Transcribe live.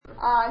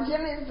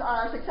Jim is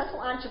a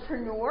successful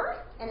entrepreneur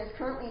and is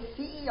currently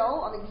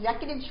CEO of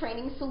Executive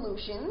Training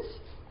Solutions,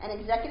 an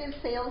executive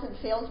sales and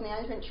sales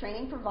management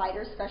training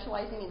provider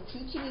specializing in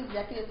teaching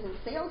executives and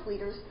sales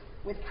leaders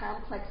with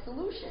complex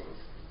solutions.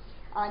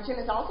 Jim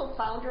is also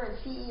founder and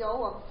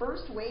CEO of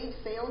First Wave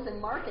Sales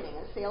and Marketing,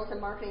 a sales and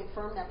marketing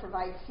firm that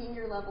provides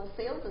senior-level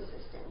sales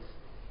assistance.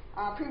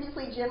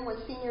 Previously, Jim was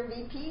Senior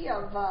VP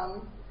of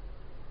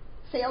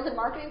Sales and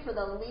Marketing for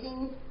the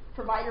leading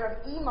provider of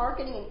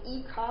e-marketing and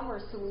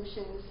e-commerce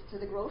solutions to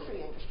the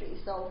grocery industry.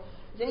 So,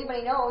 as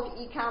anybody knows,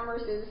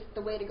 e-commerce is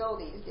the way to go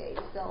these days.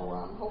 So,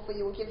 hopefully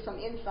you will give some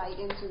insight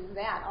into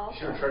that also.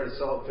 Sure, tried to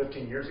sell it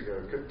 15 years ago.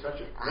 Couldn't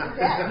touch it. I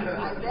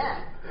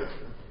bet.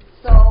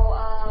 So,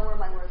 where are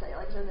my words?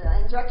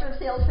 I'm Director of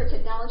Sales for a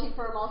technology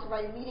firm, also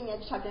providing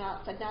leading-edge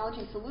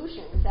technology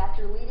solutions.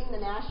 After leading the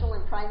national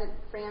and private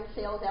brand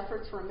sales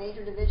efforts for a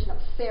major division of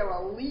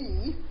Sara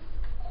Lee,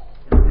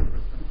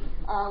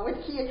 with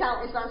key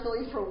account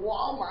responsibilities for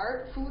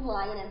Walmart, Food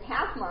Lion, and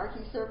Pathmark,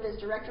 he served as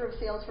Director of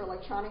Sales for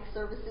Electronic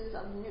Services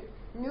of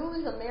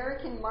News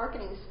American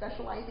Marketing,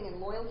 specializing in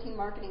loyalty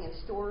marketing and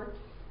store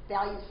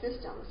value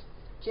systems.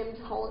 Jim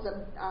holds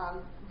a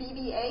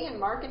BBA in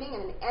marketing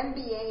and an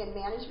MBA in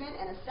management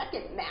and a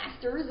second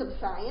Master's of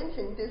Science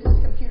in Business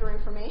Computer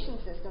Information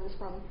Systems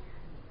from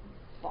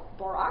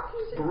Baruch,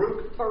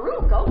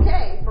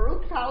 okay.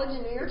 Baruch College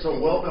in New York City. It's a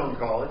well-known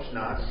college,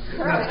 not.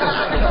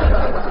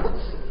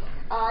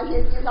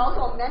 He's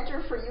also a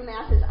mentor for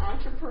UMass's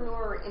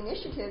Entrepreneur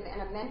Initiative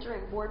and a mentor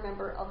and board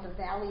member of the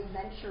Valley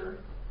Venture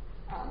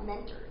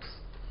Mentors.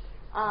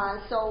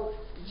 So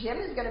Jim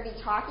is going to be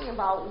talking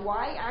about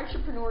why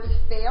entrepreneurs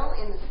fail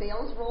in the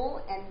sales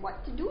role and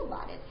what to do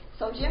about it.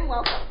 So Jim,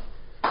 welcome.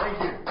 Thank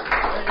you.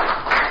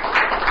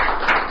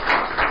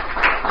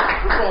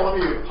 First of all, let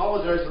me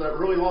apologize for that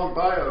really long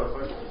bio.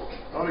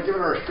 I want to give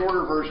it our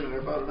shorter version in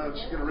about a minute.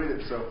 Just going to read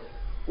it. So,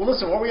 well,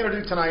 listen, what we're going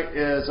to do tonight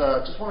is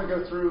just want to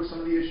go through some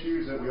of the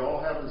issues that we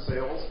all have in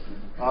sales.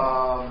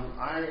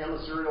 I am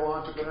a serial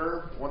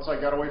entrepreneur. Once I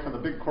got away from the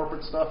big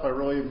corporate stuff, I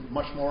really have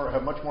much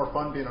more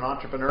fun being an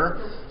entrepreneur.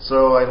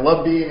 So I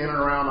love being in and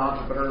around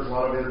entrepreneurs, a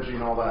lot of energy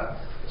and all that.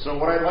 So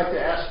what I'd like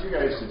to ask you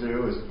guys to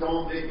do is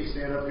don't make me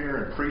stand up here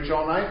and preach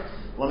all night.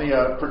 Let me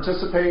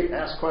participate,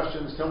 ask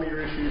questions, tell me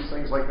your issues,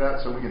 things like that,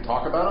 so we can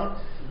talk about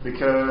them.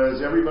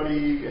 Because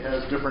everybody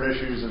has different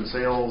issues in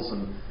sales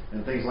and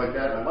things like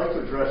that. And I'd like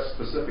to address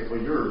specifically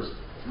yours.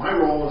 My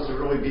role is to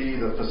really be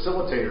the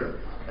facilitator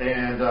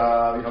and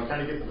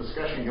kind of get the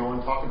discussion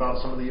going, talk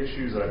about some of the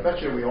issues that I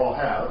bet you we all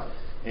have.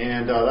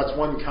 And that's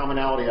one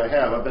commonality I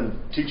have. I've been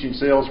teaching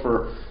sales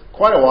for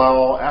quite a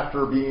while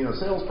after being a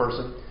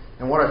salesperson.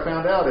 And what I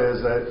found out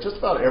is that just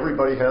about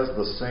everybody has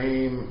the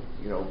same,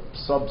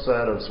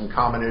 subset of some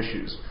common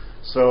issues.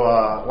 So,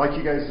 like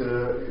you guys,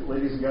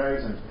 ladies and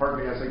guys, and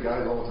pardon me, I say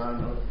guys all the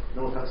time,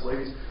 no offense,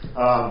 ladies.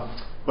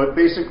 But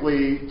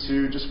basically,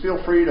 to just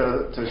feel free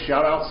to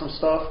shout out some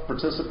stuff,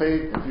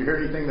 participate. If you hear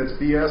anything that's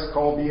BS,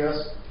 call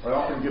BS. I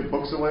often give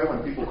books away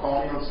when people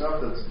call me on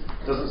stuff that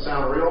doesn't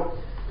sound real,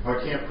 if I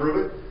can't prove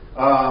it.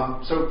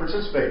 So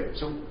participate.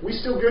 So we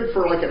still good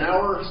for like an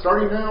hour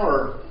starting now,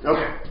 or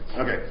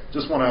okay.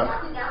 Just want to.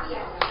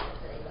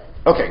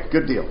 Okay,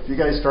 good deal. If you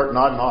guys start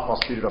nodding off,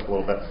 I'll speed it up a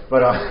little bit.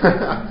 But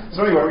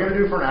so anyway, we're going to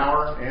do it for an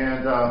hour,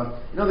 and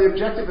the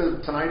objective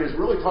tonight is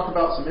really talk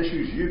about some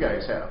issues you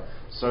guys have.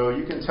 So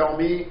you can tell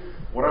me.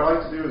 What I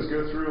like to do is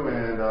go through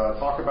and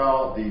talk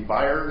about the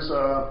buyers'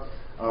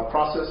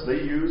 process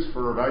they use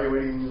for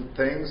evaluating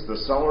things, the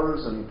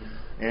sellers,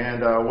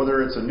 and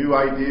whether it's a new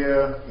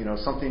idea,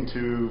 something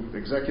to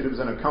executives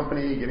in a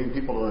company, getting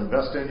people to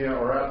invest in you,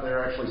 or out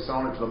there actually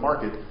selling it to the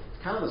market.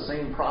 It's kind of the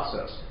same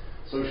process.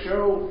 So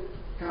show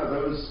kind of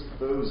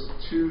those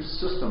two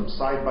systems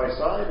side by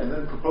side, and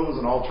then propose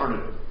an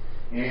alternative.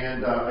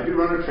 And I do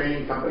run a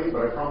training company,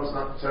 but I promise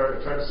not to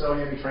try to sell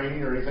you any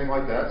training or anything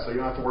like that, so you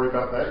don't have to worry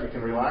about that. You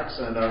can relax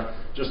and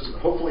just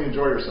hopefully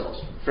enjoy yourselves.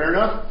 Fair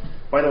enough?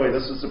 By the way,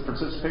 this is the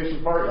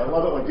participation part. I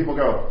love it when people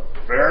go,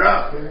 fair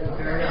enough.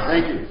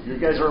 Thank you. You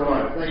guys are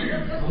alive. Thank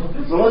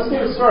you. So let's get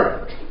it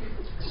started.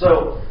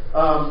 So,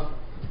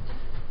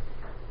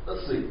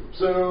 let's see.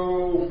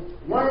 So,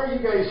 why are you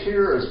guys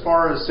here as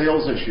far as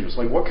sales issues?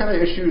 Like, what kind of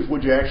issues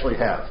would you actually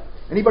have?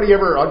 Anybody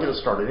ever, I'll get it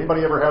started.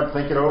 Anybody ever have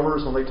thinking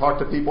overs when they talk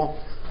to people?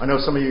 I know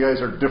some of you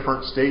guys are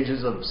different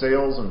stages of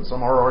sales, and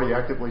some are already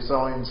actively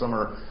selling, some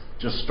are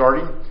just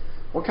starting.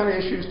 What kind of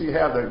issues do you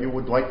have that you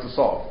would like to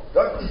solve?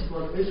 Well,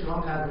 the issue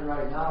I'm having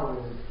right now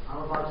is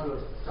I'm about to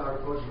start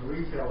approaching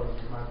retailers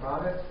with my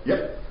product.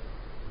 Yep.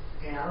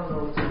 And I don't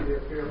know what's going to be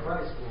a fair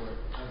price for it.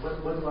 Like,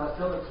 what do I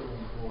sell it to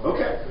them for?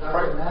 Okay. Because I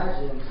would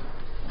imagine,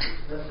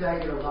 let's say I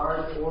get a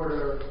large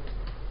order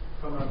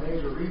from a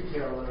major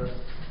retailer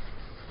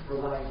for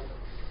like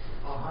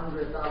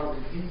 100,000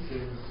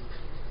 pieces,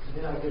 and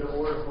then I get an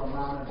order from a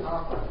mom and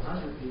pop like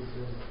 100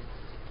 pieces.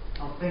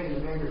 I'm thinking the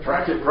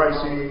manufacturer. Bracket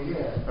pricing.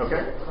 Yeah. Okay.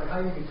 It's like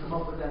how you can come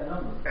up with that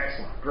number.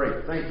 Excellent.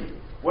 Great. Thank you.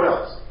 What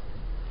else?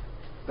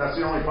 That's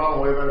the only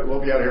problem. We'll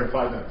be out of here in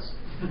 5 minutes.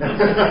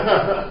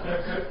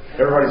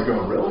 Everybody's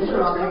going, really?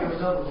 Sure, I'll think of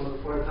another one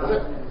before 5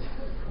 minutes.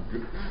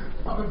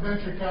 of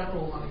venture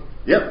capital money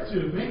Yep.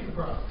 to make the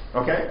product.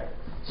 Okay.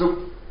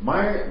 So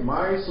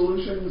my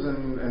solutions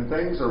and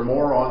things are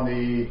more on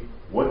the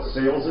what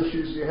sales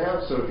issues you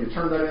have. So if you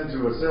turn that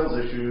into a sales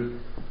issue,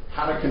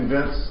 how to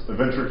convince a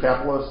venture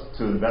capitalist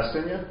to invest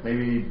in you,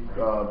 maybe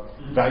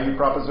value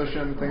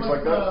proposition, things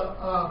like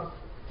that.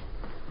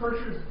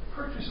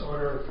 Purchase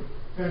order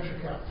venture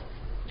capital.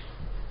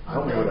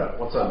 Help me with that.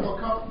 What's that? A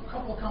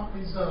couple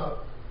companies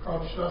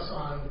approached us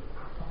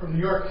from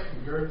New York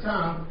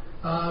town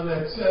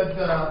that said.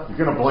 You're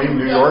going to blame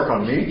New York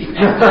on me?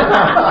 It's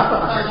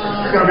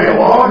going to be a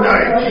long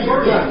night. They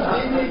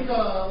make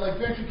like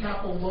venture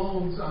capital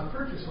loans on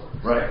purchase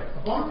orders. Right.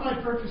 A bona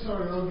fide purchase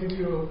order, they'll give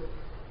you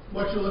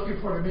what you're looking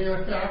for to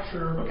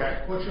manufacture,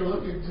 okay. what you're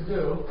looking to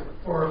do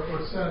for a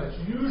percentage.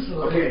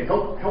 Usually. Okay,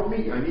 help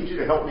me. I need you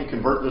to help me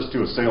convert this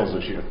to a sales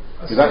issue.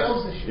 A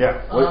sales issue.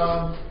 Yeah.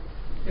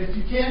 If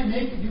you can't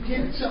make it, you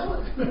can't sell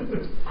it.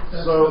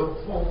 That's so,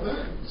 the whole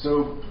thing.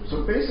 So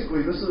basically,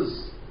 this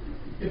is.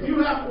 If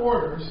you have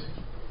orders,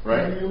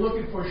 right, and you're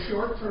looking for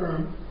short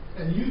term,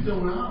 and you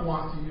do not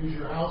want to use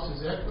your house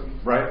as equity,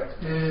 right,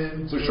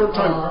 and so short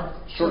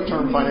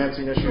term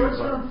financing issues. Short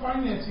term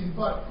financing,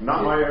 but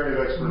not my area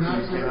of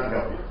expertise. Cannot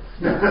help you.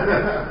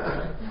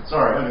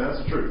 Sorry, I mean that's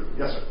the truth.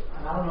 Yes, sir.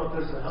 And I don't know if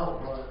this will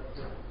help, but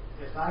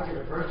if I get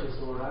a purchase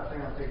order, I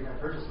think I'm taking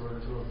that purchase order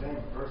to a bank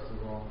first of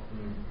all.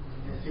 And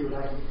see what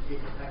I can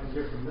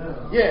get from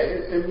them. Yeah,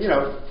 and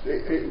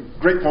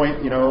great point.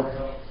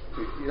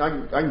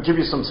 I can give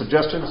you some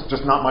suggestions.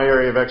 Just not my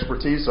area of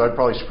expertise, so I'd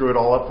probably screw it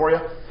all up for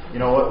you.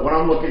 What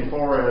I'm looking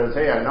for is,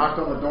 hey, I knocked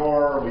on the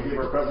door, we gave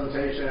a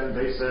presentation,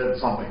 they said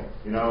something.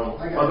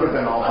 Other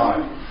than all that.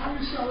 How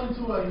do you sell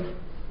into a?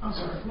 I'm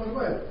sorry. Go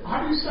ahead.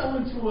 How do you sell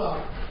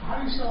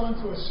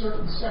into a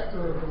certain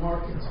sector of the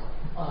market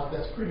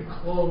that's pretty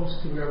close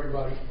to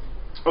everybody?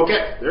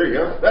 Okay, there you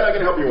go. That I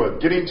can help you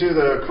with. Getting to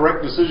the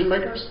correct decision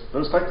makers,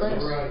 those type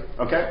things. Right.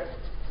 Okay.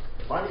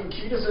 Finding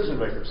key decision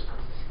makers.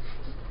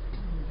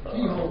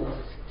 Key holder.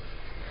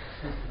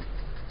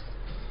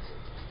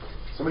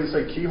 Somebody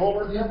say key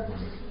holder? Yep.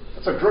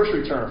 That's a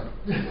grocery term.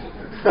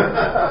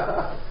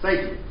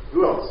 Thank you.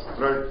 Who else?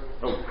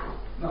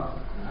 No.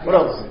 What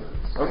else?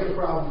 I got a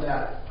problem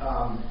that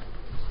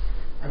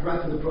I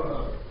brought to the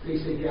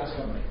basic gas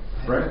company.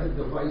 I right. have a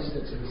device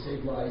that's going to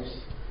save lives,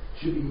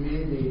 should be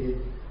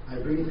mandated. I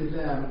bring it to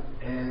them,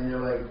 and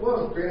they're like,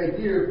 well, great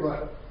idea,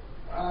 but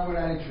we're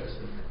not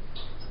interested in it.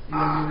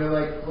 And they're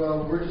like,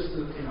 well, we're just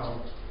the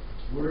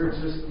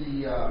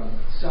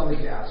sell the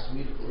gas.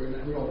 We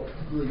don't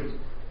really,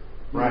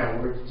 right.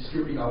 We're just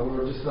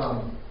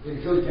when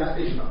you fill the gas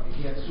station up,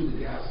 you can't sue the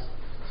gas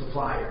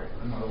supplier.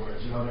 In other words,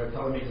 they're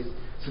telling me this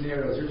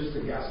scenarios. You're just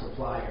a gas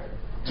supplier.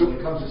 So when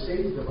it comes to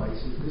safety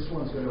devices, this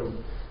one's going to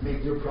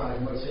make your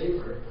product much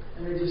safer,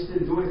 and they just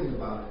didn't do anything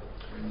about it.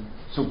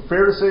 So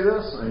fair to say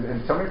this,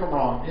 and tell me if I'm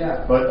wrong.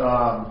 Yeah.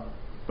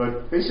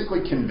 But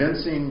basically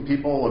convincing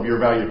people of your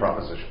value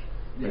proposition.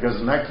 Yeah. Because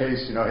in that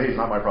case, hey, it's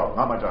not my problem,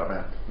 not my job,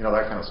 man.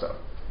 That kind of stuff.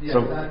 Yeah,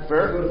 so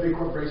fair. I go to a big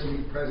corporation,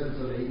 meet the president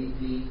of the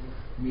ADP,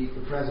 meet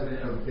the president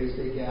of Bay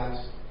State Gas.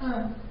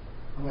 I'm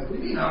like, what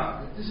do you mean?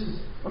 This is,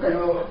 okay.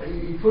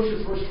 You push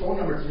the first phone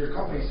number to your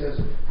company, says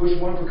push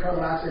 1 for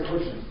carbon monoxide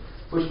pushing,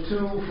 push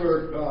 2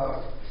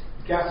 for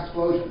gas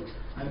explosion.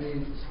 I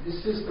mean,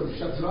 this system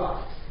shuts it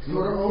off. You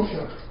go to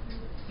OSHA.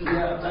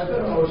 Yeah, I've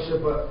been to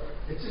OSHA, but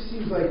it just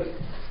seems like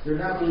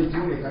they're not really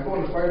doing anything. I'm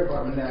going to the fire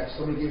department next.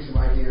 Somebody gave some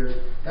ideas.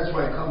 That's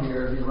why I come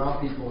here, to be around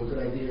people with good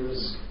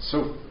ideas.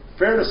 So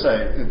fair to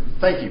say,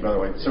 thank you, by the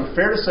way. So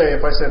fair to say,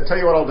 if I said, tell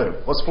you what I'll do.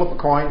 Let's flip a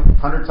coin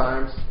 100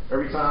 times.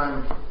 Every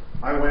time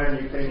I win,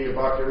 you pay me $1.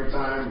 Every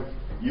time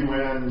you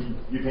win,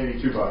 you pay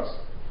me $2.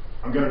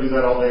 I'm going to do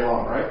that all day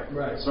long, right?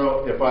 Right.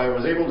 So if I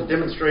was able to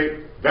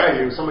demonstrate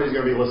value, somebody's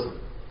going to be listening.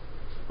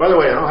 By the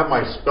way, I don't have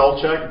my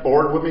spell check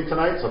board with me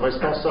tonight, so if I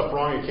spell stuff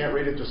wrong, you can't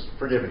read it, just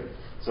forgive me.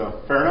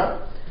 So, fair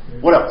enough?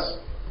 What else?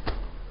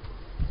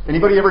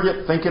 Anybody ever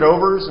get think it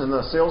overs in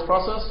the sales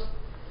process?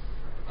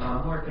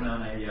 I'm working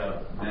on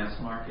a mass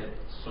market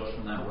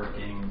social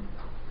networking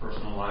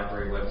personal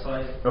library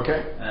website.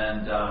 Okay.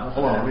 And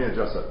hold on, let me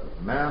adjust that.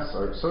 Mass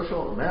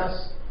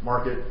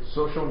market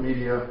social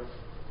media.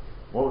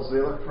 What was the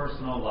other?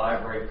 Personal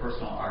library,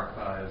 personal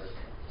archive,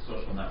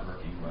 social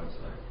networking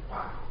website.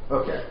 Wow.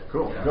 Okay,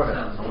 cool. Yeah, go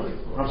ahead. Really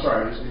cool. I'm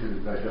sorry, I just needed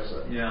to digest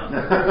that. Yeah.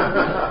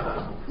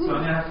 So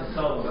I'm going to have to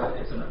sell the website.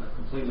 It's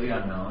completely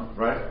unknown.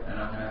 Right. And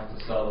I'm going to have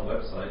to sell the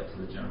website to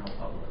the general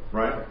public.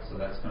 Right. So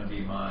that's going to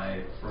be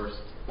my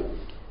first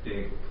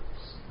big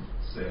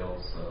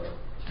sales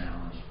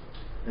challenge.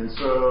 And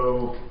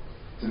so,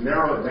 to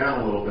narrow it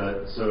down a little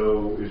bit,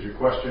 so is your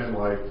question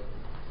like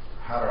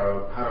how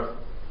to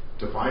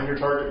define your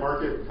target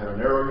market, how to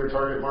narrow your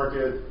target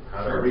market,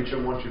 how to reach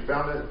them once you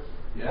found it?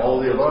 Yeah, all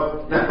of the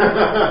above?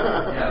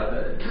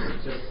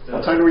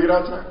 What time do we get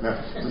out tonight? No,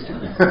 just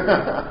kidding.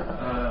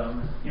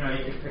 You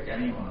could pick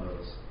any one of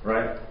those.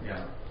 Right?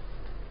 Yeah.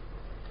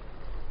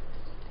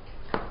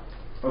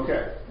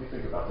 Okay, let me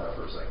think about that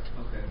for a second.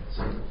 Okay.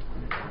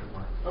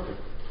 Okay.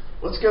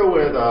 Let's go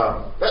with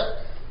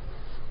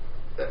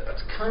that.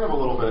 that's kind of a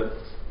little bit.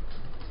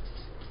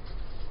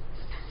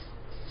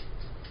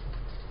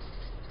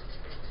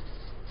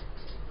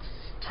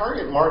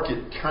 Target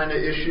market kind of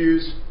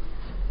issues.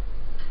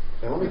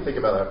 And let me think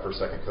about that for a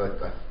second,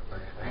 because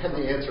I had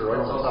the answer right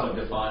That's on the top. also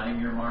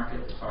defining your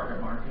market, the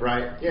target market.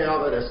 Right. Yeah,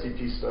 all that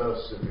STP stuff,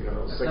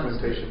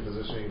 segmentation,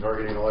 positioning,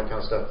 targeting, all that kind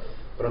of stuff.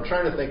 But I'm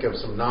trying to think of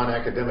some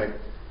non-academic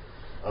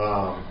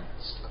stuff.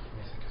 Let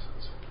me think of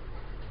something.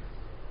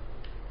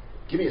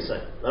 Give me a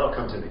second. That'll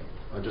come to me.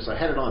 I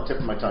had it on the tip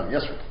of my tongue.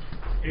 Yes, sir.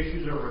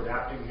 Issues over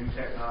adapting new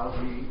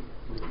technology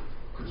with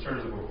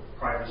concerns over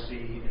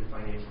privacy and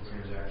financial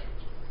transactions.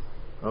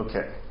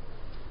 Okay.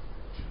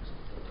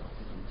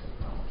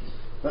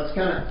 That's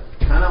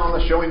kind of on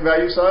the showing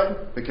value side,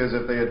 because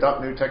if they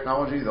adopt new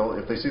technology,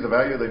 if they see the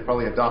value, they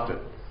probably adopt it,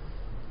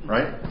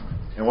 right?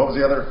 And what was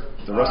the other?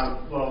 The rest.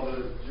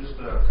 Just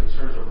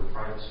concerns over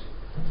privacy.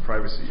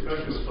 Privacy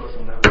Especially issues. with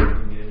social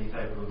networking and any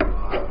type of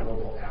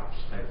mobile apps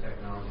type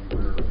technology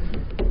where.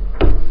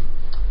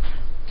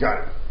 Got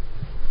it.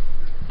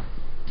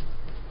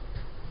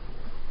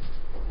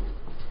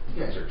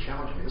 You guys are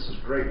challenging me. This is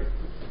great.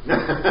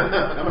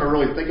 I'm going to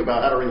really think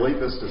about how to relate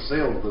this to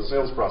sales, the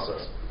sales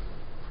process.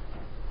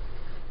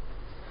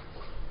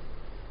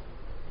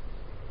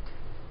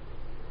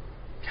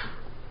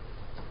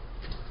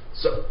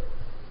 So,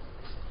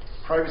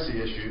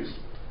 privacy issues.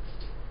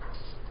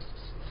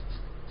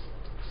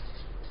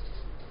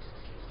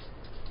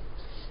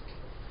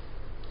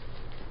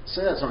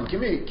 Say that, someone.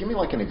 Give me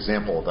like an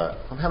example of that.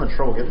 I'm having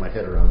trouble getting my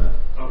head around that.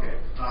 Okay.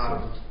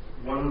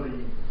 One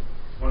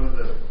of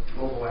the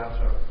mobile apps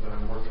that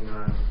I'm working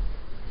on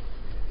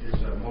is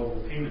a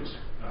mobile payments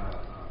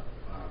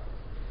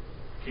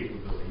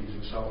capability,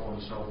 using cell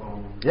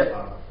phone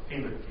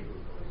payment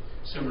capability,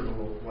 similar to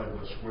what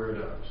Square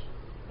does,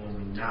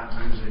 only not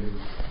using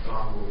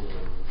dongles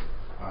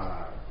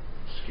and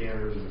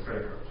scanners and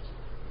credit cards.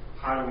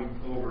 How do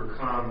we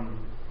overcome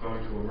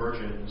going to a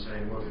merchant and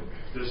saying, look,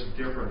 this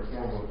different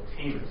form of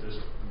payment, this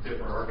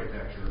different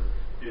architecture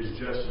is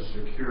just as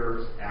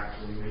secure,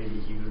 actually maybe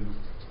even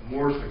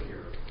more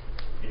secure,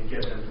 and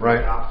get them to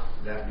adopt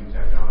that new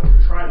technology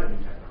or try that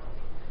new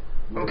technology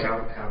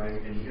without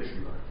having any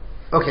issue on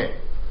it. Okay.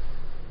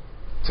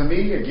 To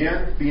me,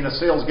 again, being a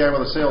sales guy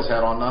with a sales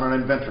hat on, not an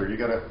inventor, you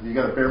gotta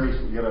bear me,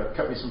 you gotta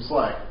cut me some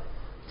slack.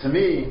 To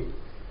me,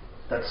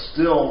 that's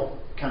still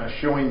kind of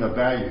showing the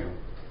value.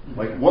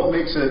 Like, what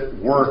makes it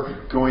worth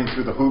going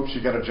through the hoops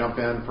you got to jump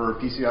in for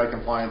PCI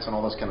compliance and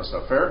all this kind of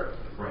stuff? Fair?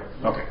 Right.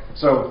 Okay.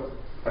 So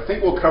I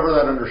think we'll cover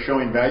that under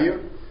showing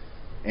value.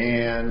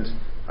 And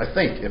I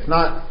think, if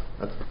not,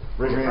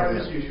 raise your hand.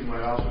 The privacy issue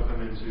might also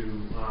come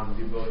into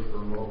the ability for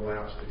mobile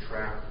apps to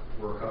track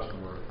where a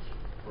customer is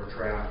or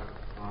track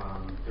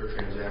their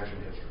transaction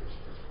histories.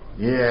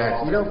 Yeah.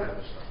 All that type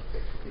of stuff.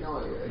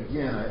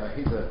 Again,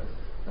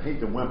 I hate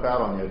to wimp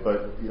out on you,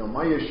 but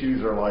my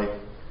issues are like,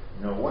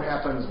 what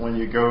happens when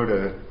you go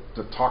to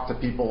talk to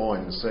people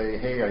and say,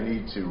 hey, I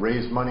need to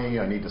raise money,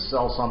 I need to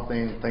sell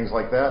something, things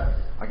like that.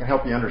 I can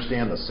help you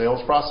understand the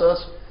sales process.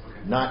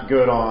 Okay. Not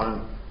good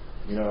on,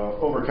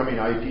 overcoming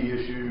IP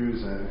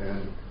issues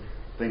and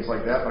things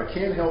like that. But I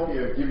can help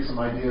you, give you some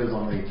ideas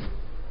on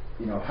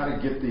the, how to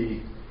get the,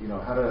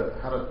 how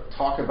to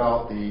talk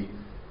about the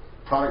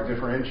product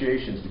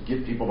differentiations to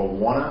get people to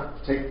want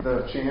to take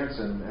the chance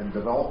and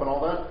develop and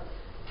all that.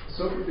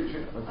 So, did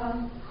you?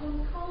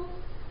 Cold calls.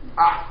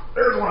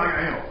 There's one I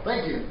can handle.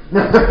 Thank you.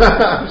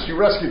 She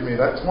rescued me.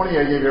 That 20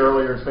 I gave you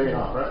earlier is paying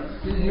off, right?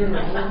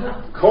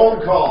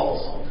 Cold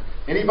calls.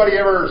 Anybody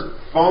ever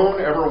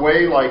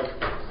weigh like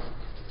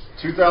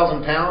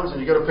 2,000 pounds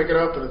and you go to pick it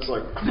up and it's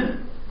like,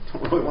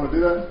 don't really want to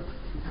do that?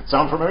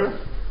 Sound familiar?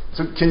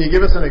 So can you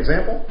give us an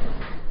example?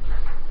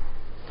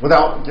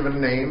 Without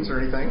giving names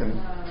or anything?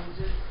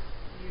 Just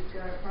you've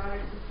got a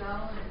product to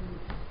sell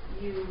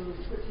and you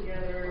put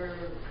together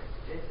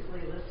basically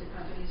a list of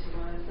companies you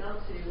want to sell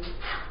to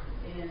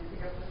and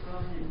pick up the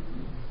phone and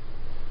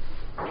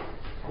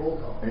cold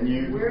call.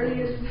 where do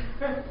you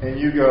and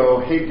you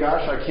go, hey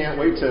gosh, I can't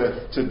wait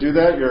to do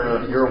that.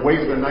 You're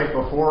awake the night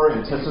before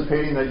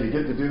anticipating that you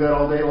get to do that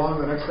all day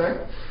long the next day?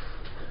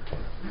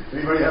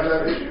 Anybody have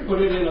that issue?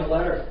 Put it in a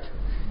letter.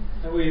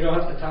 That way you don't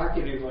have to talk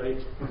to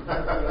anybody.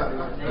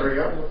 There you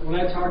go. When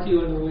I talked to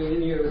you on the way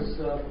in here, it was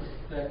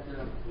that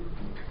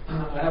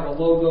I have a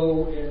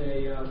logo and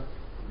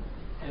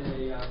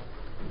a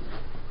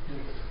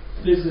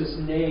business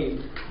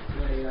name.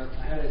 I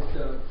had it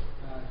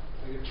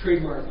like a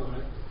trademark on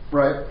it.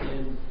 Right.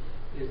 And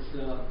it's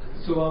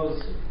so I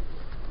was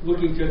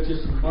looking to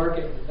just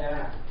market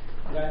that.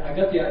 And I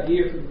got the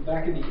idea from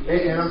back in the 80s.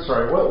 Hey, and I'm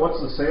sorry.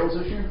 What's the sales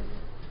issue?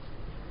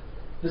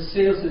 The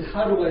sales is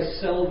how do I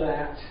sell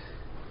that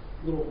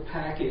little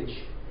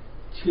package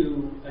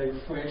to a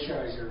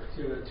franchiser,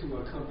 to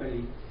a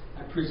company.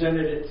 I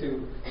presented it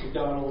to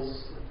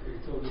McDonald's.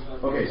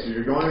 Okay, so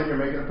you're going and you're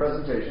making a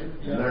presentation,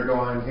 and they're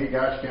going, hey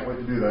gosh, can't wait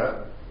to do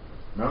that.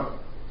 No?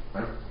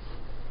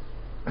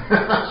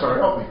 Sorry,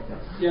 help me.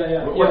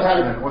 Yeah. What's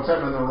happening? What's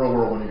happening in the real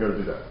world when you go to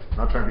do that? I'm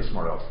not trying to be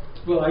smart aleck.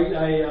 Well,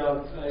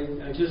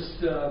 I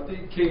just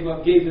came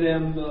up, gave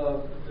them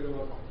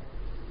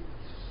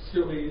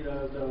certainly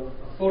the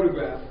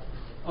photograph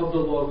of the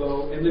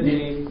logo and the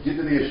name. Get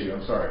to the issue.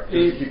 I'm sorry.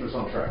 Just to keep us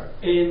on track.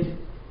 And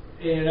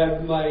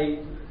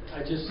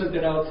I just sent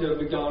it out to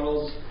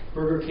McDonald's,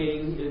 Burger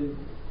King, and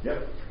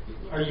yep.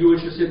 Are you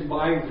interested in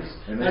buying this?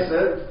 And they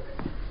said?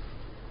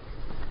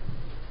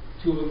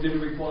 2 of them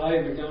didn't reply,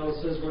 and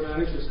McDonald's says we're not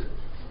interested.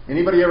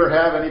 Anybody ever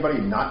have anybody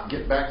not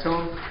get back to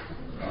them?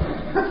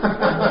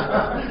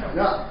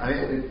 No,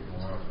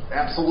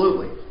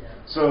 absolutely.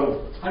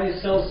 So how do you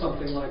sell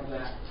something like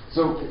that?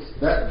 So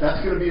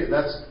that's going to be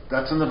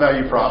that's in the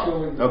value prop.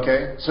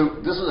 Okay. So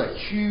this is a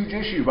huge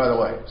issue, by the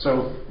way.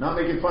 So not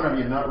making fun of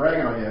you, not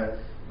ragging on you,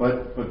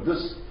 but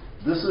this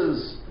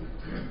is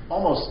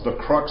almost the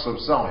crux of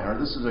selling. Right?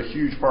 This is a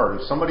huge part.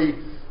 If somebody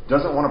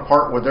doesn't want to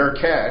part with their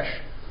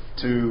cash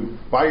to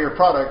buy your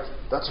product,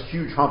 that's a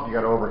huge hump you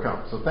got to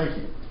overcome. So thank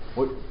you.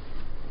 What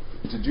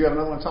did you have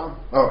another one, Tom?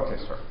 Oh, okay,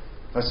 sorry.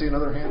 I see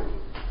another hand.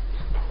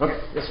 Okay,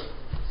 yes, sir.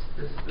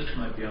 This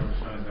might be on the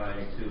showing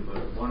value too,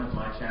 but one of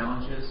my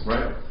challenges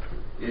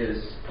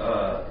is,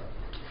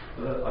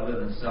 other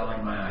than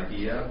selling my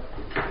idea,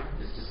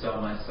 is to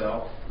sell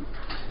myself.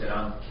 That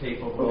I'm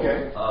capable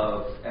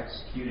of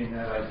executing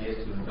that idea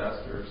to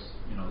investors.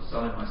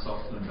 Selling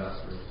myself to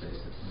investors,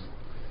 basically.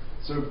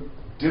 So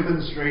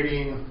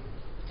demonstrating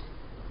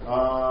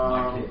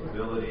my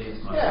capabilities,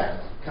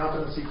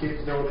 competency,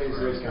 capabilities,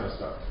 those kind of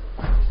stuff.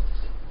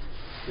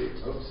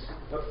 Oops.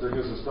 Oh, there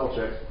goes the spell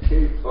check.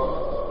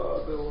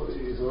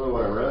 Capabilities, or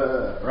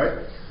whatever.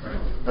 Right?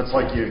 That's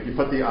like you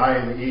put the I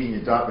and the E and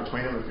you dot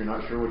between them if you're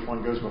not sure which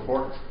one goes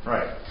before.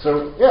 Right.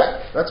 So,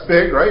 yeah, that's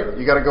big, right?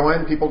 You got to go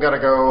in. People got to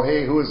go,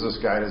 hey, who is this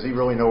guy? Does he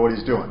really know what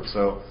he's doing?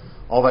 So,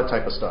 all that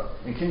type of stuff.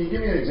 And can you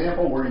give me an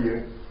example where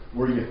you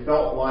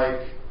felt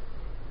like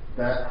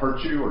that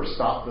hurt you or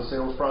stopped the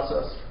sales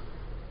process?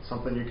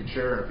 Something you could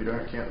share, and if you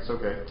don't, you can't. It's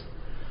okay.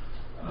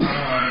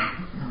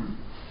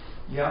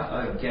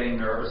 Getting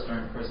nervous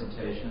during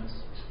presentations,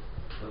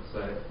 let's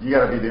say. You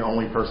got to be the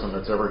only person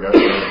that's ever got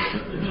nervous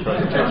in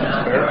presentations.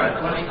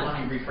 Let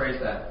me rephrase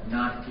that.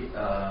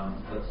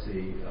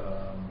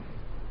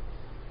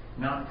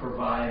 Not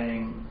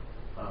providing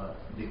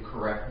the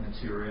correct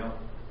material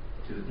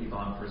to the people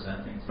I'm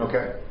presenting to.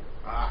 Okay.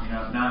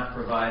 Not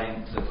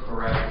providing the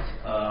correct,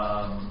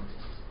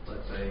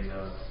 let's say,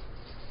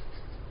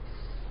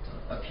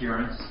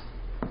 appearance.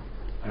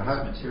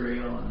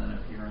 Material and then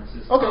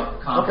appearances.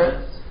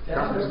 Confidence.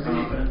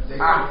 Confidence. They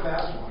pull a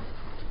fast one.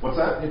 What's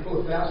that? They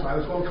pull a fast one. I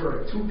was going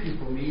for a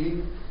 2-people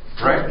meeting.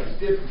 Right.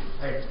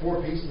 I had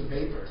 4 pieces of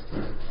paper,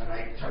 and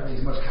I tried to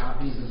make as much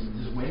copies and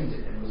just winged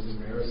it, and it was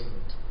embarrassing.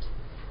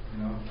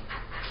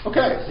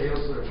 Okay. The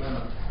sales were trying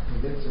to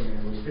convince them,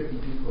 and it was 50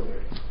 people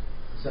there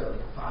instead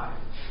of 5.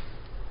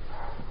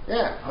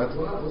 Yeah, that's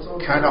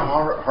kind of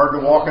hard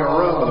to walk in a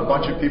room with a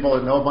bunch of people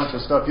that know a bunch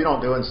of stuff you don't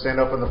do and stand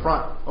up in the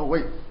front. Oh,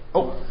 wait.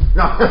 Oh,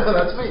 no,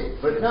 that's me.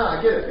 But no, I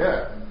get it,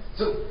 yeah.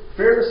 So,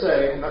 fair to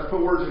say, not to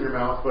put words in your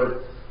mouth,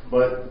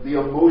 but the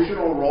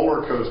emotional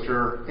roller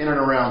coaster in and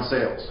around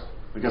sales.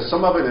 Because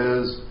some of it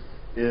is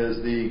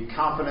the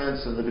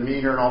confidence and the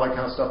demeanor and all that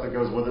kind of stuff that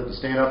goes with it, to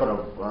stand up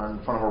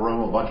in front of a room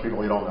with a bunch of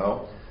people you don't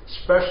know,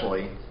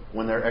 especially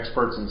when they're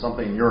experts in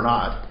something you're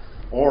not.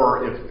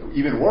 Or, if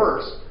even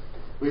worse,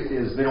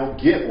 is they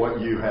don't get what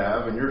you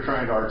have and you're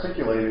trying to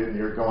articulate it and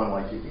you're going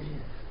like,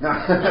 no,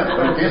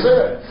 but you can't say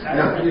that. I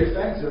don't want to be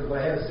offensive,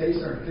 but I had to say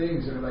certain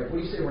things, and they're like, what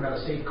do you say, we're not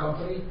a safe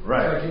company?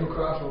 Right. So I came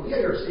across, well,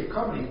 yeah, you're a safe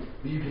company,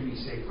 but you can be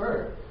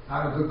safer.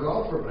 I'm a good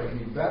golfer, but I can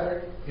be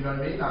better. You know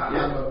what I mean?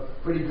 I'm a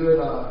pretty good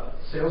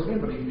salesman,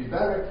 but I can be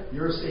better.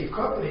 You're a safe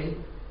company.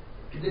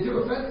 They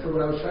took offense to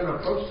what I was trying to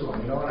approach to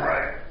them, And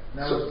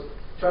I was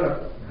trying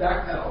to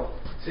backpedal,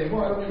 saying,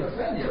 well, I don't mean to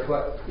offend you,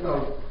 but,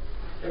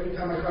 every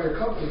time I call your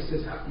company, it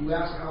says, you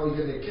ask how you're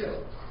going to get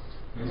killed.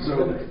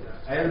 So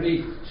I had to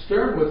be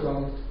stern with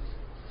them,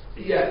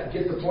 yet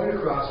get the point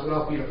across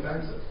without being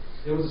offensive.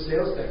 It was a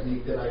sales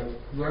technique that I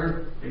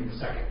learned in a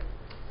second.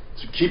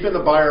 So keeping the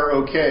buyer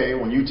okay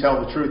when you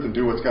tell the truth and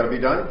do what's got to be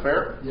done.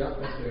 Fair? Yeah,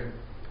 that's fair.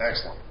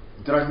 Excellent.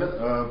 Did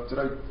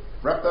I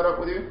wrap that up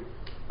with you?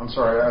 I'm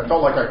sorry. I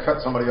felt like I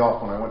cut somebody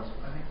off when I went.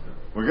 I think so.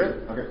 We're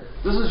good? Okay.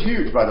 This is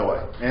huge, by the way,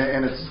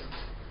 and it's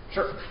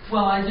sure.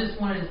 Well, I just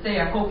wanted to say,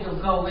 I hope you'll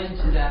go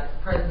into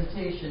that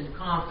presentation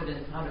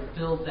confident how to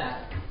build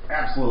that.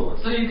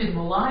 Absolutely. So you can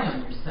rely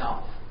on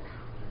yourself.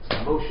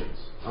 Emotions.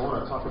 I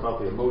want to talk about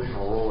the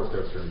emotional roller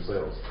coaster in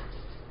sales,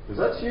 because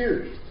that's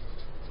huge.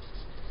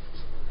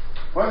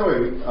 By the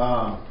way,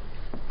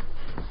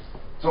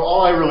 so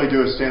all I really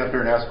do is stand up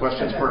here and ask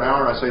questions for an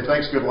hour, and I say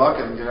thanks, good luck,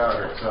 and get out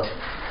of here. So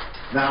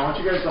now I want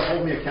you guys to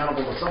hold me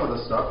accountable to some of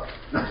this stuff,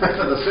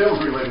 the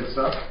sales-related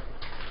stuff.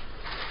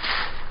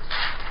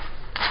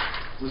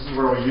 This is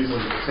where we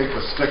usually take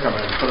the stick on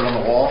it and put it on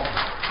the wall.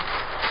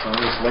 So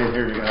I'm just lay it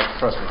here. You're going to have to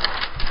trust me.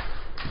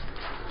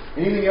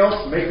 Anything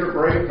else? Make or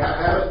break?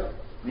 Have it?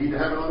 Need to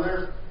have it on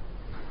there?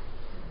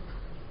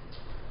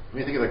 Let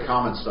me think of the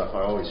common stuff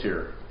I always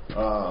hear.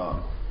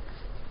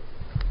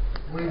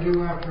 What do you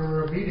do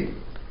after a meeting?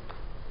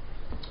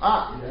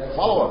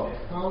 Follow-up.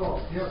 Follow-up,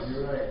 yep,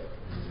 you're right.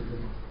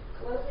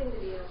 Closing the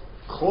deal.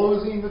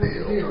 Closing the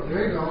deal.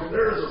 There you go.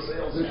 There's a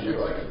sales issue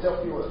I can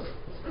help you with.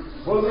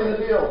 Closing the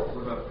deal.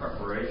 What about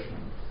preparation?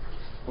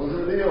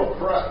 Closing the deal.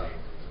 Prep.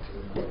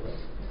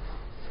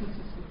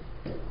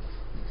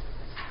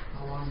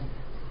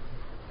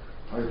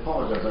 I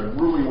apologize. I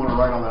really want to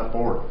write on that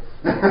board.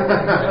 You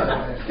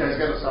guys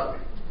got to stop me.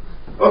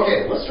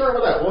 Okay, let's start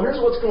with that. Well, here's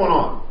what's going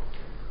on.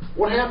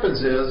 What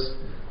happens is,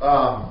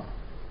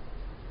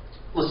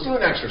 let's do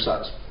an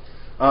exercise.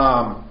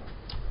 I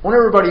want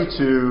everybody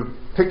to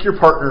pick your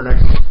partner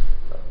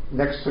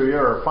next to you,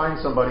 or find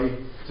somebody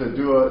to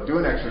do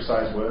an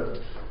exercise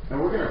with, and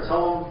we're going to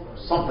tell them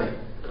something.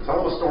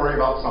 Tell them a story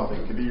about something.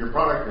 It could be your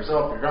product,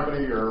 yourself, your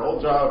company, your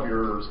old job,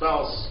 your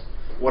spouse,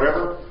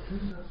 whatever.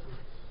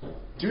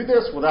 Do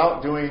this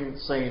without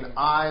saying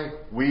I,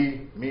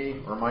 we,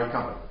 me, or my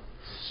company.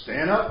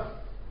 Stand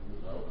up.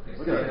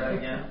 Look at that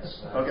again.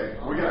 Okay,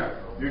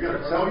 you're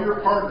gonna tell your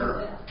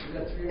partner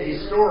a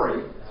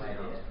story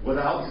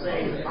without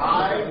saying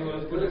I,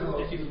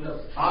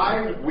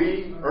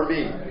 we, or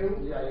me.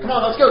 Come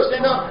on, let's go.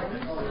 Stand up.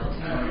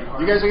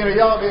 You guys are gonna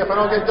yell at me if I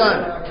don't get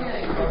done.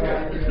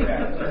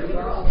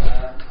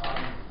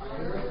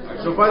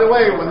 So, by the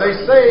way, when they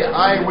say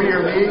I, we,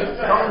 or me,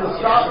 tell them to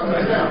stop and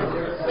sit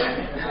down.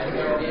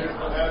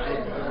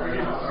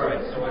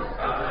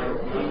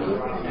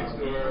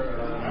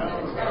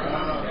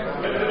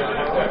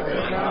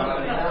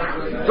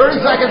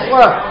 30 seconds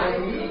left.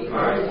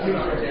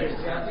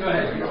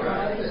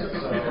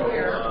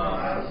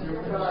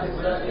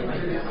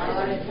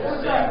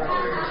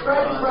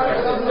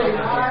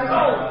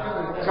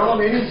 Tell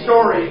them any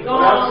story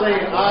without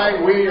saying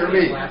I, we, or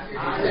me.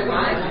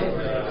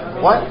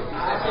 What?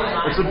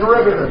 It's a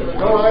derivative.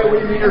 No I, we,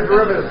 me, or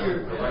derivative.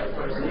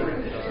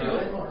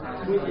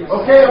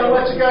 Okay, I'm going to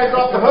let you guys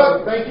off the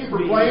hook. Thank you for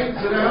playing.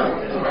 Sit down.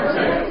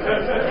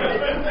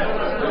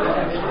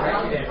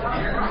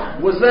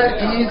 Was that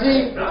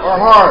easy or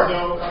hard?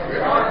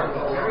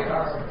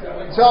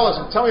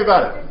 Tell me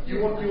about it. You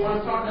want to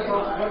talk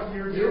about what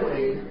you're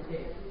doing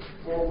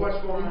or what's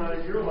going on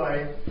in your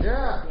life.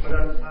 Yeah. But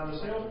on the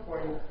sales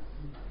point,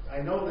 I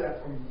know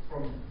that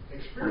from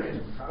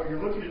experience. What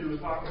you're looking to do is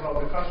talk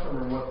about the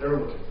customer and what they're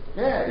looking for.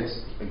 Yeah,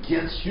 it's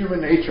against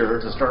human nature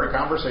to start a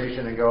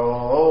conversation and go,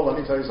 oh, let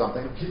me tell you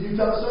something. Can you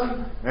tell us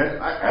something? And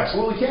I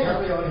absolutely can.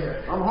 Tell me on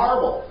here. I'm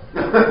horrible.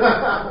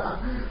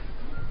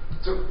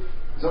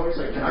 So you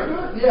say, can I do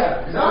it?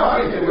 Yeah. No,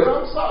 I can do it.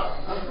 I'm stuck.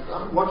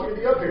 I'm lucky to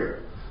be up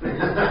here. It's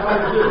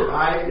hard to do.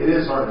 It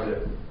is hard to do.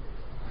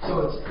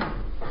 So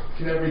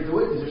can everybody do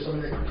it? Is there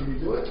something can you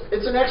do it?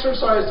 It's an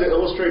exercise to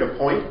illustrate a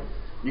point.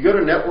 You go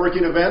to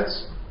networking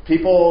events.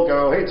 People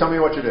go, hey, tell me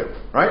what you do,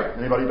 right?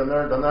 Anybody been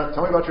there, done that?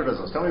 Tell me about your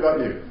business. Tell me about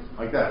you,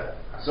 like that.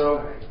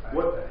 So,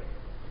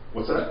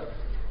 what's that?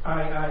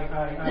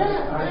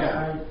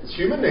 I. It's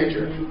human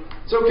nature.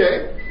 It's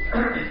okay.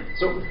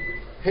 So,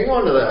 hang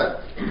on to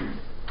that.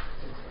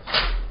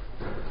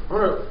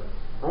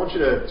 I want you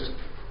to just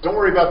don't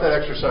worry about that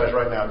exercise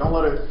right now. Don't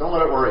let it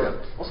worry you.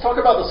 Let's talk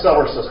about the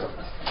seller system.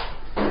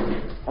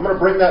 I'm going to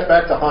bring that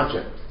back to haunt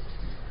you.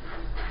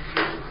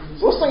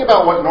 So let's think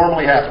about what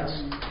normally happens.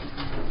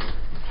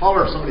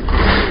 Holler if somebody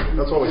can.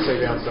 That's what we say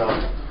down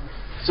south.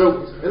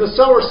 So in the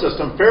seller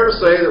system, fair to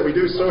say that we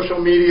do social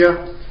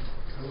media,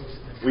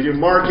 we do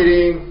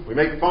marketing, we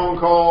make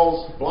phone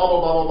calls, blah, blah,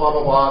 blah, blah,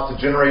 blah, blah,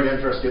 to generate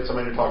interest, get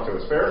somebody to talk to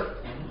us. Fair?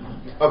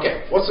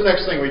 Okay, what's the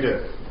next thing we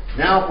do?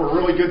 Now, if we're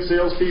really good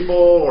salespeople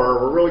or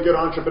we're really good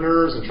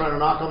entrepreneurs and trying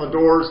to knock on the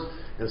doors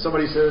and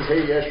somebody says,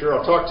 hey, yeah, sure,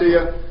 I'll talk to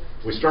you,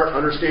 we start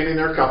understanding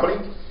their company,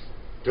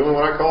 doing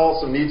what I call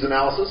some needs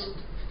analysis.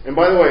 And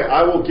by the way,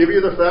 I will give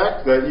you the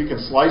fact that you can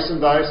slice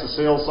and dice the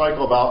sales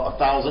cycle about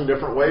 1,000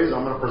 different ways.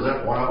 I'm going to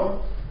present one of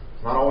them.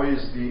 It's not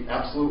always the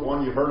absolute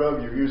one you've heard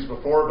of, you've used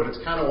before, but it's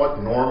kind of what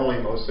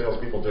normally most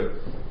salespeople do.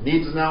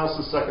 Needs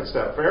analysis, second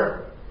step.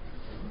 Fair?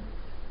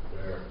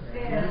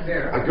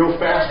 Fair. I go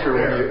faster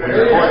when you're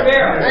quiet.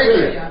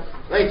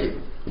 Thank you.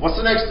 What's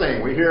the next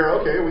thing? We hear,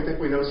 okay, we think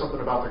we know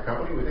something about their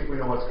company. We think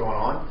we know what's going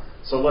on.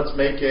 So let's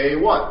make a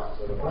what?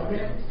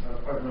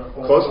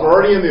 Close. We're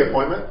already in the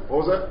appointment.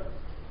 What was that?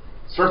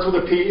 Starts with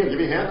a P. I'll give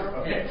you a hint.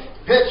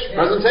 Pitch.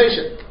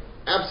 Presentation.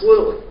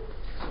 Absolutely.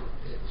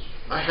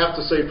 I have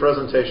to say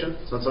presentation.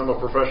 Since I'm a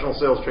professional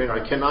sales trainer,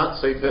 I cannot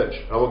say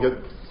pitch. I will get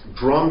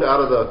drummed out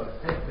of the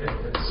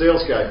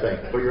sales guy thing.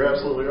 But you're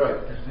absolutely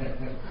right.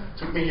 It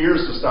took me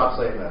years to stop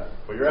saying that.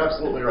 But you're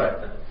absolutely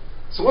right.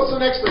 So what's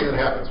the next thing that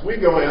happens? We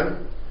go in.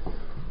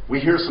 We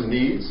hear some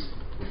needs.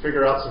 We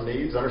figure out some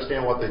needs.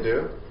 Understand what they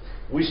do.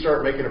 We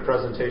start making a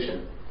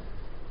presentation.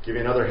 Give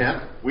you another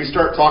hint. We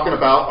start talking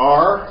about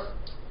our...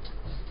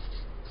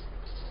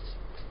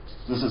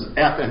 This is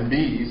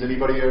F&Bs.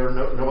 Anybody ever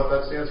know what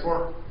that stands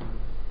for?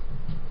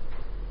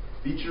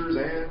 Features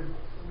and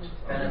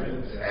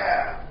benefits.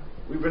 Yeah.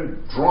 We've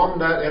been drummed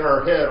that in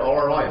our head all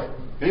our life.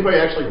 Anybody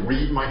actually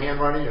read my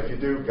handwriting? If you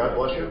do, God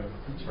bless you.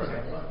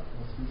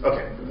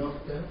 Okay.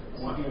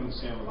 One thing,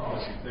 Sam, with the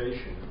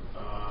presentation,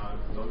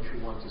 don't you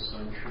want to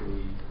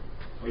essentially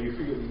or you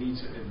figure it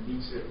needs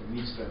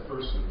that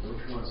person, don't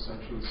you want to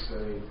essentially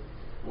say,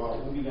 well,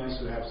 it would be nice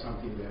to have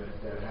something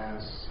that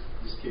has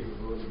this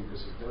capability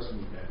because it does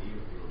meet that need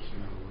of yours. In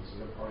other words, is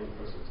that part of your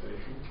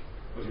presentation?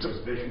 Or your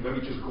presentation? Let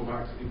me just go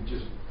back to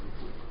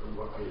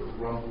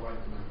run right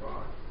to my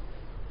product.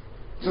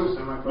 So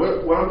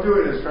what I'm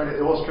doing is trying to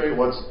illustrate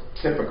what's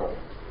typical.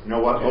 You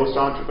know, what most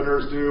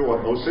entrepreneurs do,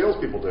 what most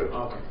salespeople do.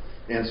 Okay.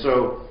 And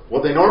so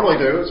what they normally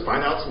do is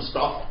find out some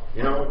stuff.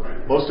 You know,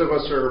 most of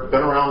us are been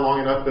around long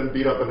enough, been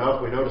beat up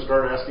enough. We know to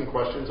start asking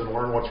questions and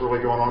learn what's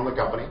really going on in the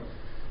company.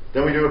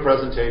 Then we do a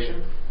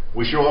presentation.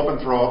 We show up and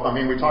throw up. I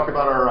mean, we talk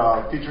about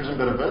our features and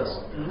benefits.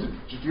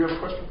 Do you have a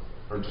question?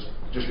 Or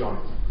just going?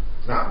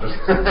 No, just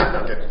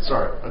okay.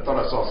 Sorry, I thought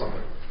I saw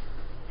something.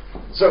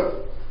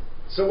 So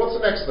what's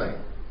the next thing?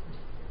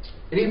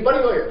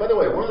 By the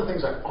way, one of the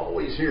things I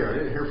always hear, I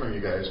didn't hear from you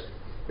guys,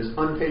 is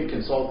unpaid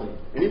consulting.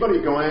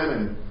 Anybody go in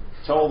and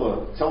tell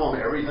them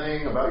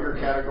everything about your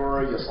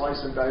category, you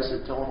slice and dice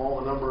it, tell them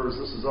all the numbers,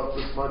 this is up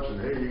this much, and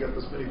hey, you got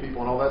this many people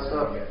and all that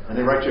stuff, and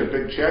they write you a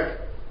big check?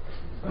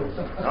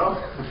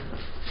 No?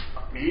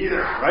 Me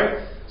either,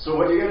 right? So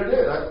what you got to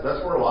do,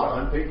 that's where a lot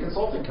of unpaid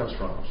consulting comes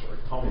from. I'm sorry,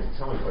 tell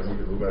me if I need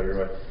to move out of your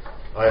way.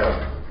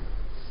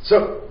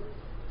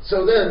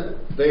 So then,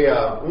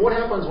 what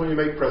happens when you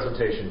make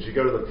presentations? You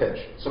go to the pitch.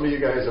 Some of you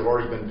guys have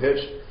already been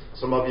pitched.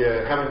 Some of you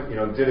haven't,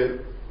 did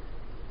it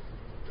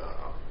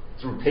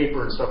through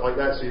paper and stuff like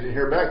that, so you didn't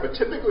hear back. But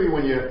typically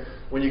when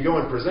you go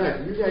and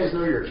present, you guys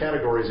know your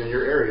categories and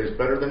your areas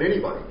better than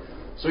anybody.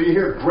 So you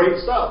hear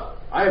great stuff.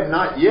 I have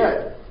not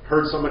yet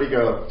heard somebody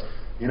go,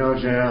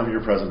 Jim,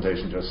 your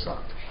presentation just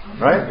sucked.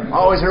 Right? I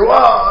always hear,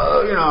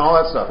 wow, all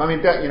that stuff. I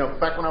mean, back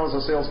when I was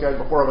a sales guy,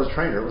 before I was a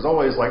trainer, it was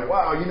always like,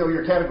 wow, you know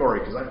your category,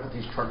 because I put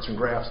these charts and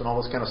graphs and all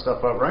this kind of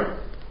stuff up, right?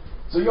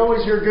 So you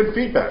always hear good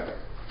feedback.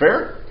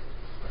 Fair?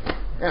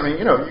 I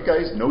mean, you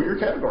guys know your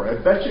category.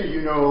 I bet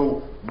you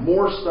know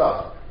more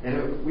stuff.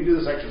 And we do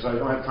this exercise, I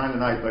don't have time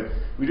tonight, but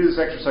we do this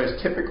exercise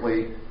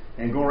typically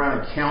and go around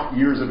and count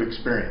years of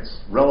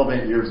experience,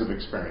 relevant years of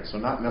experience. So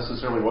not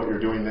necessarily what you're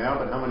doing now,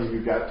 but how many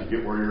you've got to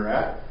get where you're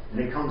at. And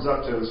it comes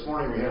up to, this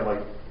morning we had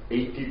like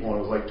 8 people, and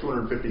it was like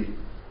 250,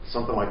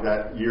 something like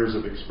that, years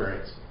of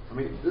experience. I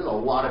mean, there's a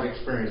lot of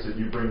experience that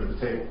you bring to the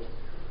table.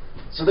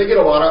 So they get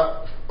a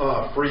lot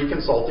of free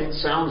consulting.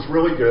 Sounds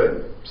really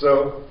good.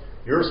 So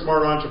you're a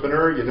smart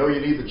entrepreneur. You know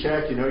you need the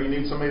check. You know you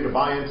need somebody to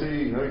buy into.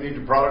 You know you need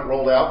your product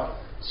rolled out.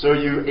 So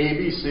you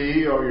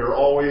ABC, or you're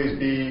always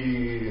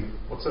be,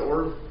 what's that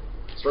word?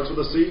 Starts with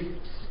a C?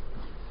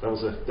 That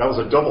was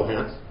a double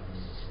hint.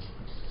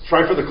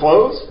 Try for the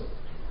close.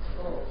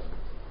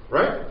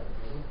 Right?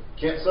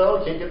 Can't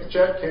sell, can't get the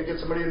check, can't get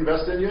somebody to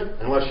invest in you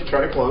unless you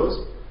try to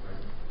close.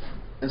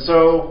 And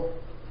so,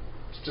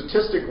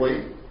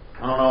 statistically,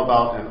 I don't know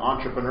about in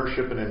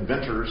entrepreneurship and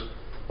inventors,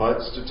 but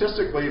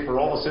statistically, for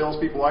all the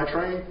salespeople I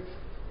trained,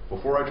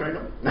 before I trained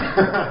them,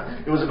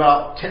 it was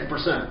about 10%.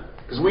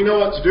 Because we know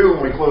what to do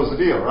when we close the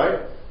deal,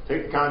 right?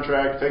 Take the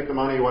contract, take the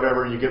money,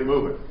 whatever, and you get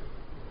moving.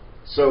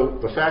 So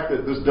the fact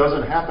that this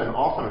doesn't happen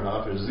often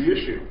enough is the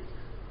issue.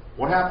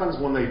 What happens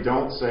when they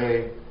don't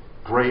say,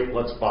 great,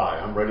 let's buy,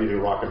 I'm ready to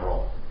rock and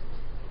roll?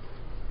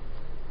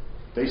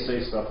 They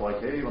say stuff like,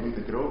 hey, let me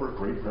think it over,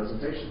 great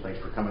presentation, thanks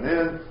for coming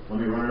in, let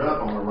me run it up,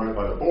 I'm going to run it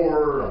by the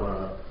board, I'm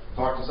going to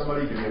talk to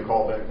somebody, give me a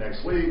call back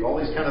next week, all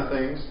these kind of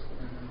things.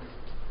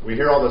 We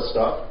hear all this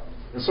stuff.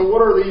 And so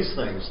what are these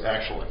things,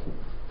 actually?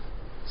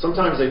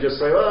 Sometimes they just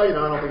say, well, I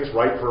don't think it's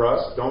right for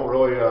us,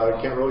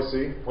 can't really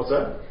see. What's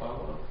that?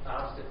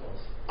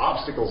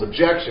 Obstacles,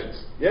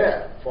 objections.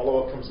 Yeah,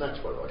 follow-up comes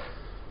next, by the way,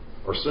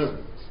 or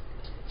soon.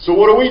 So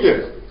what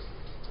do?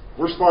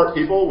 We're smart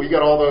people. We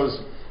got all those,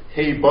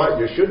 hey, but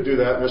you should do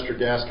that, Mr.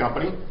 Gas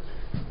Company.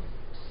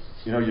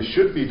 You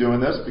should be doing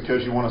this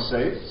because you want to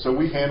save. So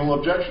we handle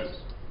objections.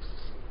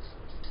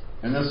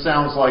 And this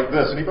sounds like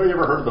this. Anybody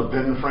ever heard of the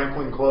Ben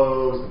Franklin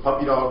close, the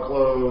puppy dog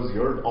close,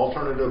 the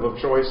alternative of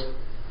choice?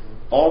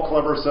 All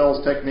clever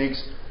sales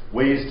techniques,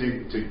 ways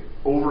to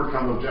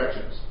overcome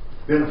objections.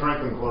 Ben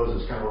Franklin close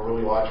is kind of a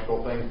really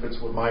logical thing, fits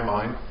with my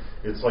mind.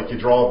 It's like you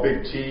draw a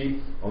big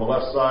T. On the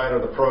left side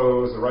are the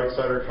pros, the right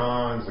side are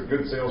cons, the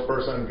good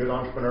salesperson, good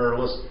entrepreneur,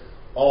 list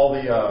all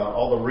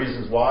the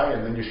reasons why,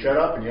 and then you shut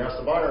up and you ask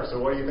the buyer,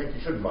 so what do you think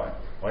you shouldn't buy?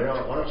 Why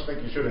don't you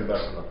think you should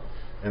invest in them?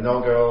 And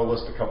they'll go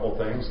list a couple of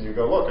things, and you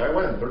go, look, I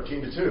win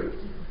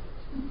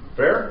 13-2.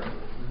 Fair?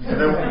 And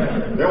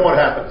then what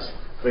happens?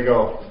 They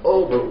go,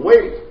 oh, but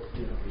wait.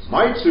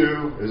 My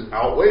 2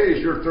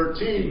 outweighs your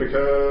 13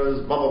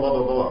 because blah, blah, blah,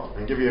 blah, blah,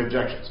 and give you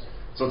objections.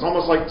 So it's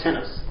almost like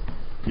tennis.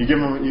 They give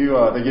you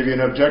an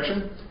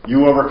objection,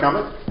 you overcome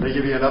it, they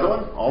give you another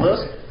one, all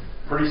this.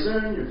 Pretty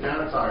soon, you're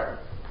kind of tired.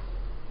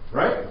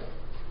 Right?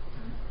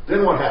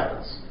 Then what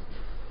happens?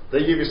 They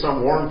give you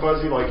some warm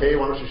fuzzy like, hey,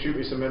 why don't you shoot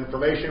me some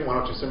information? Why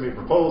don't you send me a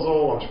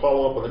proposal? Why don't you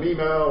follow up with an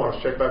email? Why don't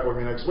you check back with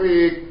me next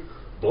week?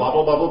 Blah,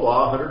 blah, blah, blah,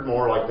 blah. 100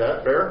 more like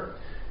that. Fair?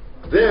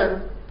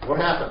 Then, what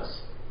happens?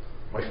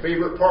 My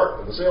favorite part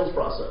of the sales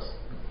process.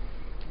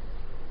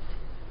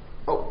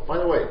 Oh, by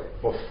the way,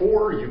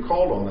 before you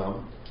called on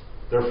them,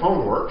 their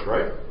phone worked,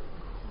 right?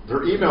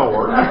 their email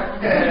worked.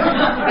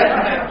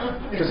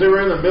 Because they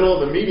were in the middle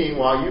of the meeting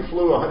while you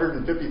flew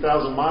 150,000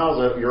 miles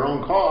at your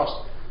own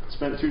cost,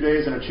 spent 2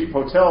 days in a cheap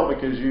hotel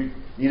because you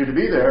needed to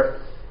be there,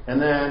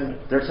 and then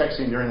they're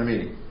texting during the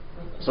meeting.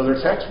 So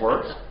their text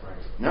works.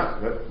 No,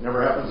 that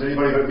never happens to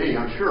anybody but me,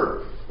 I'm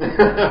sure.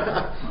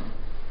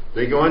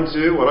 They go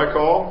into what I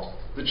call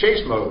the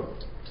chase mode.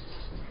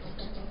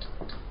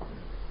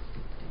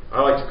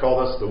 I like to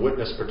call this the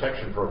witness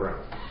protection program.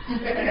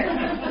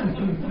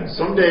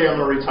 Someday I'm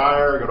going to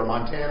retire, go to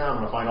Montana, I'm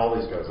going to find all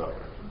these guys out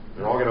there.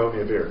 They're all going to owe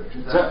me a beer.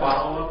 Is that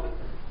follow-up?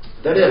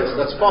 That is.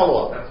 That's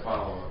follow-up. That's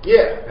follow-up.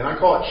 Yeah, and I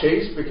call it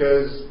chase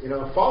because,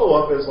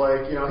 follow-up is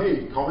like,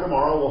 hey, call me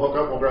tomorrow, we'll hook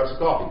up, we'll grab some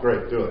coffee.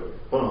 Great, do it.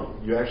 Boom.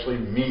 You actually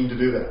mean to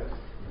do that.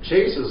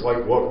 Chase is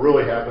like what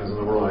really happens in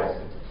the world.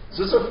 Is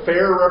this a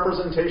fair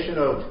representation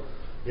of,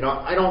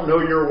 I don't know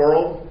your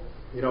world,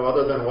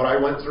 other than what I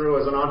went through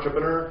as an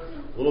entrepreneur.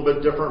 A little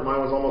bit different. Mine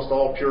was almost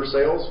all pure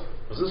sales.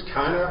 Was this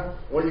kind of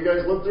what you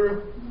guys lived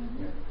through?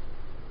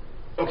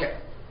 Okay.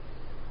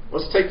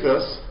 Let's take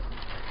this.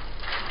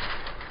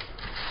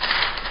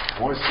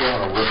 I'm always still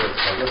on a rip it,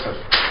 so I guess I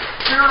should.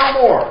 Fear no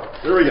more.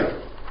 There we go.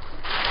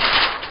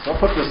 So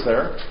I'll put this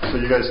there so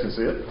you guys can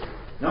see it.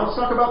 Now let's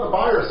talk about the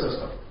buyer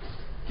system.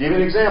 Give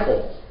you an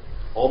example.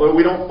 Although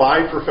we don't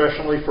buy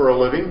professionally for a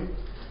living,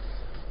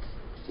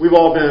 we've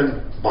all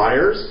been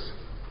buyers.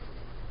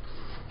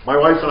 My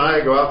wife and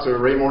I go out to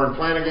Raymore and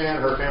Flanagan.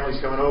 Her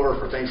family's coming over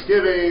for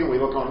Thanksgiving. We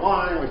look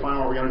online. We find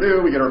what we're going to do.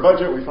 We get our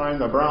budget. We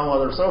find the brown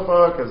leather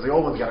sofa because the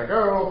old one's got to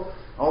go.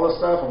 All this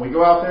stuff. And we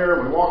go out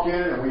there. We walk in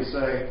and we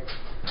say,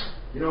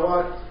 you know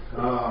what?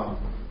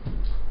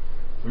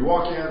 We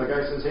walk in. The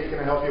guy says, hey,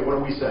 can I help you?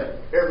 What do we say?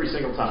 Every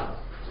single time.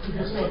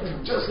 Just looking.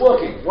 Just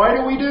looking. Why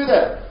do we do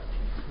that?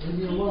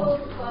 People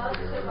love to buy,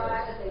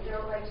 but they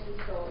don't like to be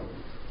sold.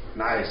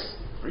 Nice.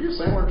 Are you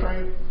sailor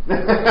trained?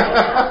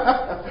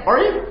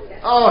 Are you?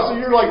 Oh, so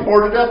you're like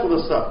bored to death with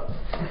this stuff.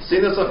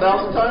 Seen this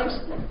 1,000 times?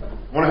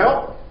 Want to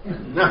help?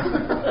 No.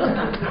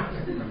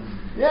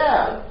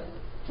 Yeah.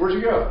 Where'd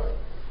you go?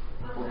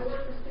 I worked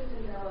for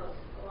Susan Bell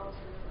a long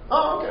time ago.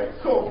 Oh, okay.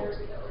 Cool. Years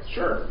ago.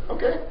 Sure.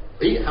 Okay.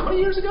 How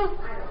many years ago?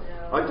 I don't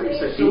know. I think you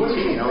said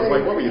 18. I was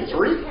like, what were you,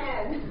 3?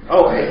 10.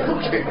 Oh, hey,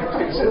 okay.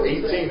 You said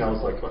 18. I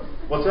was like, what?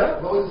 What's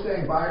that? What was it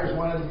saying? Buyers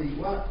wanted to be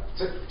what?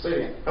 Say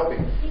it again. Help me.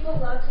 People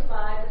love to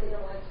buy, but they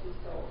don't like to be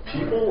sold.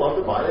 People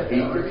love to buy, they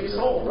hate to be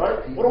sold, right?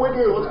 What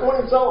do? Let's go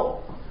in and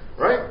sell them,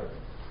 right?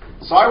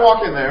 So I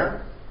walk in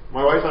there,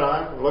 my wife and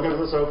I, we're looking at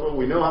the sofa,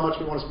 we know how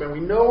much we want to spend, we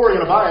know we're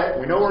going to buy it,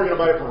 we know we're going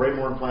to buy it from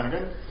Raymore and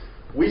Flanagan.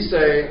 We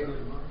say,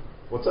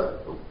 what's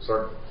that? Oh,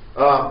 sorry.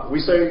 We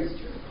say,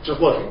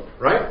 just looking,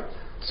 right?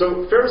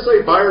 So fair to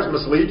say buyers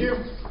mislead you?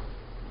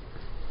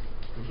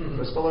 Did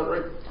I spell that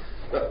right?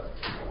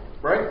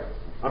 Right?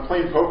 I'm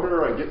playing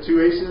poker, I get 2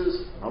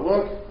 aces, I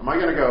look, am I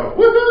going to go,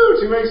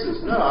 woohoo, 2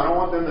 aces? No, I don't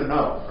want them to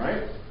know,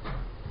 right?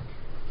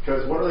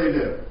 Because what do?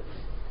 They're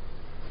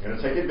going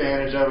to take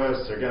advantage of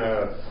us, they're going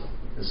to,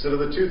 instead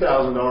of the $2,000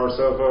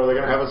 sofa, they're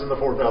going to have us in the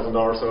 $4,000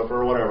 sofa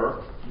or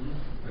whatever.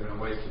 They're going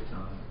to waste your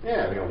time.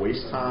 Yeah, they're going to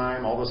waste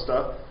time, all this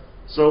stuff.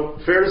 So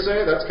fair to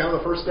say, that's kind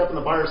of the first step in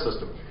the buyer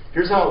system.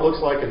 Here's how it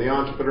looks like in the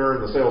entrepreneur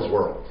and the sales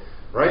world,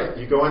 right?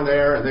 You go in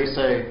there and they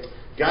say,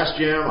 gosh,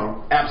 Jim,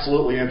 I'm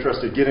absolutely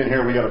interested. Get in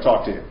here. We got to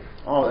talk to you.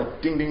 Oh,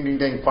 that ding, ding, ding,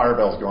 ding. Fire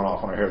bell's going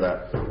off when I hear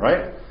that,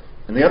 right?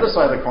 And the other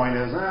side of the coin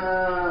is,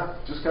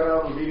 just got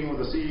out of a meeting with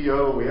the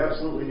CEO. We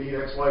absolutely need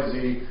X, Y,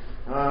 Z.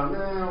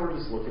 We're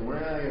just looking.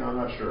 I'm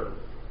not sure.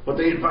 But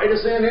they invite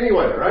us in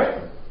anyway,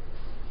 right?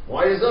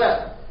 Why is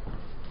that?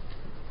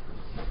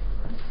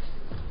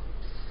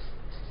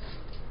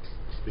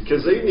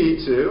 Because they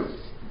need to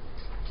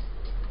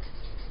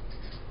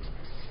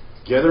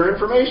gather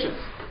information.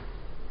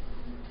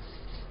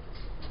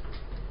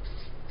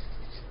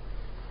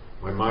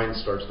 My mind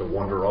starts to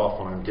wander off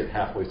when I get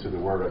halfway through the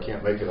word. I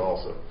can't make it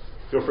all, so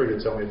feel free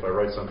to tell me if I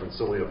write something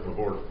silly up on the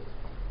board.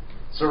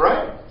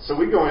 So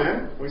we go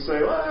in, we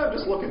say, well, I'm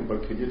just looking,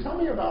 but could you tell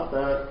me about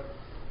that?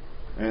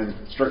 And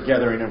start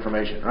gathering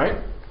information,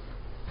 right?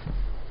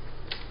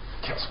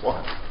 Guess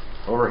what?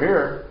 Over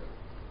here,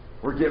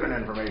 we're giving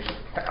information,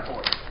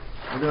 happily.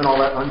 We're doing all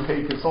that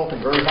unpaid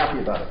consulting, very happy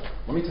about it.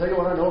 Let me tell you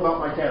what I know about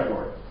my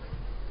category.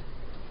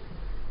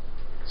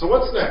 So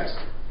what's next?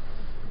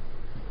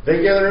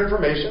 They gather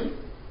information.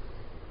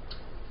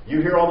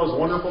 You hear all those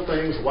wonderful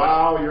things.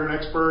 Wow, you're an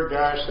expert.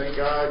 Gosh, thank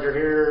God you're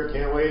here.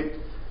 Can't wait.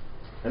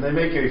 And they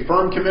make a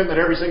firm commitment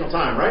every single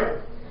time, right?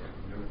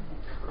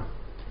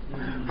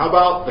 How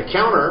about the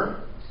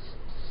counter?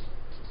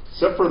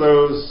 Except for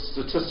those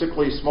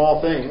statistically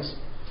small things,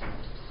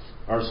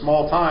 or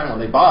small time when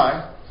they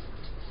buy,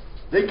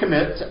 they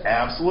commit to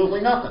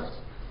absolutely nothing.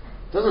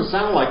 Doesn't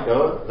sound like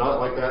not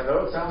like that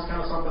though. It sounds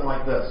kind of something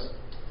like this.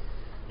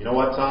 You know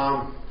what,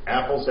 Tom?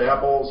 Apples to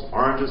apples,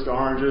 oranges to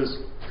oranges,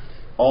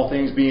 all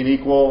things being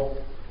equal.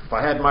 If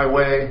I had my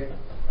way,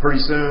 pretty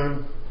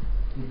soon,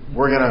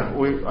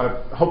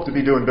 I hope to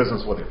be doing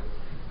business with you.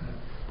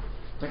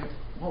 Think,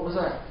 what was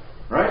that?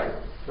 Right?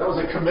 That was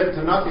a commit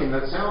to nothing.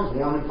 That sounds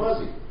warm and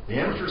fuzzy. The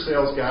amateur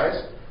sales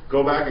guys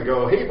go back and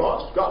go, hey,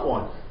 boss, got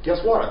one. Guess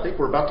what? I think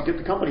we're about to get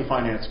the company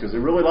financed because they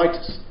really liked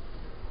us.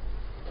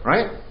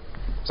 Right?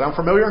 Sound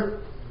familiar?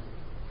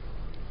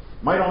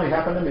 Might only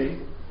happen to me.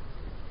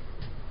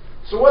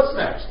 So what's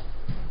next?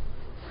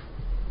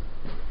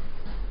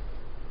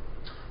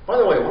 By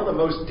the way, one of the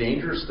most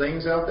dangerous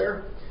things out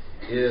there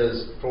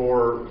is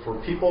for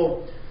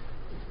people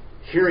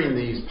hearing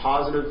these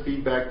positive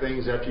feedback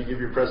things after you give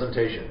your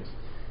presentation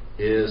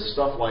is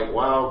stuff like,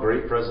 wow,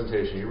 great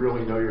presentation. You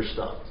really know your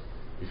stuff.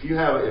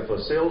 If a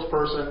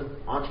salesperson,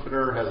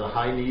 entrepreneur has a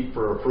high need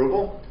for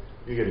approval,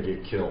 you're going to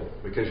get killed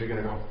because you're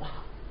going to go,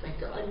 wow, thank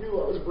God, I knew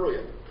I was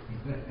brilliant.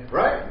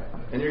 Right?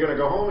 And you're going to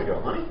go home and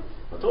go, honey,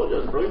 I told you I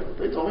was brilliant.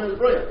 They told me I was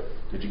brilliant.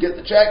 Did you get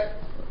the check?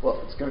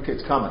 Well, it's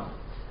coming.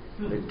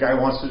 The guy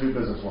wants to do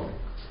business with me.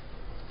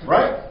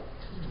 Right?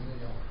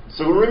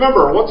 So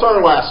remember, what's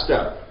our last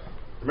step?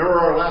 Remember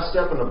our last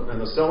step in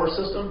the seller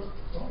system?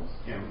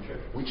 Yeah,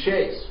 we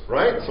chase,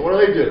 right? So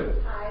what do?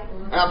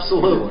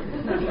 Absolutely.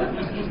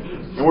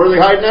 And where are they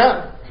hiding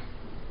at?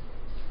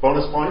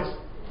 Bonus points?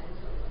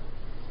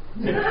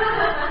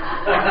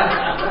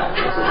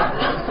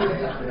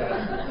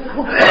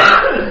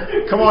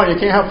 Come on, you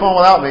can't have fun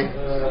without me.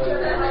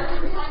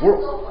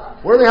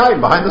 Where are they hiding?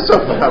 Behind the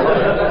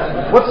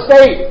sofa. What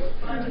state?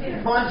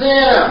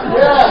 Montana.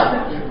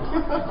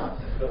 Yeah.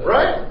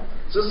 Right?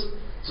 Does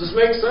this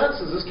make sense?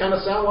 Does this kind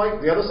of sound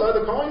like the other side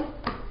of the coin?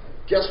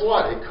 Guess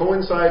what? It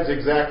coincides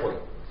exactly.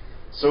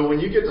 So when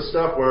you get to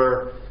stuff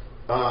where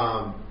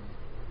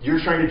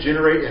you're trying to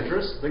generate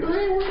interest, they go,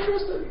 hey, we're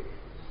interested.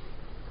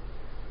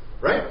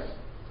 Right?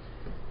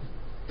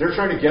 They're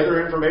trying to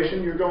gather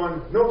information. You're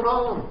going, no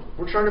problem.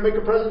 We're trying to make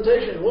a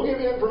presentation. We'll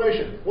give you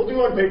information. We'll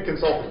do unpaid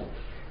consulting.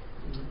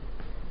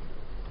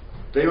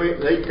 They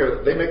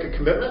make a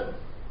commitment.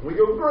 And we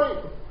go, great.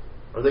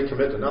 Or they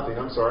commit to nothing.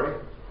 I'm sorry.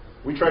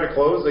 We try to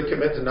close. They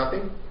commit to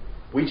nothing.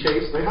 We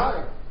chase. They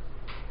hide.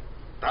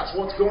 That's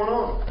what's going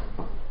on.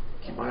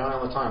 Keep my eye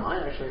on the time.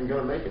 I actually am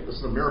going to make it. This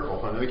is a miracle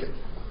if I make it.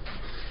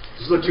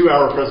 This is a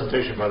 2-hour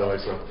presentation, by the way.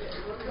 So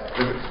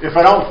if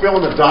I don't fill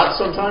in the dots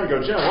sometime, you go,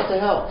 Jim, what the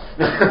hell?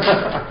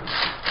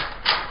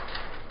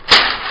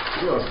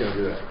 Who else is going to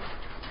do that?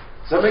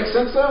 Does that make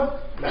sense, though?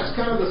 That's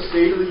kind of the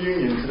state of the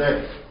union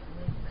today.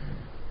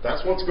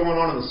 That's what's going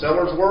on in the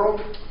seller's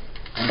world.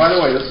 And by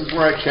the way, this is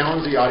where I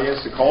challenge the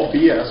audience to call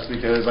BS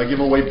because I give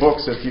away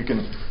books if you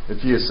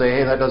say,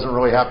 hey, that doesn't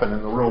really happen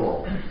in the real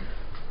world.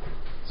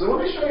 So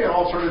let me show you an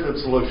alternative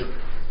solution.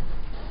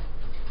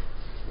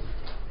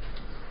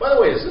 By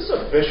the way, is this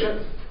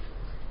efficient?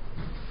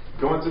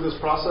 Going through this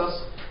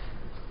process?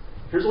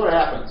 Here's what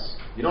happens.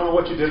 You don't know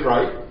what you did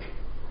right.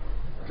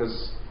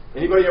 Because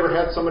anybody ever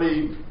had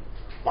somebody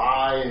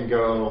buy and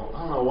go, I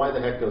don't know why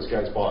the heck those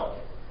guys bought.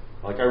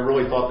 Like I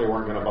really thought they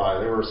weren't going to buy.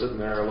 They were sitting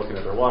there looking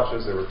at their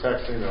watches. They were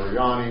texting. They were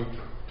yawning.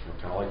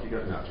 Kind of like you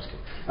guys. No, just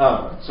kidding.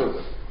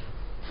 So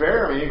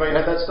fair. I mean, anybody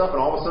had that stuff, and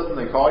all of a sudden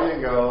they call you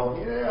and go,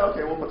 yeah,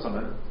 okay, we'll put some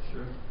in.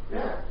 Sure.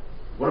 Yeah.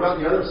 What about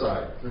the other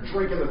side? They're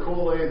drinking the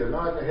Kool-Aid. They're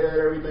nodding their head,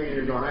 everything, and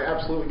you're going, I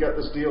absolutely got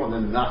this deal, and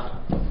then nothing.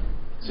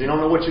 So you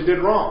don't know what you did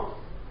wrong.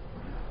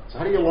 So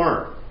how do you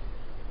learn?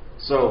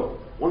 So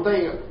one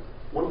thing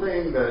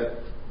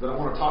that I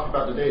want to talk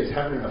about today is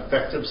having an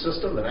effective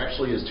system that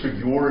actually is to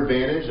your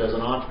advantage as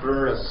an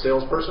entrepreneur, as a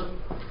salesperson.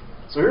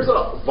 So here's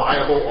a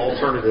viable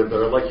alternative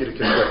that I'd like you to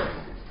consider.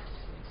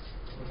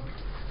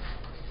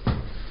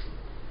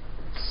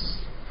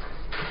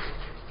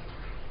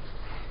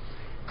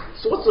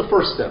 So what's the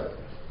first step?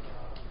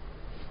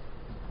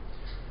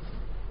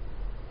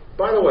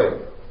 By the way,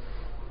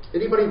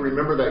 anybody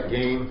remember that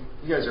game?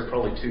 You guys are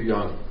probably too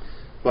young.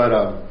 But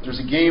there's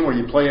a game where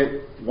you play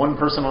it, one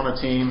person on a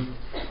team,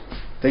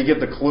 they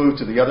give the clue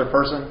to the other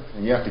person,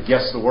 and you have to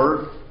guess the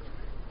word.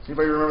 Does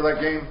anybody remember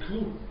that game?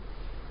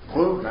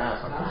 Clue? Nah.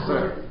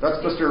 That's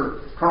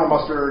Mr. Colonel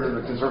Mustard in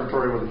the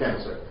conservatory with a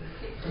candlestick.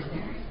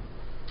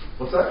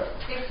 What's that?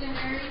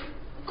 Dictionary.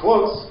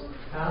 Close.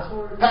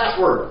 Password.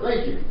 Password.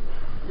 Thank you.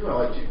 You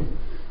know I like you.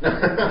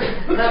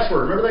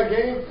 Password. Remember that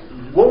game?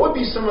 What would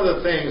be some of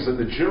the things that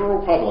the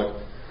general public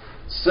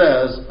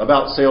says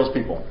about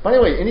salespeople? By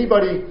the way,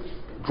 anybody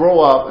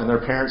grow up and their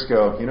parents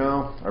go, you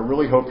know, I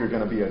really hope you're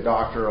going to be a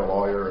doctor, a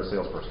lawyer, a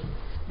salesperson.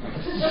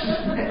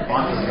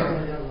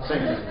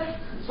 Same thing.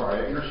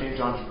 Sorry, I interchange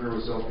entrepreneur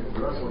with salespeople,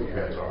 but that's what you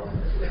guys are.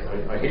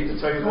 I hate to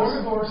tell you this.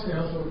 Door-to-door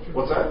salesman.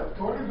 What's that?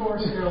 Door-to-door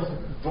salesman.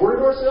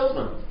 Door-to-door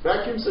salesman.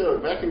 Vacuum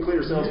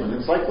cleaner salesman.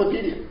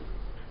 Encyclopedia.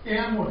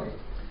 Amway.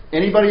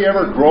 Anybody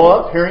ever grow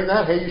up hearing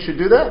that? Hey, you should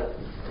do that?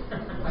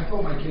 I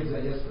told my kids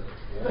that yesterday.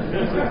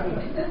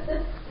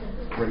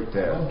 Great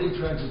dad. Don't dig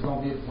trenches,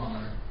 don't be a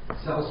plumber.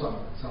 Sell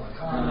something. Sell a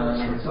car,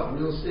 sell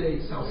real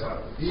estate, sell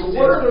something. So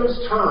what are those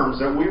terms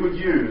that we would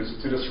use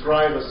to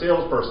describe a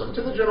salesperson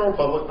to the general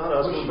public, not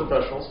us, we're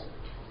professionals?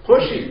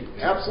 Pushy.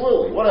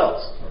 Absolutely. What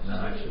else?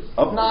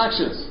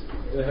 Obnoxious.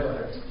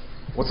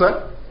 What's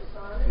that?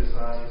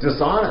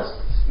 Dishonest.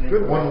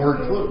 Good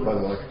one-word clue, by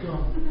the way.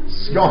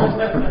 Scum.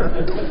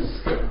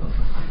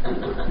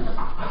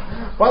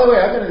 By the way,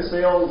 I've been in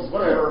sales,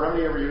 whatever, how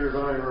many ever years,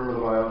 I don't even remember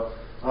the bio.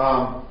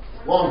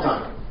 Long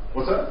time.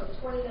 What's that?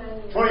 29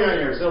 years. 29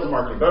 years, sales and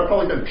marketing. But I've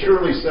probably been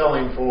purely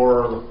selling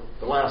for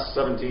the last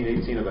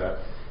 17, 18 of that.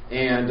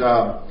 And,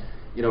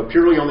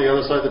 purely on the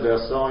other side of the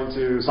desk selling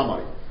to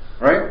somebody,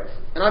 right?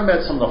 And I've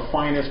met some of the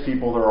finest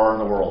people there are in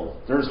the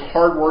world. They're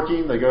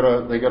hardworking. They go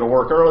to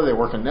work early. They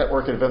work in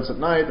networking events at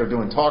night. They're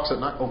doing talks at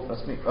night. Oh,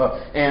 that's me.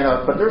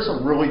 But there's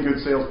some really good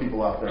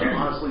salespeople out there. I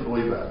honestly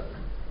believe that.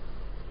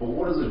 But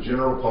what does the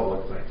general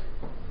public think?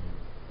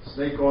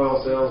 Snake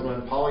oil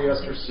salesman,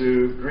 polyester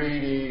suit,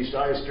 greedy,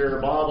 shyster,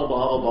 blah, blah,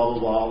 blah, blah, blah,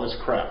 blah, all this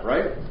crap,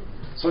 right?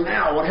 So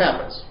now what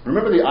happens?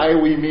 Remember the I,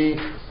 we, me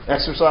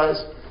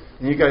exercise?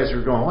 And you guys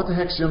are going, what the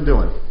heck's Jim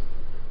doing?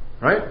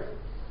 Right?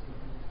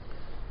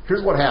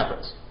 Here's what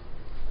happens.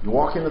 You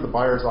walk into the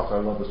buyer's office. I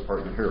love this part.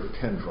 You can hear a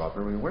pin drop.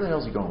 Everybody, where the hell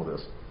is he going with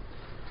this?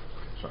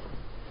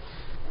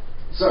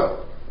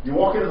 So, you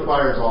walk into the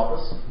buyer's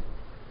office,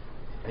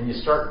 and you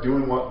start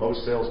doing what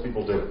most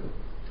salespeople do.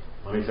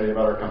 Let me tell you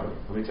about our company.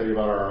 Let me tell you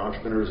about our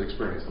entrepreneur's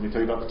experience. Let me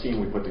tell you about the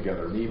team we put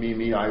together.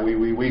 Me, I,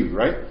 we,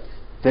 right?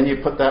 Then you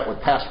put that with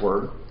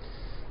password,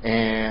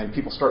 and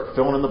people start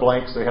filling in the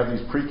blanks. They have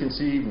these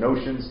preconceived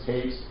notions,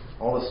 tastes,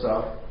 all this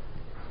stuff,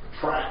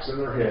 tracks in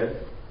their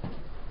head.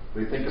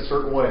 They think a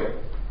certain way.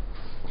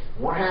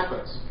 What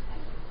happens?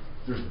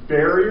 There's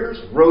barriers,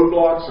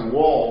 roadblocks, and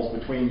walls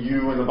between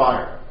you and the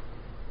buyer.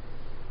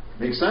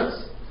 Make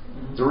sense?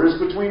 There is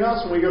between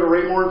us when we go to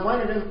Raymore and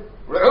Flanagan.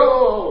 We're like,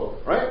 oh,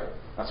 right?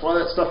 That's why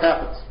that stuff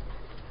happens.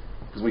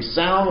 Because we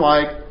sound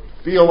like,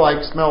 feel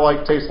like, smell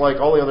like, taste like,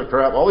 all the other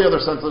crap, all the other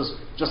senses,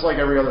 just like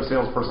every other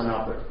salesperson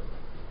out there.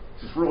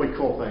 It's a really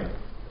cool thing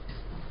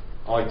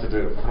I like to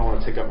do. I don't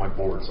want to take up my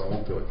board, so I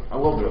won't do it. I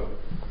will do it.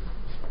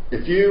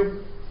 If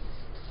you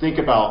think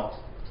about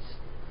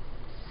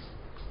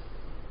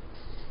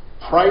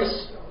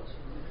price,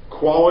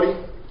 quality,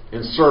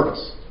 and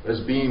service as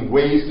being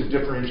ways to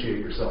differentiate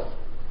yourself.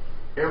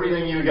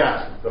 Everything you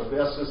got, the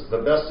bestest,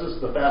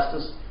 the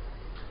fastest,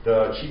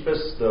 the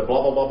cheapest, the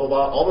blah, blah, blah, blah,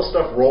 blah, all the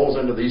stuff rolls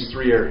into these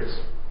three areas.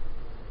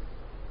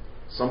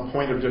 Some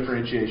point of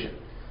differentiation.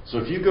 So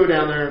if you go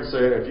down there and say,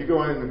 if you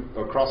go in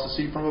across the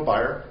seat from a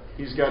buyer,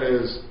 he's got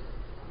his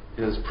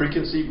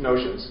preconceived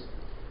notions,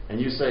 and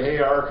you say, hey,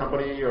 our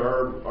company,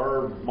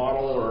 our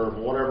model, or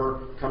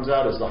whatever comes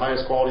out as the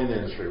highest quality in the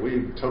industry.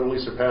 We've totally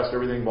surpassed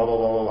everything, blah, blah,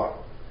 blah, blah,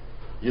 blah.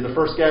 You the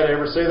first guy to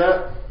ever say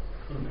that?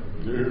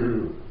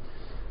 No.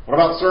 What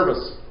about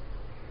service?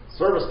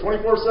 Service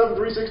 24/7,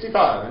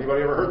 365.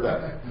 Anybody ever heard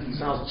that? It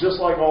sounds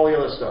just like all the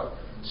other stuff.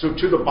 So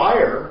to the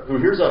buyer who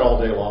hears that all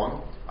day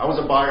long, I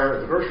was a buyer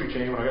at the grocery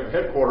chain when I got to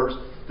headquarters,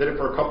 did it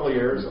for a couple of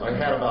years. I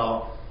had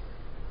about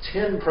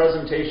 10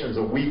 presentations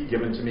a week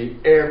given to me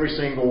every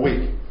single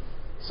week.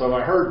 So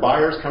I heard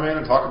buyers come in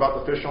and talk about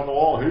the fish on the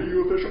wall. Hey,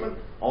 you a fisherman?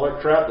 All that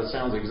crap that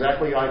sounds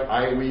exactly like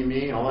I, we,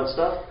 me, and all that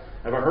stuff.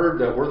 Have I heard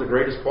that we're the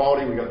greatest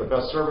quality? We got the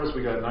best service.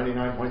 We got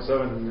 99.7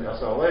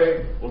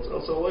 SLA. What's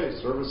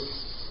SLA?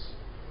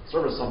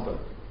 Service something.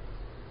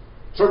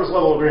 Service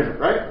level agreement,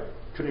 right?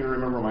 Couldn't even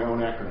remember my own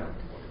acronym.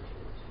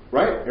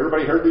 Right?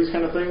 Everybody heard these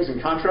kind of things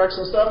in contracts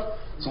and stuff?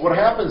 So what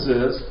happens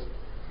is,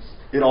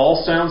 it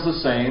all sounds the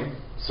same,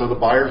 so the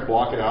buyers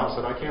block it out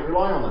and said, I can't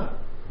rely on that.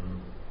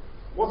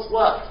 What's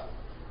left?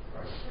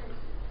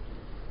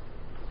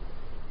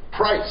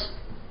 Price.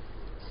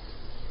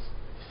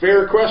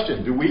 Fair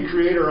question. Do we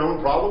create our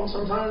own problems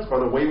sometimes by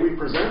the way we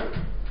present?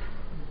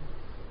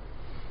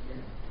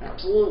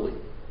 Absolutely.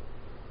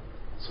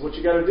 So what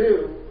you got to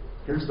do,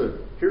 here's the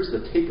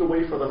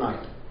takeaway for the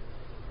night.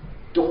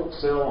 Don't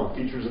sell on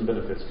features and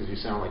benefits because you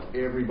sound like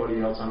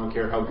everybody else. I don't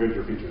care how good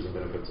your features and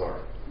benefits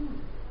are.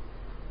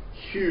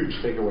 Huge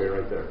takeaway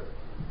right there.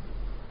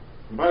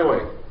 And by the way,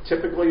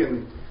 typically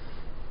in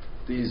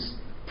these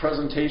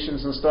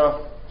presentations and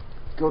stuff,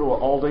 go to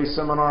an all-day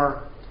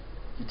seminar,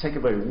 you take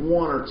away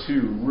one or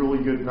two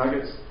really good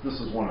nuggets. This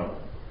is one of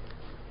them.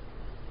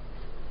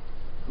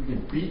 We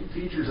can beat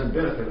features and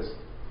benefits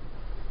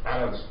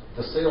out of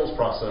the sales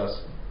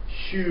process.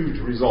 Huge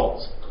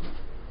results.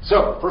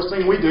 So, first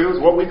thing we do is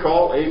what we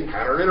call a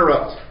pattern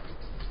interrupt.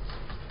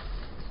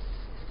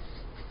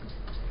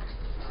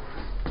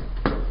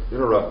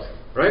 Interrupt,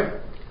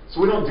 right?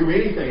 So we don't do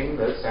anything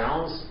that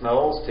sounds,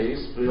 smells,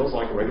 tastes, feels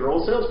like a regular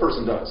old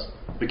salesperson does.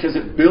 Because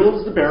it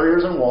builds the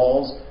barriers and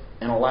walls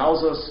and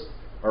allows us,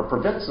 or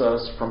prevents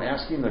us from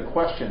asking the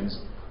questions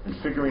and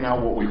figuring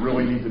out what we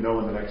really need to know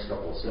in the next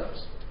couple of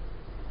steps.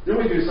 Then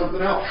we do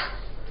something else.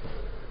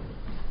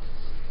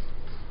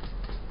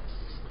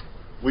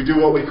 We do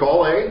what we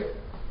call an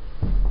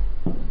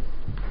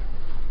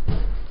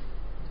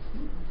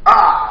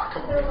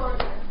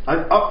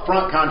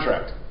upfront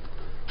contract.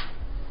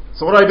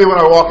 So what do I do when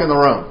I walk in the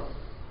room?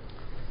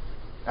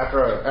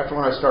 After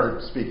when I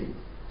started speaking.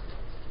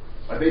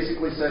 I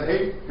basically said,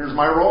 hey, here's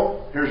my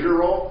role, here's your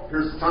role,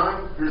 here's the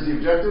time, here's the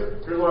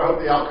objective, here's what I hope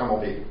the outcome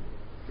will be.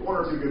 One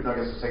or two good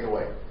nuggets to take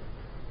away.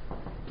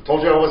 I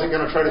told you I wasn't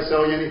going to try to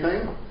sell you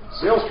anything.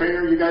 Sales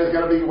trainer, you guys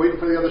got to be waiting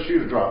for the other shoe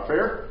to drop.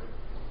 Fair?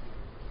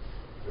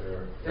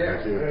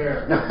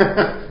 Fair.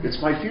 It's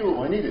my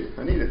fuel. I need it.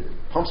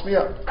 Pumps me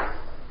up.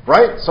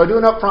 Right? So I do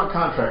an upfront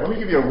contract. Let me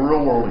give you a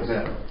real world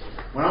example.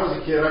 when I was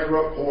a kid, I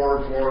grew up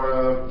poor in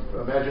Florida.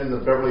 Imagine the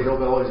Beverly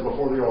Hillbillies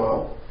before the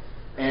oil.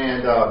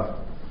 And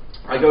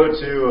we go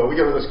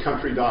to this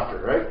country doctor,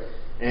 right?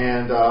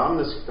 And I'm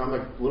a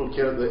little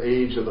kid at the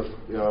age of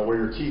where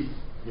your teeth,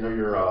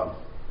 your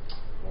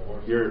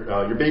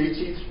baby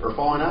teeth are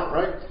falling out,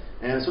 right?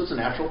 And so it's a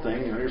natural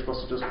thing. You're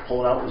supposed to just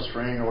pull it out with a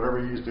string or whatever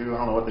you used to do. I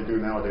don't know what they do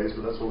nowadays,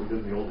 but that's what we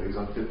did in the old days.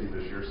 I'm 50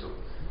 this year, so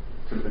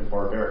it could have been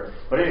barbaric.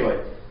 But anyway,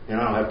 I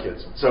don't have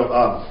kids. So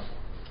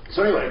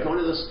anyway, I go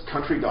into this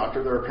country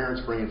doctor that our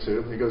parents bring it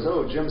to. He goes,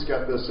 "Oh, Jim's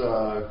got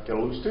a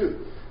loose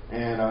tooth."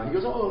 And he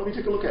goes, "Oh, let me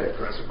take a look at it."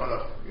 Caress it by the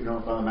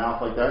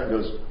mouth like that, and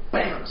goes,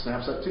 bam,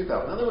 snaps that tooth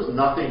out. Now there was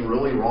nothing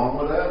really wrong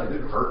with that. It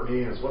didn't hurt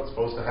me, and it's what's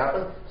supposed to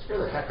happen. It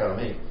scared the heck out of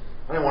me.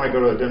 I didn't want to go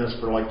to a dentist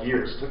for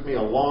years. It took me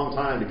a long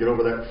time to get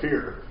over that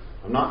fear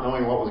of not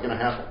knowing what was going to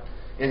happen.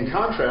 In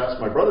contrast,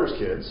 my brother's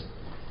kids,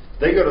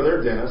 they go to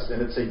their dentist,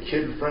 and it's a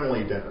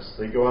kid-friendly dentist.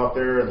 They go out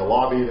there in the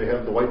lobby. They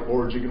have the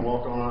whiteboards you can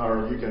walk on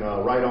or you can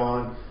write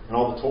on, and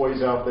all the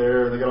toys out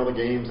there, and they got all the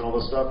games and all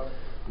this stuff.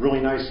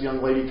 Really nice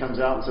young lady comes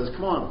out and says,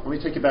 "Come on, let me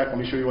take you back. Let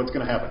me show you what's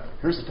going to happen.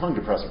 Here's the tongue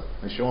depressor."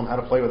 They show them how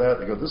to play with that.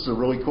 They go, "This is a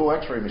really cool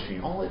x-ray machine.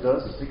 All it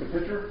does is take a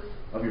picture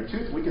of your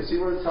tooth. We can see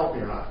whether it's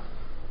healthy or not."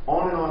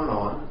 On and on and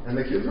on. And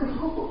the kids are,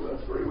 "Oh,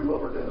 that's great. We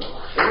love our dentist."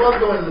 They love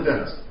going to the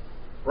dentist,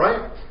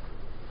 right?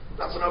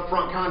 That's an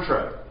upfront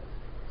contract.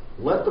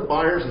 Let the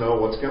buyers know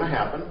what's going to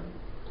happen.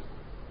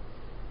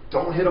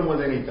 Don't hit them with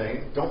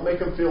anything. Don't make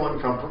them feel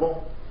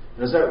uncomfortable.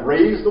 And does that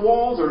raise the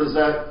walls or does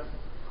that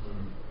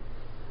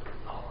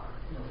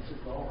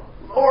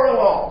lower the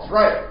walls?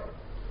 Right.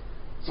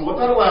 So what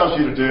that allows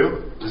you to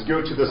do is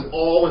go to this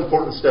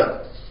all-important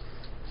step.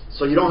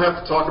 So you don't have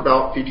to talk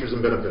about features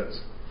and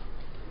benefits.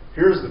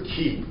 Here's the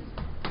key.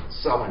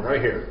 Selling right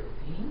here.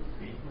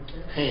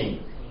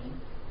 Pain.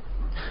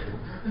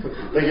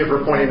 Thank you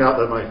for pointing out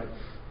that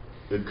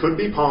it could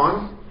be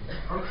pawn.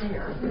 Or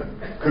pear.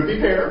 Could be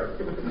pear.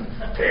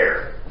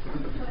 Pear.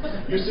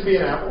 Used to be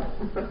an apple.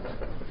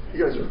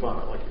 You guys are fun.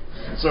 I like it.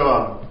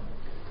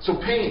 So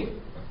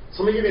pain.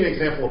 So let me give you an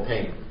example of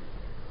pain,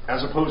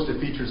 as opposed to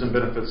features and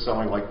benefits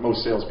selling like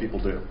most salespeople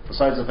do.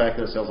 Besides the fact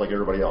that it sells like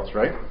everybody else,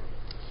 right?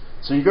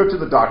 So you go to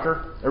the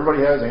doctor.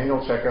 Everybody has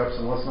annual checkups,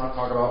 and let's not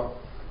talk about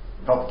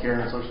healthcare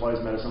and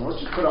socialized medicine.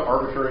 Let's just put an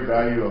arbitrary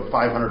value of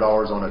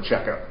 $500 on a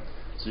checkup.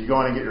 So you go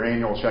in and get your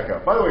annual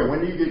checkup. By the way, when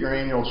do you get your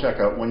annual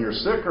checkup? When you're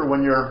sick or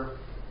when you're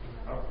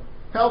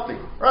healthy?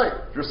 Right.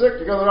 If you're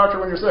sick, you go to the doctor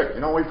when you're sick. You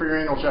don't wait for your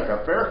annual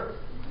checkup. Fair?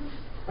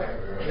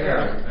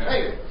 Fair.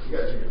 Hey, you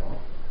guys are getting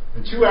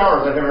in 2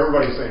 hours, I have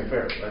everybody saying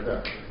fair like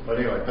that. But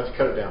anyway, let's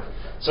cut it down.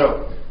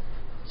 So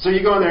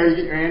you go in there, you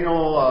get your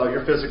annual,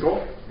 your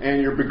physical,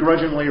 and you're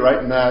begrudgingly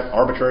writing that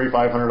arbitrary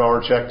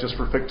 $500 check just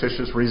for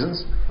fictitious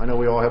reasons. I know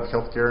we all have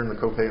health care and the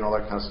copay and all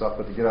that kind of stuff,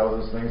 but to get out of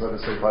those things, I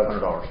just say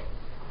 $500.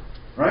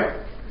 Right?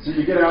 So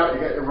you get out, you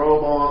got your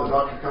robe on, the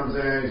doctor comes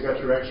in, he's got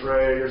your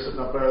x-ray, you're sitting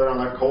up there on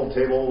that cold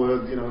table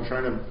with,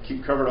 trying to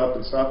keep covered up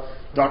and stuff.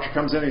 Doctor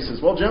comes in, he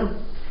says, "Well, Jim,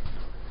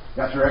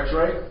 got your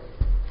x-ray?"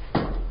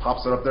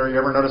 Pops it up there. You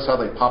ever notice how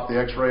they pop the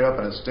x-ray up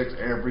and it sticks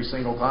every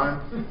single time?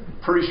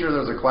 Pretty sure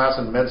there's a class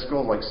in med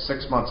school,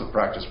 6 months of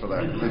practice for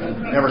that.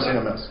 Never seen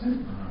a miss.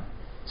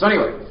 So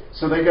anyway,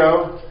 so they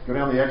go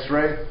down the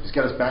x-ray. He's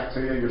got his back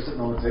to you. You're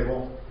sitting on the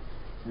table.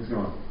 He's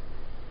going,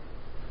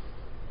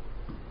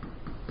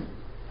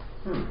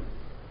 Do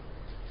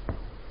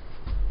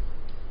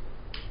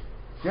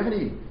you have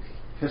any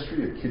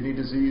history of kidney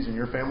disease in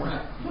your family?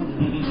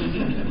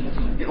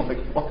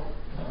 What?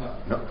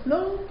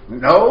 No.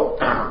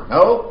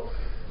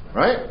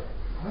 Right?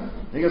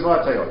 He goes, "Well,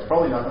 I'll tell you, it's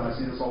probably nothing. I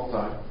see this all the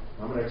time.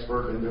 I'm an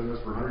expert. Been doing this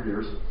for 100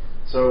 years.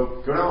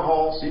 So go down the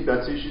hall, see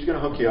Betsy. She's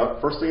going to hook you up.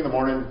 First thing in the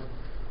morning,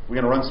 we're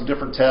going to run some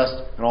different tests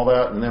and all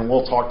that, and then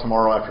we'll talk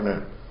tomorrow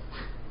afternoon."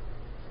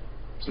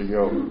 So you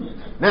go,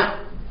 now,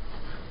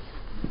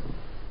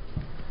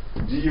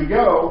 do you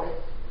go,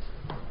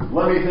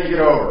 "Let me think it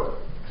over.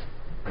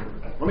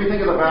 Let me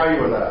think of the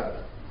value of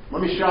that.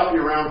 Let me shop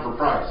you around for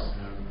price"?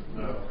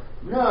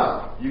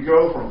 No. You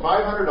go from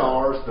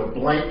 $500 to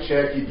blank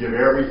check, you give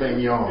everything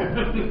you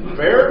own.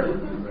 Fair?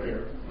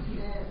 Fair.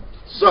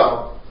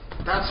 So,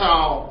 that's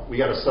how we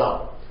got to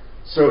sell.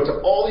 So, to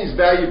all these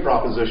value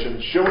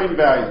propositions, showing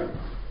value.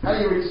 How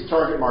do you reach the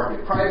target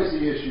market?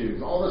 Privacy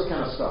issues, all this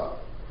kind of stuff.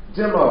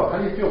 Demo, how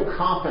do you feel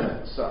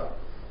confident? Stuff.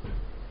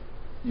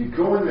 You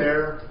go in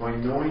there by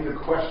knowing the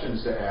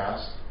questions to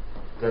ask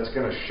that's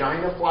going to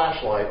shine a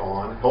flashlight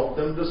on, help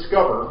them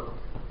discover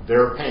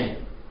their pain.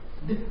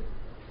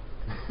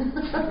 I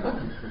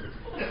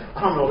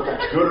don't know if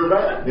that's good or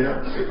bad,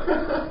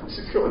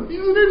 Just going, "He's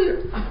an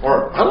idiot."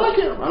 Or, "I like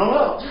him. I don't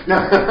know."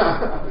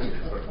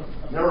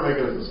 Never make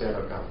it as a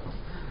stand-up comedy.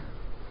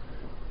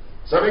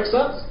 Does that make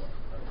sense?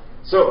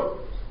 So,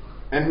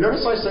 and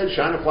notice I said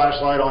shine a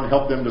flashlight on,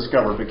 help them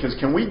discover, because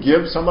can we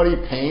give somebody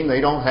pain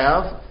they don't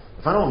have?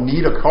 If I don't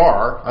need a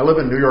car, I live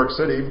in New York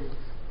City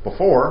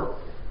before,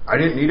 I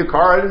didn't need a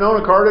car, I didn't own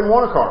a car, I didn't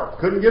want a car.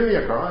 Couldn't give me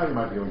a car. You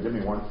might be able to give me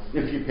one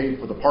if you paid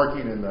for the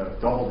parking and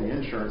double the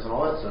insurance and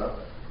all that stuff.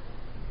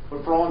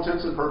 but for all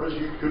intents and purposes,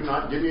 you could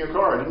not give me a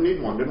car. I didn't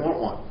need one, didn't want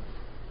one.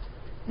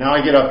 Now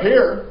I get up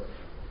here,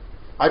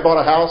 I bought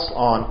a house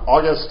on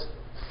August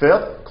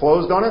 5th,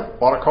 closed on it,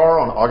 bought a car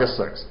on August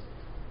 6th.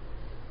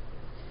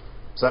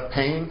 Is that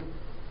pain?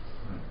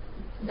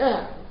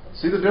 Yeah.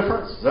 See the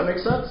difference? Does that make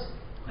sense?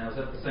 Now, is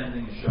that the same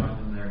thing as showing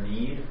them their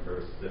need, or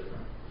is it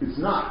different? It's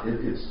not.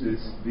 It's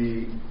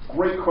the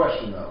great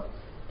question, though.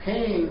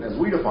 Pain, as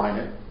we define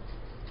it,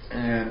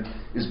 and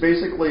is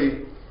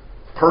basically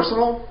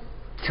personal,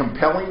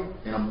 compelling,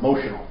 and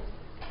emotional.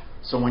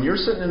 So when you're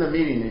sitting in a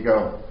meeting, you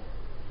go,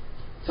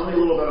 tell me a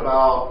little bit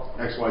about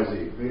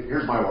XYZ.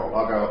 Here's my world.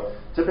 I'll go,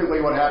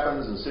 typically what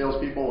happens is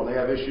salespeople, when they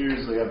have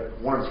issues, they have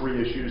 1 or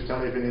 3 issues. Tell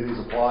me if any of these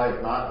apply.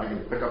 If not, I can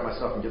pick up my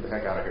stuff and get the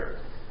heck out of here.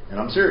 And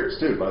I'm serious,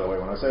 too, by the way,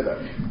 when I say that.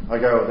 I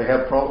go, they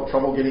have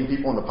trouble getting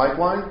people in the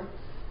pipeline,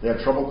 they have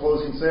trouble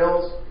closing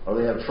sales, or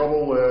they have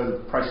trouble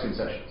with price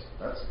concessions.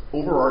 That's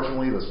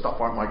overarchingly the stuff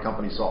my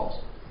company solves.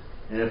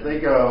 And if they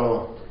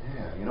go,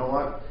 yeah, you know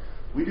what?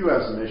 We do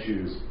have some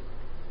issues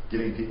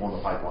getting people in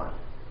the pipeline.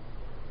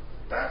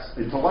 That's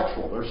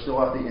intellectual. They're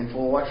still at the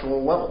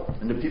intellectual level.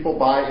 And do people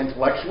buy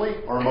intellectually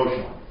or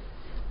emotionally?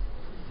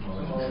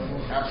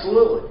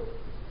 Absolutely.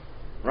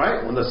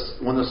 Right? When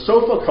the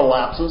sofa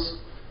collapses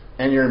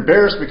and you're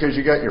embarrassed because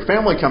you got your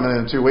family coming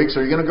in 2 weeks,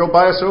 are you going to go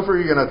buy a sofa or are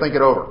you going to think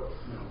it over?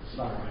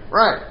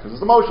 Right, because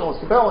it's emotional, it's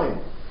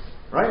compelling.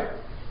 Right?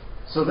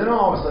 So then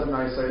all of a sudden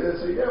I say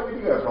this, yeah, we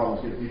do have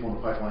problems getting people in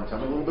the pipeline. Tell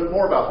me a little bit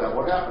more about that.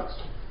 What happens?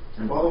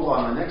 And blah, blah,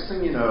 blah. And the next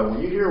thing you know, when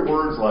you hear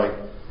words like,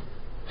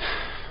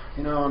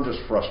 I'm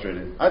just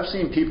frustrated. I've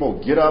seen people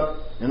get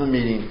up in the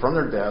meeting from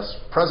their desks,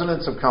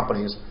 presidents of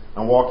companies,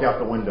 and walk out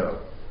the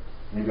window.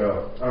 And you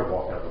go,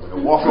 walk out the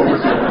window. Walk over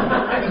to them.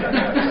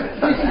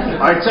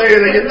 I tell you,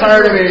 they get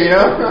tired of me,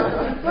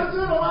 That's it,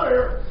 I'm out of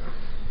here.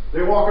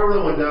 They walk over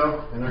the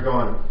window, and they're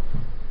going,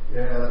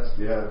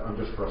 I'm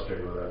just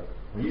frustrated with that.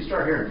 When you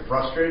start hearing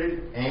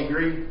frustrated,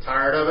 angry,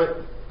 tired of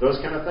it, those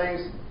kind of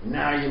things,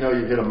 now you know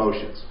you've hit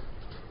emotions.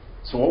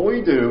 So what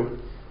we do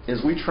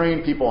is we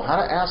train people how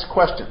to ask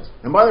questions.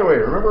 And by the way,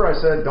 remember I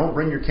said don't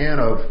bring your can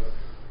of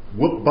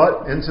whoop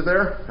butt into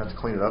there? I have to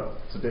clean it up.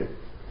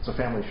 It's a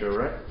family show,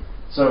 right?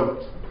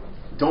 So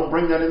don't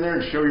bring that in there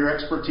and show your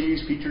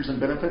expertise, features and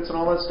benefits and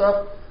all that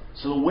stuff.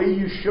 So the way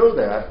you show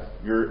that,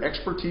 your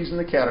expertise in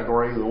the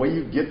category, the way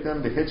you get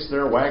them to hitch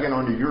their wagon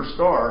onto your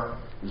star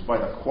is by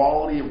the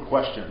quality of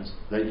questions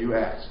that you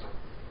ask.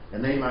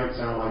 And they might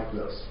sound like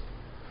this.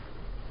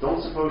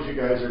 Don't suppose you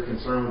guys are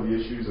concerned with the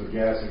issues of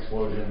gas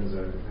explosions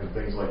and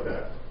things like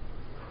that.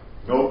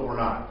 Nope, we're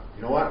not.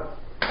 You know what?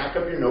 Pack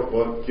up your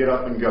notebook, get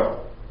up and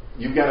go.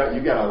 You've got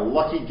a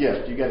lucky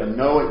gift. You got a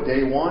no at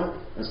day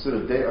 1 instead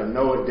of a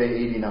no at day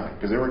 89,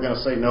 because they were going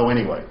to say no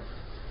anyway.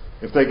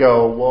 If they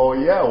go, well,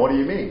 yeah, what do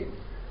you mean?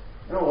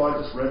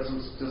 I just read some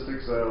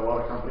statistics that a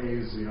lot of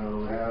companies,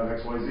 have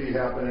XYZ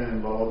happen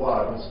and blah, blah,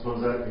 blah. I don't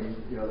suppose that,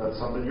 that's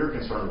something you're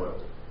concerned with.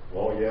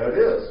 Well, yeah, it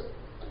is.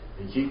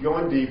 You keep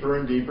going deeper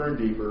and deeper and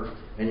deeper,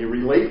 and you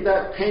relate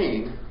that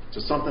pain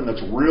to something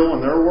that's real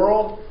in their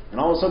world, and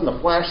all of a sudden the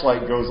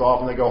flashlight goes off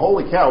and they go,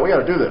 holy cow, we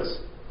got to do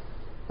this.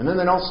 And then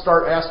they don't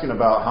start asking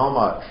about how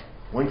much.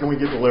 When can we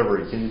get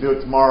delivery? Can you do it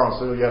tomorrow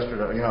instead of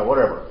yesterday?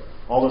 Whatever.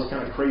 All those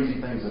kind of crazy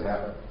things that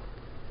happen.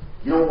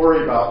 You don't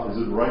worry about, is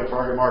it the right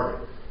target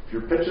market? If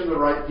you're pitching the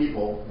right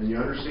people and you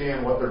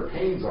understand what their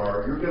pains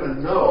are, you're going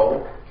to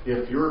know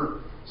if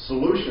your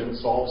solution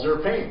solves their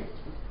pain.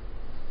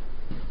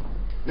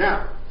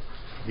 Now,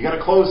 you got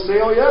a closed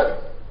sale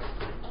yet?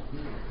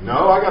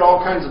 No, I got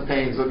all kinds of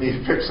pains that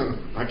need fixing.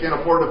 I can't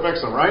afford to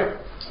fix them, right?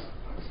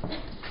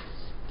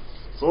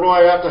 So what do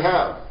I have to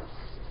have?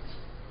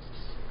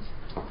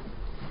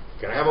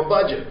 Got to have a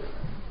budget.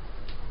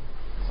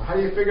 So how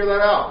do you figure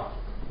that out?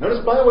 Notice,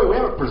 by the way, we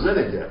haven't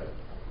presented yet.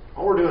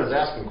 All we're doing is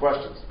asking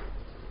questions.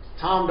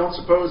 Tom, don't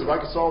suppose if I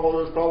could solve all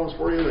those problems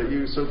for you that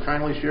you so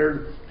kindly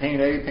shared, pain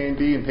A, pain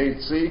B, and pain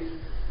C,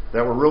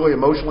 that were really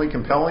emotionally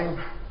compelling,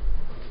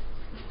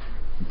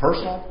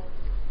 personal?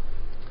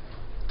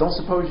 Don't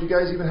suppose you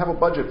guys even have a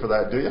budget for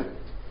that, do you?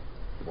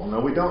 Well, no,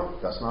 we don't.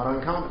 That's not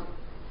uncommon.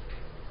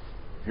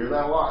 Hear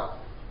that a lot.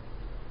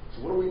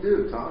 So what do we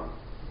do, Tom?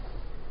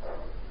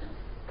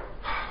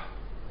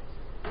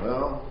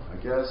 Well, I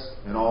guess,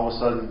 and all of a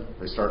sudden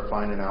they start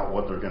finding out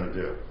what they're going to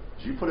do.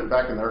 So you put it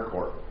back in their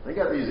court. They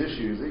got these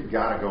issues, they've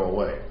got to go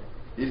away.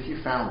 If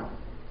you found them.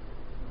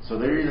 So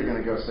they're either going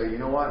to go say, you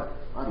know what,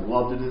 I'd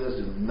love to do this,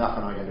 there's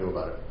nothing I can do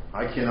about it.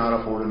 I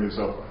cannot afford a new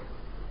sofa.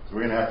 So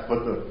we're going to have to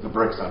put the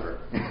bricks under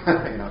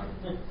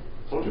it.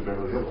 Told you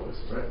Beverly Hills,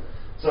 right?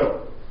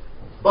 So,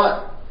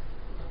 but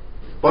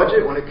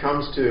budget when it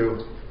comes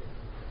to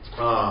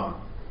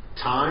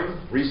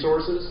time,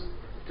 resources,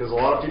 because a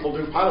lot of people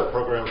do pilot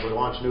programs that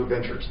launch new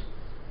ventures.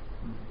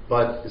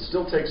 But it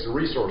still takes the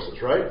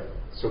resources, right?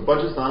 So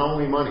budget's not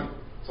only money,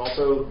 it's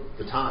also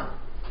the time.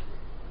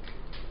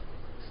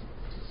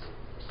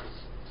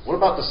 What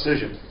about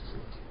decision?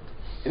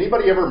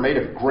 Anybody ever made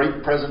a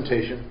great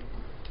presentation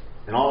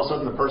and all of a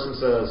sudden the person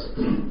says,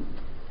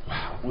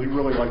 wow, we'd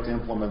really like to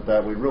implement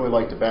that. We'd really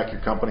like to back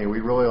your company.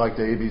 We'd really like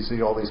to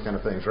ABC, all these kind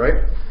of things,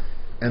 right?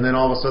 And then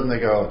all of a sudden they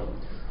go,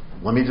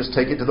 let me just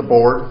take it to the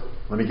board.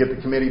 Let me get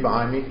the committee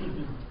behind me,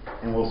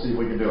 and we'll see if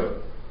we can do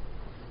it.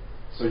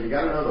 So you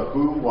got to know the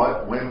who,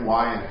 what, when,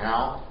 why, and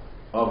how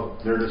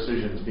of their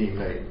decisions being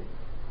made.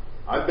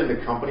 I've been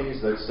to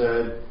companies that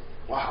said,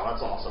 wow,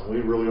 that's awesome. We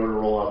really ought to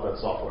roll out that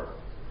software.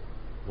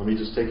 Let me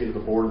just take it to the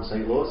board in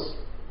St. Louis.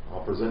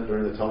 I'll present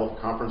during the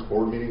teleconference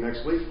board meeting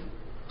next week.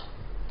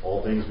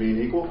 All things being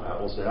equal,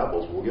 apples to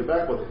apples, we'll get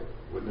back with it.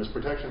 Witness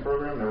protection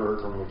program, never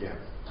heard from them again.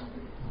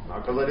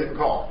 Not because I didn't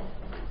call.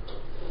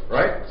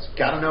 Right?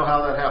 Got to know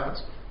how that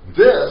happens.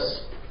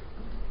 This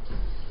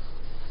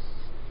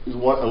is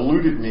what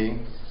eluded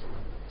me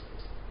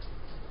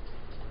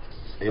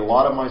a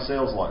lot of my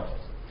sales life.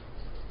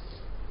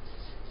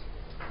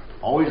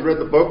 Always read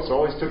the books,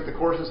 always took the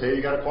courses. Hey,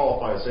 you got to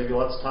qualify. Save you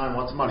lots of time,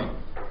 lots of money.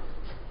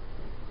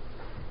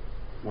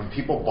 When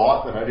people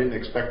bought that I didn't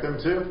expect them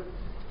to,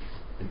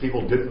 and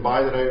people didn't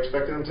buy that I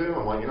expected them to,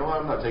 I'm like, you know what?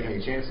 I'm not taking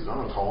any chances. I'm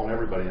going to call on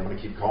everybody. I'm going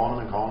to keep calling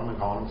them and calling them and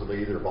calling them until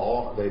they either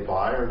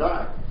buy or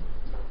die,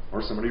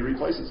 or somebody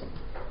replaces them,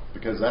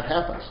 because that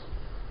happens.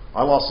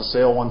 I lost a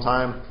sale one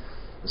time.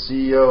 The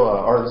CEO,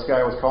 or this guy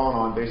I was calling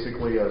on,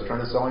 basically I was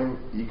trying to sell him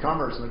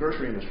e-commerce in the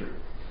grocery industry.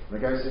 And the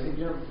guy said, hey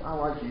Jim, I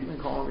like you. You've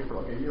been calling me for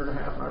like a year and a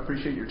half, and I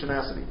appreciate your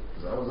tenacity,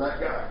 because I was that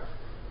guy.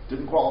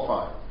 Didn't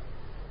qualify.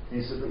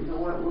 And he said, but you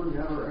know what? We're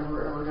never,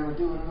 ever, ever going to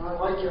do it. And I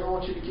like you. I don't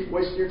want you to keep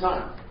wasting your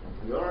time.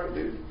 I go, all right,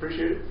 dude.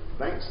 Appreciate it.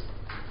 Thanks.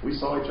 We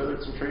saw each other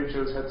at some trade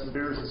shows, had some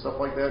beers and stuff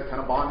like that, kind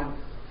of bonded.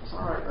 I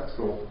said, all right, that's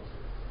cool.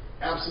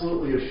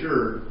 Absolutely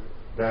assured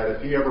that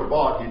if he ever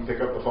bought, he'd pick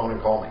up the phone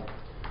and call me.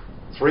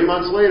 3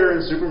 months later,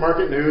 in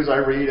supermarket news, I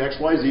read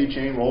XYZ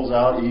chain rolls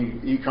out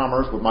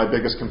e-commerce with my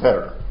biggest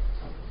competitor.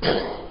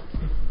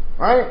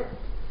 Right?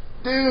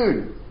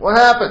 Dude, what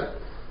happened?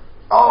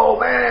 Oh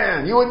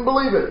man, you wouldn't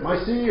believe it. My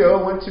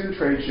CEO went to a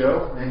trade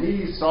show, and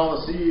he saw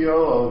the CEO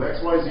of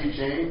XYZ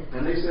chain,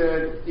 and they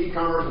said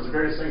e-commerce was the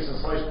greatest thing since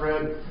sliced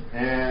bread,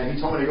 and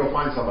he told me to go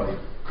find somebody.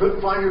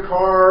 Couldn't find your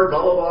card,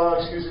 blah, blah, blah,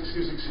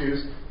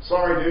 excuse.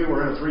 Sorry, dude,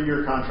 we're in a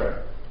 3-year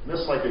contract.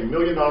 Missed like $1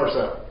 million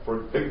sale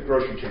for a big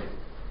grocery chain.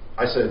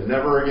 I said,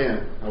 never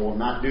again. I will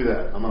not do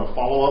that. I'm going to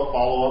follow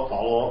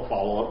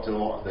up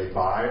till they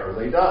buy or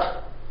they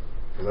die.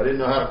 Because I didn't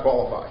know how to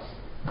qualify.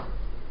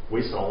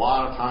 Wasted a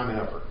lot of time and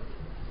effort.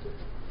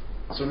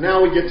 So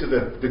now we get to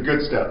the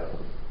good step.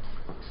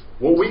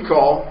 What we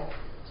call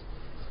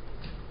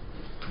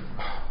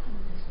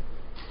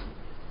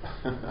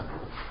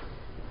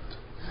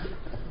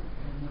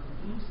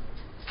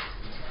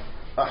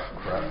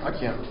crap. I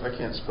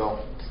can't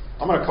spell.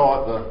 I'm going to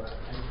call it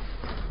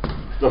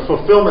the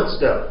fulfillment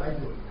step.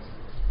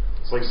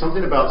 It's like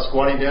something about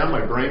squatting down,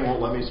 my brain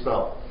won't let me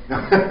spell.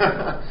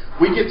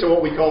 We get to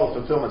what we call the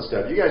fulfillment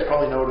step. You guys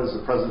probably know it as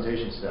the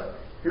presentation step.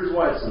 Here's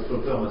why it's the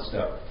fulfillment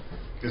step.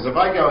 Because if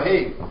I go,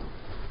 hey,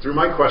 through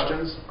my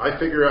questions, I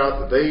figure out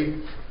that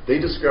they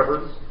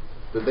discovered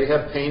that they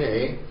have pain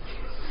A,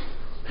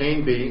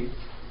 pain B,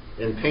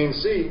 and pain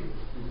C,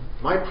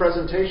 my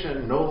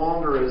presentation no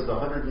longer is the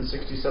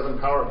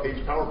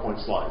 167-page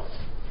PowerPoint slide.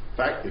 In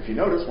fact, if you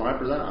notice, when I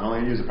present, I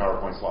only use a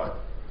PowerPoint slide.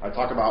 I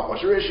talk about,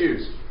 what's your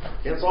issues?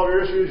 Can't solve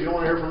your issues, you don't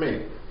want to hear from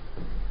me.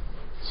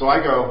 So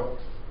I go,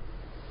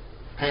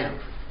 Pam,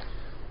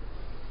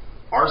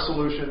 our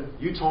solution,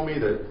 you told me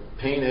that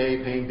pain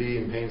A, pain B,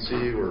 and pain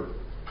C were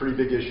pretty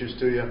big issues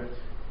to you.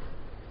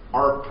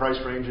 Our price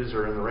ranges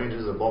are in the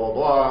ranges of blah, blah,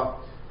 blah,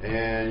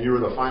 and you were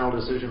the final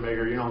decision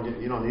maker. You don't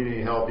need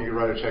any help. You can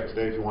write a check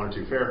today if you wanted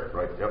to. Fair?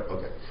 Right. Yep.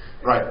 Okay.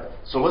 Right.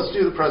 So let's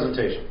do the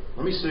presentation.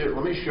 Let me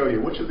show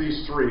you which of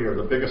these 3 are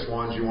the biggest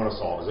ones you want to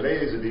solve. Is it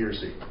A, is it B, or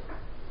C?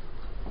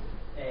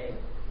 A.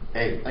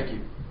 A. Thank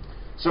you.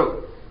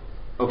 So,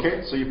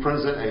 okay, so you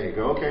present A.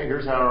 Go, okay,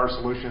 here's how our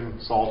solution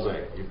solves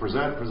A. You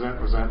present.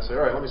 Say,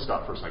 all right, let me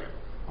stop for a second.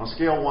 On a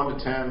scale of 1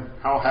 to 10,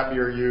 how happy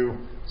are you,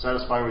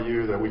 satisfied with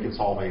you that we can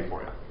solve A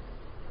for you?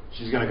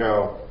 She's going to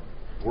go,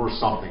 we're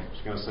something.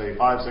 She's going to say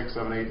 5, 6,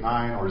 7, 8,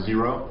 9, or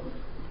 0.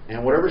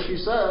 And whatever she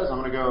says, I'm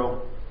going to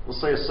go, let's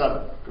say a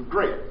 7.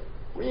 Great.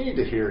 What do you need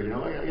to hear?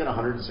 I got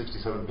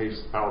 167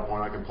 pages of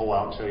PowerPoint I can pull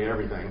out and show you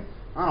everything.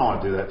 I don't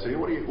want to do that to you.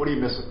 What are you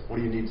missing? What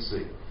do you need to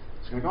see?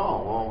 It's going to go,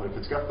 oh, well, if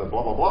it's got the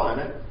blah, blah, blah in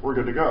it, we're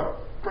good to go.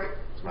 Great.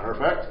 As a matter of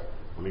fact,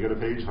 let me go to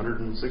page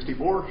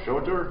 164, show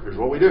it to her. Here's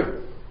what we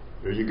do.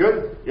 Are you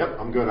good? Yep,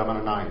 I'm good. I'm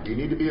at a 9. Do you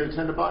need to be at a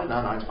 10 to buy? No,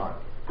 9's fine.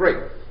 Great.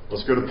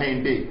 Let's go to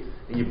pain B.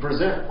 And you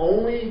present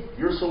only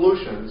your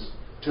solutions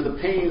to the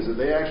pains that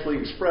they actually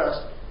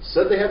expressed,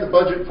 said they had the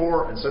budget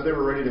for, and said they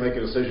were ready to make a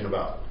decision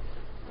about.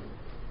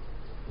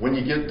 When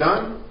you get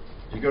done,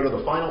 you go to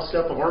the final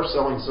step of our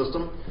selling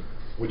system,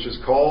 which is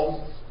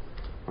called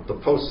the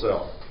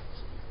post-sale.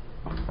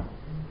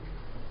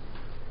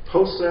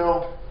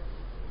 Post-sale,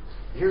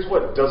 here's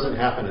what doesn't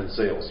happen in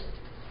sales.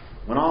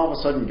 When I all of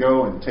a sudden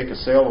go and take a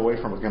sale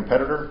away from a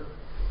competitor,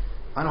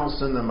 I don't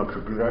send them a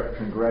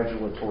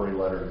congratulatory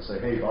letter and say,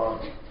 hey,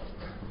 Bob.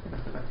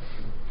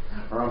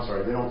 Or I'm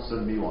sorry, they don't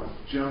send me one.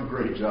 Jim,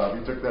 great job.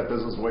 You took that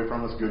business away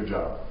from us. Good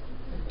job.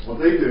 what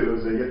they do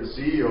is they get the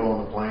CEO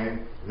on the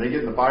plane, and they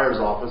get in the buyer's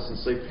office and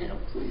say, Pam,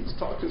 please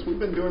talk to us. We've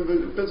been doing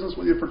business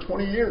with you for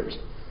 20 years.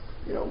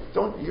 You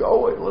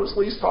owe it. Let us at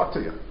least talk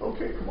to you.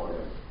 Okay, come on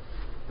in.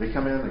 They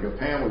come in, they go,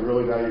 Pam, we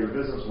really value your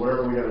business.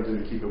 Whatever we got to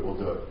do to keep it, we'll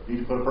do it. Need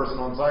to put a person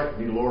on site,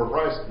 need a lower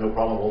price, no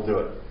problem, we'll do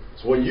it.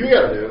 So what you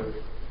got to do,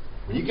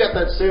 when you get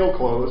that sale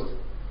closed,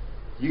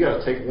 you got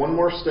to take one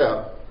more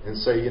step and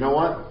say, you know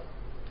what?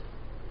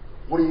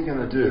 What are you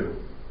going to do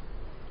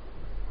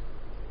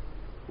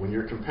when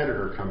your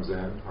competitor comes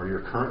in, or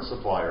your current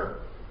supplier,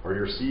 or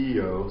your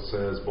CEO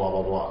says blah,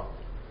 blah, blah?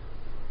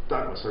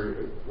 Douglas,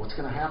 what's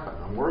going to happen?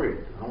 I'm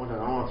worried. I don't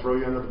want to throw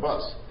you under the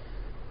bus.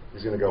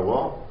 He's going to go,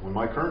 well, when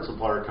my current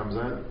supplier comes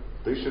in,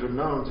 they should have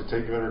known to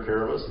take better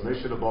care of us, and they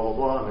should have blah, blah,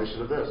 blah, and they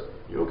should have this.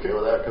 You okay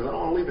with that? Because I don't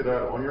want to leave you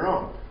that on your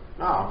own.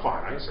 No, I'm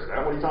fine. I didn't say that.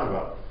 What are you talking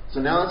about? So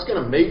now that's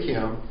going to make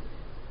him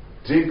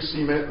dig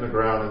cement in the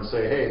ground and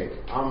say, hey,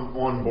 I'm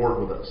on board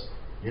with this.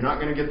 You're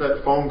not going to get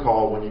that phone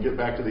call when you get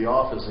back to the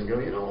office and go,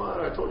 you know what,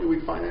 I told you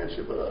we'd finance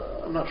you, but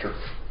I'm not sure.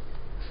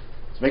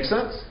 Does this make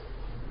sense?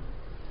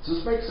 Does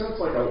this make sense?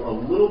 Like a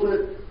little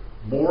bit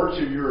more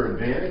to your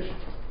advantage?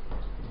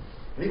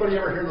 Anybody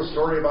ever hear the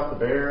story about the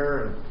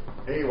bear and,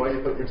 hey, why you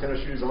put your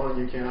tennis shoes on and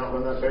you can't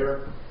outrun that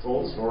bear? It's an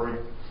old story.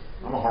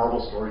 I'm a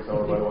horrible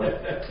storyteller, by the way.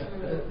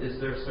 Is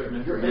there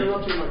certain You're information?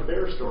 interrupting my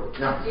bear story.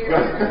 No, go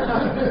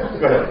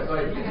ahead. Go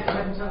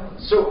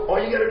ahead. So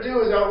all you got to do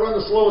is outrun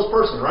the slowest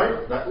person,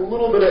 right? That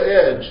little bit of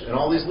edge and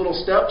all these little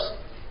steps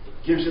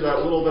gives you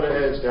that little bit of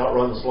edge to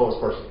outrun the slowest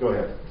person. Go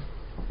ahead.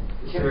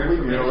 I can't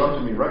believe you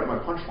interrupted me right at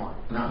my punchline.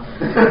 No.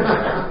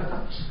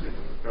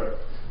 Go ahead.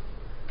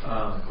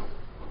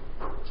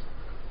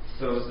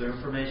 So is there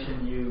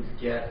information you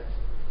get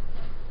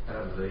out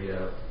of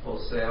the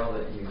post-sale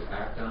that you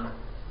act on?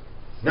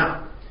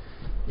 No.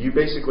 You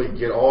basically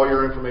get all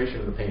your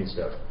information in the pain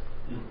step.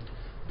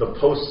 The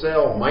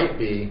post-sale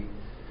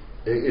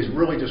is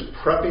really just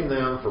prepping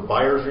them for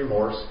buyer's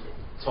remorse,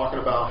 talking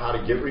about how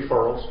to get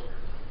referrals.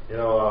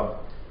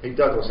 Hey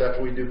Douglas,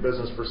 after we do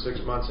business for 6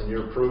 months and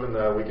you're proving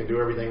that we can do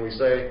everything we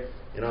say,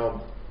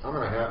 I'm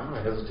going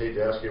to hesitate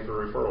to ask you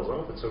for referrals. I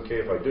hope it's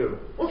okay if I do.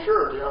 Well,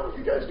 sure. If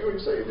you guys do what you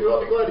say you do,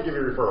 I'll be glad to give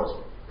you referrals.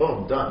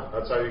 Boom, done.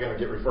 That's how you're going to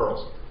get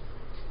referrals.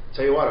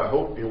 Tell you what, I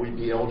hope we'd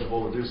be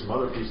eligible to do some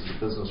other pieces of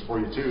business for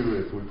you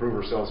too if we prove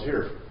ourselves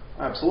here.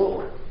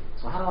 Absolutely.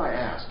 So how do I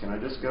ask? Can I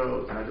just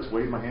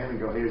wave my hand and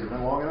go, hey, has it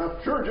been long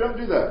enough? Sure, Jim,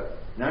 do that.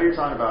 Now you're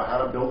talking about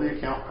how to build the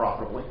account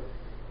profitably.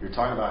 You're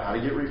talking about how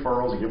to get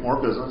referrals and get more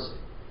business.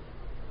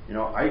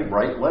 I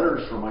write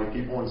letters for my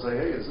people and say,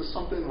 hey, is this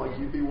something like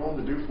you'd be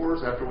willing to do for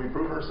us after we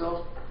prove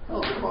ourselves?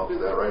 Hell, I'll do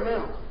that right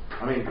now.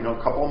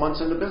 A couple of months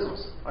into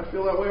business. I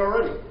feel that way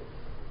already.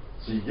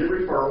 So you get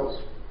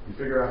referrals. You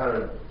figure out how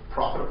to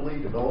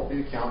profitably develop the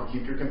account and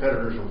keep your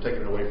competitors from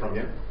taking it away from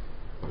you.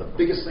 The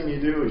biggest thing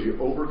you do is you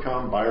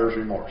overcome buyer's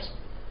remorse.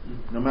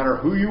 No matter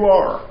who you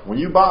are, when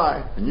you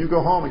buy and you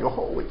go home and you go,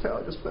 holy cow,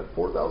 I just spent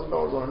 $4,000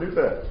 on a new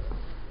bed.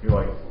 You're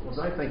like, what was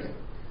I thinking?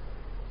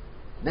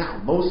 Now,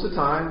 most of the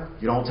time,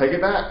 you don't take it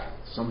back.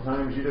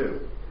 Sometimes you do.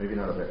 Maybe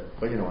not a bit,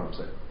 but you know what I'm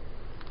saying.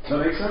 Does that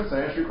make sense? Did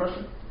I answer your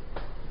question?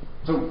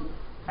 So,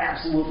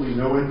 absolutely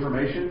no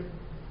information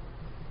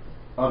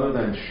other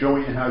than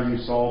showing how you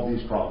solve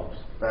these problems.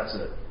 That's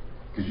it.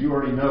 Because you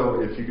already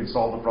know if you can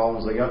solve the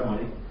problems, they got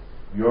money.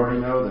 You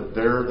already know that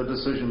they're the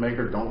decision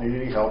maker, don't need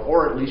any help,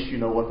 or at least you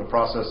know what the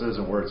process is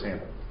and where it's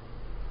handled.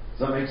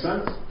 Does that make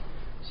sense?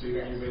 So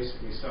you're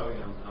basically selling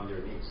on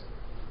their needs.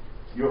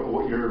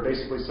 You're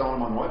basically selling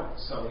them on what?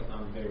 Selling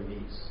on their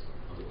needs,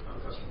 on the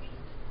customers.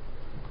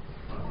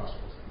 On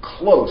prospects.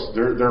 Close.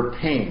 They're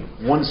pain.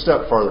 One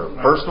step further.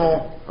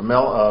 Personal,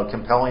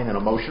 compelling, and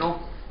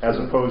emotional, as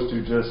opposed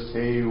to just,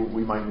 hey,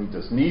 we might need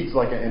this. Needs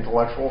like an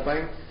intellectual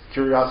thing,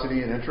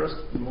 curiosity and interest.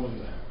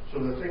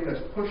 So the thing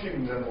that's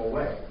pushing them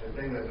away, the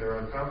thing that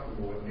they're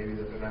uncomfortable with, maybe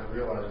that they're not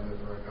realizing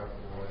that they're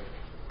uncomfortable with,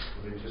 so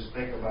they just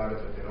think about it,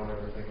 but they don't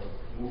ever think of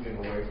moving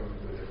away from it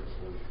to a different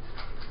solution.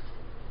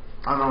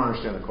 I don't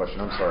understand the question.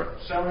 I'm sorry.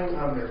 Selling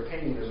on their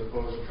pain as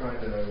opposed to trying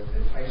to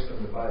entice them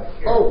to buy the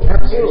care. Oh,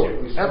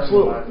 absolutely.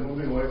 Absolutely.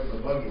 Moving away from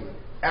the buggy.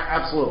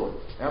 Absolutely.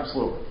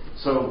 Absolutely.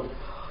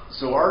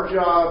 So our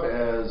job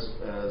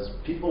as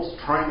people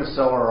trying to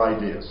sell our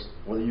ideas,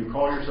 whether you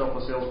call yourself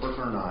a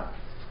salesperson or not,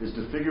 is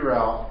to figure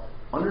out,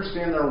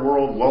 understand their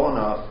world well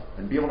enough,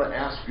 and be able to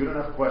ask good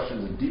enough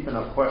questions and deep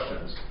enough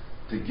questions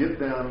to get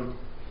them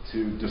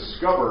to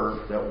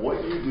discover that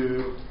what you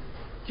do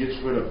gets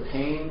rid of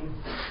pain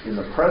in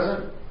the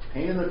present,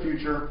 pain in the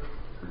future,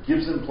 or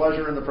gives them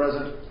pleasure in the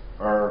present,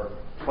 or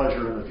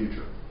pleasure in the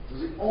future.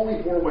 Those are the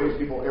only 4 ways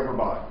people ever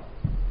buy.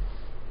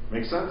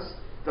 Make sense?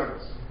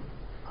 Douglas?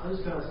 I was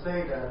going to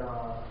say that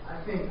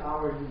I think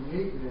our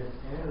uniqueness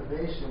and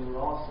innovation is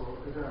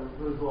going to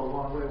really go a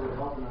long way with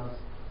helping us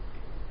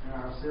in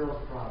our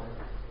sales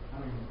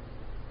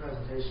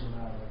presentation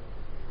rather.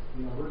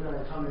 We're going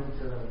to come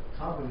into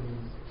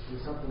companies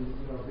with something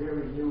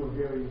very new and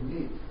very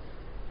unique.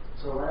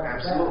 So I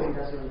think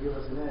that's going to give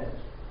us an edge.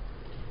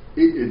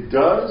 It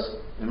does,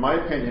 in my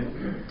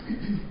opinion,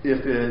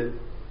 if it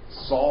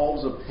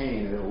solves a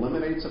pain, it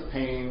eliminates a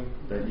pain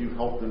that you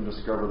help them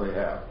discover they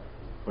have.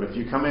 But if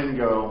you come in and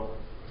go,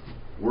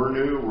 we're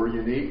new, we're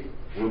unique,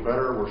 we're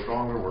better, we're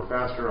stronger, we're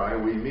faster, I,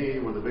 we, me,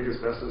 we're the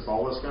biggest, bestest,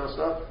 all this kind of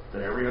stuff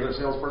that every other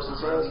salesperson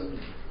says,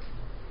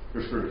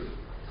 you're screwed.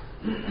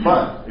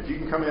 But if you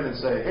can come in and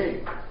say,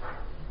 hey,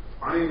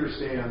 I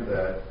understand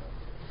that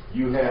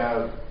you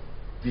have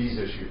these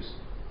issues,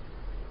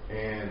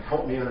 and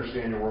help me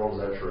understand your world,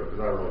 is that true? Because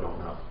I really don't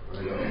know.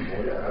 And they go,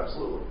 well, yeah,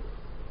 absolutely.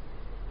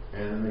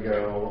 And then they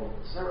go,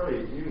 is that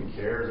really, do you even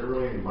care? Is there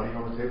really any money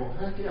on the table?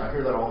 Heck yeah, I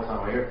hear that all the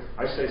time.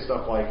 I say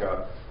stuff like,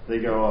 they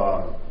go,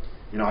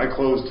 I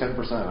close 10%.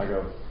 I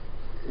go,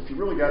 if you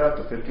really got up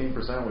to 15%,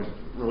 would it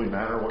really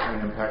matter? What kind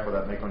of impact would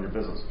that make on your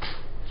business?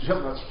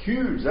 That's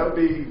huge. That would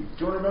be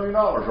 $200 million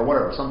or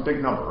whatever, some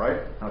big number,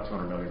 right? Not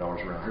 $200 million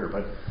around here,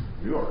 but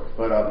New York.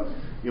 But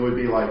it would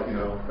be like,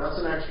 that's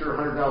an extra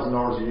 $100,000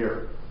 a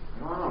year.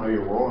 I don't know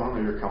your world. I don't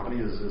know your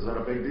company. Is that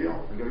a big deal?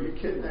 I go, you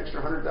kidding? An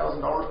extra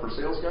 $100,000 per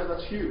sales guy?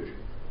 That's huge.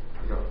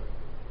 I go,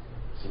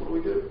 so what do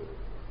we do?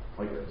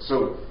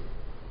 So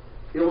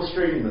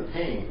illustrating the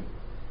pain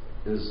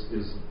is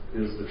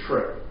the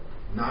trick.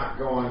 Not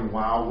going,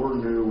 wow, we're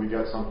new, we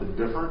got something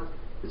different.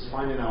 It's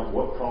finding out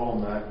what problem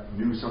that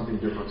new something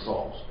different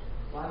solves.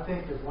 Well, I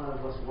think if one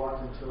of us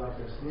walked into like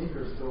a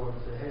sneaker store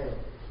and said, hey,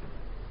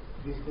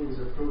 these things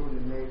are proven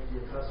to make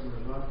your customers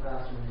run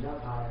faster and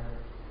jump higher,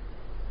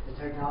 the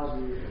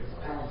technology is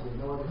patented,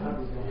 no other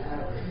company's going to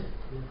have it.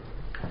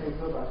 I think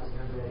Footlocker is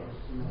going to say,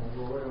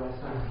 well, where do I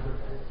sign up?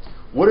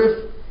 What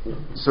if,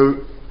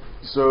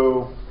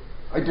 so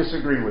I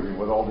disagree with you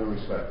with all due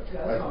respect.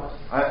 Yeah,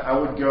 I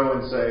would go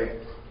and say,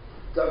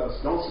 Douglas,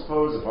 don't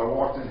suppose if I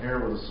walked in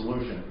here with a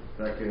solution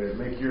that could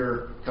make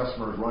your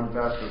customers run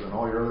faster than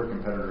all your other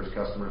competitors'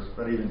 customers,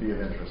 that'd even be of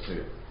interest to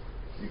you.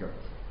 You go,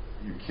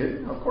 you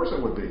kidding? Of course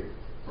it would be.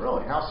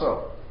 Really? How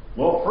so?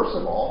 Well, first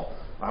of all,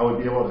 I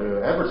would be able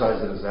to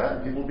advertise it as that,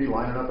 and people would be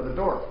lining up at the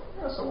door.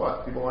 Yeah, so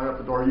what? People line up at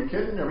the door. Are you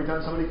kidding? Every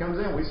time somebody comes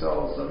in, we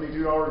sell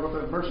 $72 worth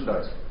of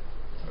merchandise.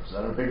 Is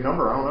that a big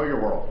number? I don't know your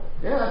world.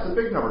 Yeah, that's a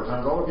big number.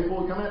 Times all the people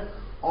who come in,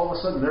 all of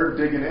a sudden they're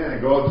digging in and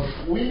go,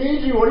 we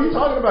need you. What are you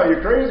talking about?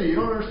 You're crazy. You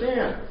don't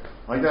understand.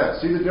 Like that.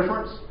 See the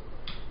difference?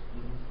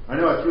 I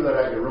know I threw that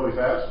at you really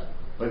fast,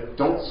 but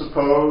don't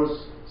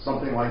suppose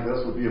something like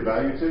this would be of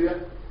value to you.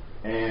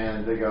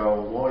 And they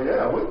go, well,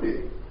 yeah, it would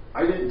be.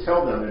 I didn't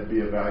tell them it'd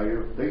be of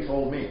value. They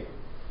told me.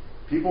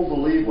 People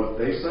believe what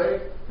they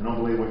say and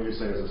don't believe what you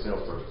say as a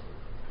salesperson.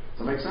 Does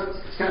that make sense?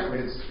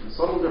 It's a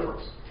subtle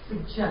difference.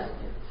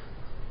 Suggestive.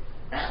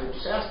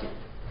 Just asking.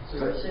 So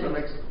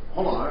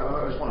hold on,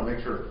 I just want to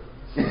make sure.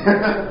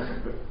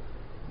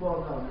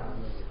 Well, no,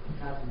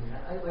 not to me.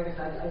 Like I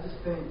said, I just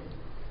think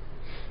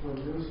when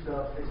new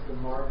stuff hits the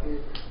market,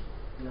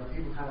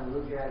 people kind of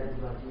look at it and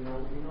be like, you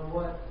know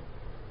what?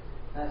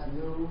 That's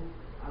new.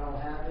 I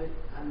don't have it.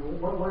 I mean,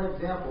 one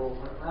example,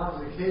 when I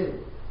was a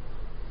kid,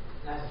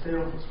 I had to stay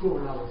home from school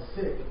when I was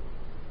sick.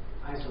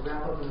 I used to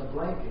wrap up in a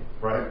blanket.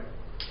 Right.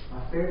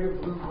 My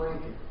favorite blue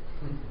blanket.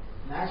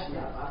 And actually,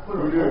 I put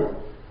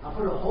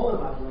a hole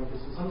in my blanket,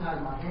 so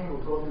sometimes my hand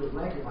would go through the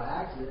blanket by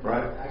accident.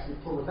 Right. I actually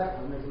pull it back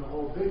by making the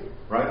hole bigger.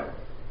 Right.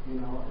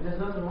 And there's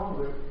nothing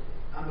wrong with it.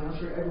 I mean, I'm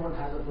sure everyone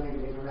has a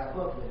blanket they can wrap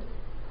up with.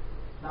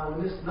 Now,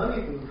 when this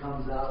Snuggie thing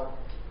comes out,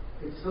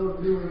 it's so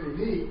new and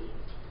unique.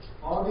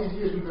 All these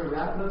years we've been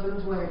wrapping up in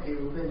a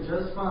blanket, we've been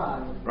just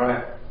fine.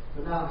 Right.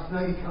 But now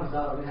Snuggie comes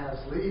out and it has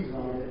sleeves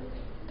on it.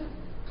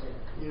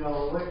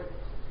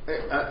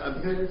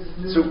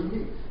 So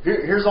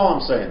here's all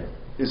I'm saying: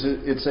 is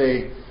it's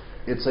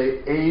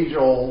a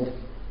age-old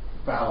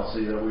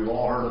fallacy that we've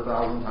all heard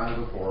 1,000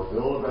 times before.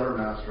 Build a better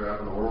mousetrap,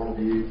 and the world will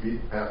be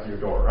beat past your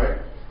door. Right?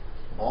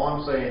 All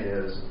I'm saying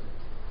is,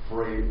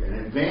 for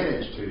an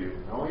advantage to you,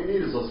 all you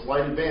need is a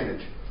slight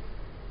advantage.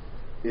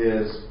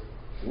 Is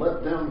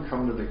let them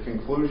come to the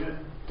conclusion.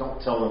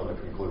 Don't tell them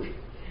the conclusion.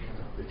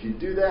 If you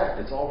do that,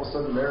 it's all of a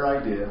sudden their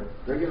idea.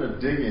 They're going to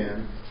dig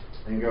in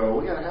and go,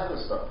 we got to have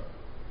this stuff.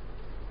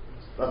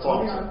 That's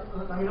all I'm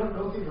saying. I mean,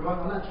 don't get me wrong.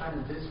 I'm not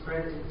trying to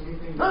discredit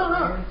anything. No.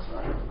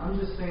 I'm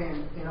just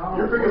saying, in our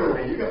You're bigger world,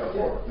 than me. You got the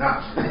floor. No.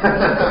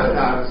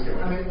 I'm just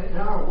kidding. I mean, in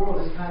our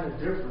world, it's kind of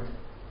different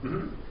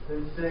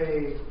than,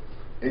 say...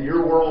 In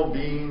your world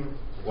being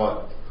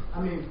what?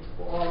 I mean,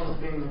 all of us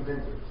being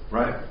inventors.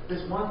 Right.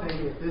 It's one thing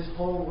if this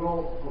whole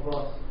row of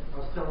us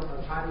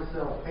are trying to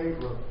sell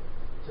paper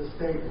to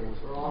Staples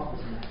or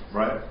Office Max.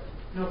 Right.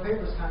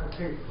 Paper's kind of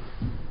paper.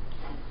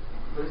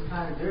 But it's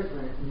kind of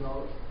different,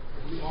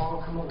 if we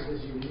all come up with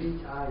this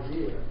unique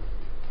idea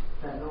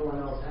that no one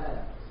else has.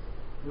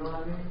 You know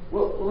what I mean?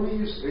 Well, let me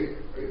use.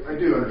 I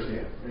do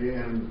understand,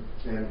 and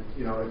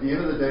at the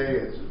end of the day,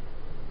 it's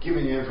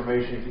giving you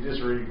information. If you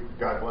disagree,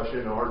 God bless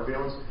you, no hard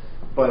feelings.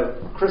 But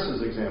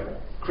Chris's example,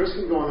 Chris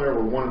can go in there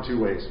with one of two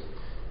ways.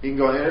 He can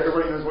go in.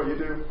 Everybody knows what you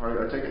do. All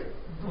right, I take it.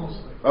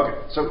 Mostly.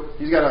 Okay, so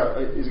he's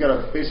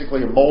got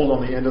basically a mold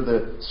on the end of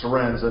the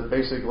syringe that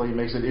basically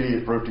makes it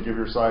idiot-proof to give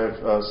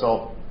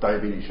yourself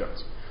diabetes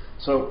shots.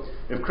 So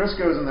if Chris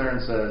goes in there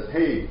and says,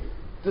 "Hey,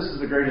 this is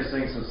the greatest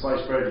thing since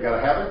sliced bread, you got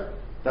to have it,"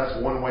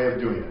 That's one way of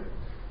doing it.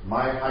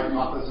 My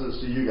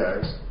hypothesis to you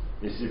guys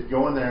is you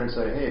go in there and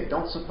say, hey,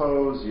 don't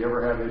suppose you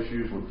ever have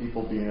issues with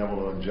people being able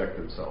to inject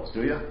themselves,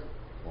 do you?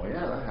 Well,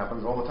 yeah, that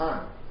happens all the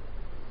time.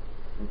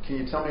 Can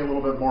you tell me a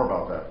little bit more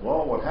about that?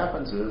 Well, what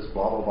happens is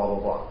blah, blah, blah, blah,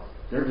 blah.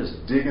 They're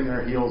just digging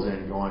their heels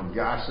in going,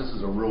 gosh, this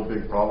is a real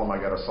big problem, I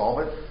got to solve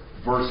it,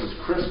 versus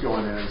Chris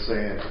going in and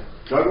saying,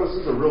 Douglas,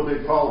 this is a real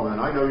big problem,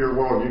 and I know your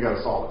world, you got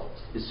to solve it.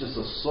 It's just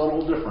a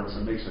subtle difference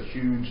that makes a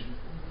huge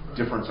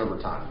difference over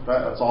time.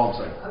 That's all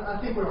I'm saying. I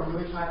think what I'm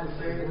really trying to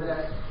say is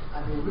that,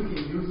 I mean, we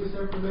can use this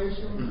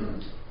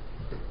information,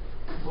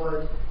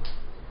 but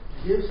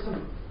give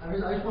some, I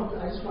just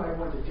want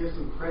everyone to give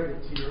some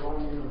credit to your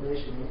own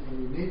innovation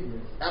and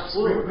uniqueness.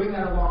 Absolutely. Bring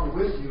that along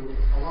with you,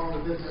 along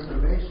with this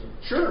information.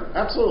 Sure,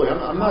 absolutely.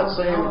 I'm not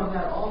saying... Count on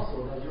that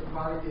also, that your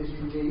product is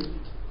unique,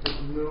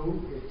 it's new,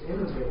 it's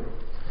innovative.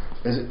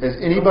 Has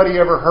anybody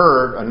ever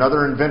heard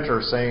another inventor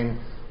saying,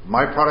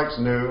 my product's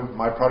new,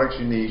 my product's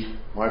unique,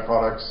 my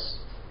product's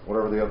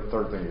whatever the other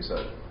third thing you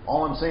said?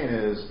 All I'm saying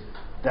is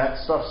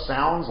that stuff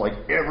sounds like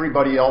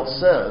everybody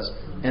else says,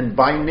 and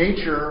by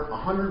nature,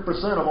 100%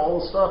 of all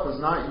the stuff is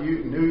not new,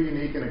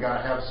 unique, and it got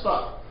to have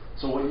stuff.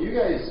 So what you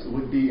guys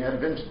would be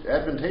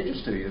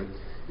advantageous to you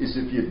is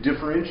if you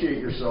differentiate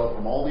yourself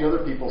from all the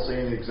other people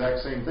saying the exact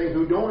same thing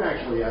who don't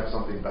actually have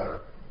something better.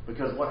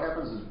 Because what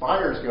happens is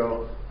buyers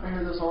go, I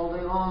hear this all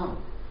day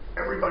long.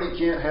 Everybody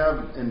can't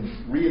have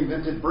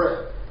reinvented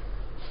bread.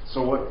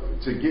 So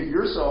to get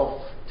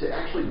yourself, to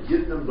actually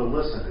get them to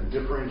listen and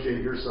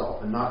differentiate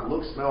yourself and not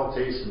look, smell,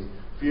 taste, and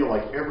feel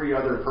like every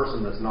other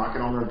person that's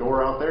knocking on their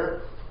door out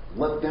there,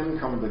 let them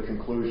come to the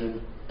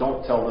conclusion.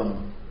 Don't tell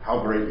them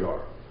how great you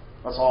are.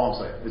 That's all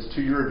I'm saying. It's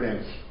to your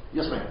advantage.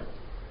 Yes, ma'am.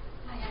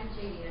 Hi, I'm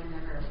J.D. I'm a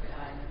member of the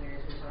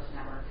Marriage Resource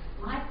Network.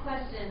 My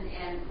question,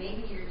 and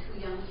maybe you're too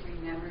young to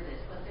remember this,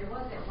 but there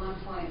was at one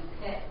point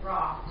Pet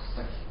Rocks.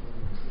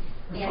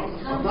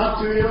 And I'm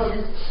not too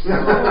young.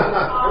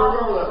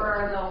 all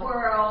over the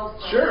world.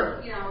 For,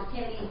 sure.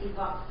 10 easy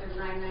bucks or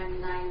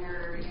 $9.99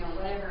 or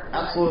whatever.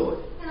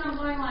 Absolutely. And I'm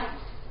going like,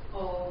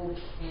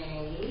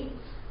 okay.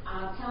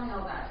 Tell me all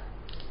about it.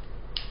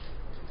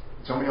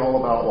 Tell me all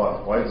about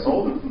what? Why it's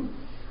sold?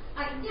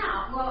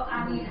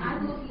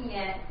 I'm looking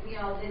at,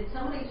 did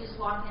somebody just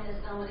walk into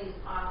somebody's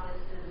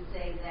office and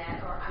say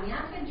that? Or,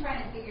 I've been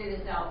trying to figure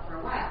this out for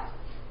a while.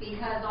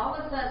 Because all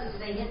of a sudden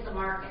they hit the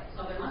market.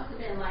 So there must have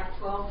been like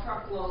 12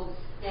 truckloads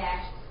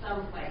stashed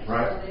someplace.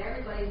 Right. So that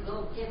everybody's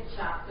little gift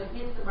shop could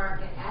hit the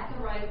market at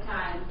the right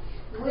time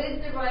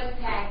with the right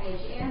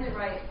package and the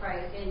right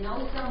price and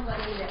know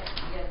somebody that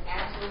just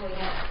absolutely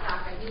has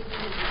stock a huge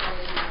inventory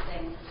of these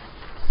things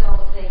so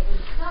they can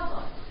sell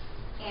them.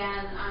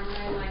 And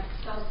I'm like,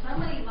 so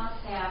somebody must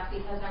have,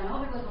 because I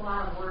know there was a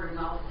lot of word and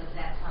all because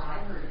that's how I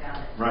heard about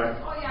it. Right.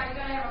 Oh yeah, you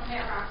gotta have a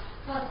Pet Rock.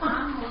 Plus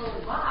on the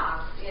little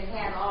box, it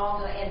had all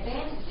the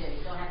advantages.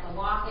 You don't have to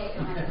walk it, you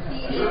don't have to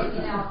see it,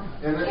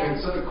 And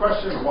so the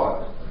question is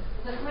what?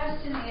 The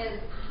question is,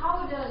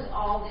 how does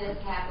all this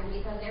happen?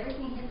 Because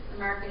everything hits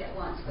the market at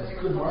once. Whether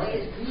it's the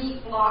latest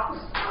reflux,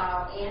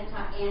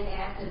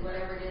 antacid,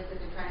 whatever it is that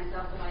they're trying to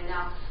sell somebody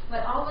now.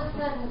 But all of a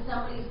sudden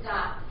somebody's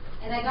got,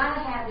 and they got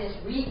to have this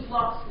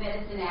reflux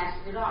medicine, ask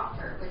your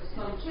doctor, which is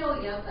going to kill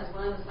you because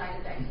one of the side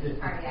effects is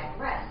cardiac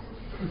arrest.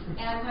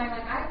 And I'm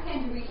like, I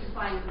tend to read the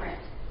fine print.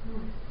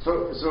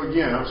 So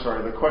again, I'm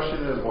sorry. The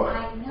question is what?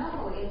 I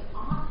know, it's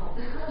awful.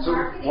 So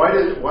why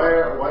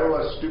do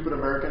us stupid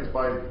Americans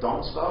buy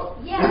dumb stuff?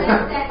 Yeah,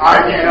 that's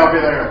I can't help you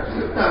there.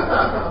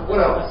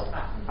 What else?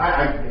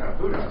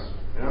 Who knows?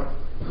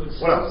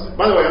 What else?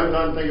 By the way, I'm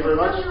done. Thank you very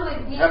much.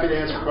 Happy to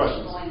answer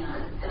questions. Going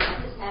on, and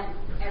I just haven't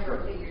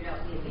ever figured out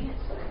the advance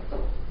of it.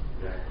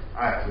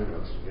 Yeah, who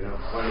knows?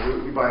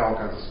 We buy all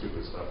kinds of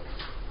stupid stuff.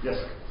 Yes,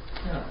 sir.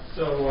 Yeah.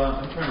 So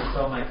I'm trying to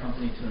sell my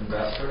company to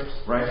investors.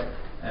 Right.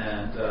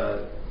 And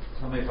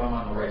tell me if I'm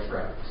on the right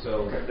track.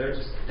 So they're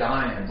just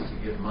dying to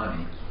give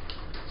money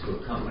to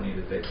a company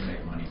that they can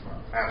make money from.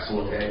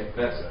 Absolutely. Okay?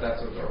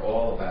 That's what they're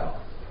all about.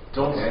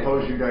 Don't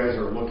suppose you guys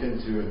are looking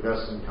to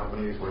invest in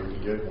companies where you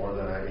can get more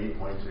than an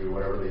 8.2,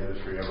 whatever the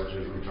industry average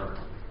is, return.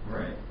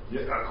 Right.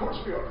 Yeah, of course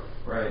we are.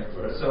 Right.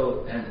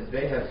 So, and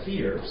they have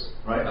fears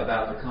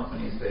about the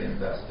companies they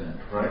invest in.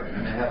 Right.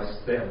 And they have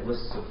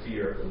lists of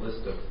fears.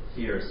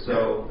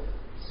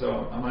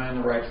 So am I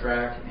on the right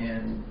track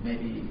in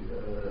maybe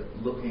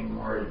looking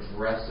or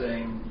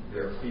addressing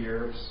their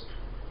fears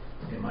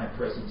in my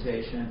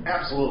presentation?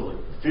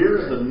 Absolutely. Fear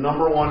is the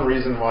number one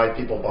reason why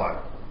people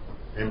buy.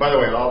 And by the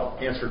way, I'll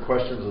answer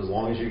questions as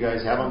long as you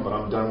guys have them, but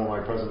I'm done with my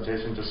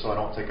presentation just so I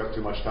don't take up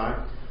too much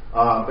time.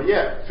 But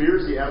yeah, fear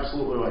is the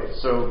absolute way.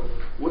 So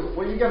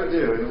what you got to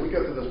do, and we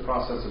go through this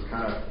process of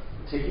kind of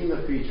taking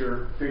the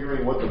feature,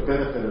 figuring what the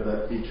benefit of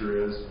that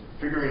feature is,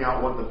 figuring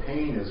out what the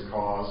pain is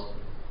caused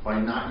by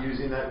not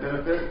using that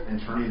benefit, and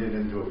turning it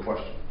into a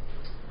question.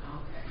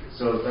 Okay.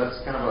 So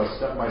that's kind of a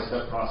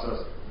step-by-step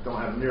process. Don't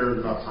have near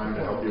enough time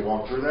to help you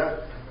walk through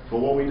that.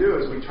 But what we do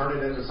is we turn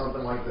it into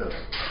something like this.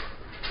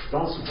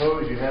 Don't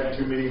suppose you had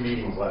too many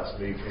meetings last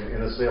week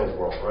in a sales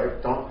world,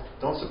 right? Don't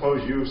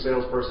suppose you,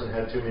 salesperson,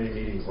 had too many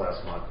meetings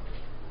last month.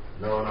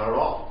 No, not at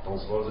all. Don't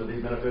suppose it'd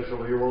be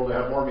beneficial to your world to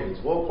have more meetings.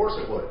 Well, of course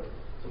it would.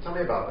 So tell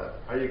me about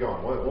that. How are you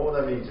going? What would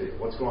that mean to you?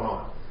 What's going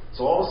on?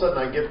 So all of a sudden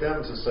I get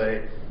them to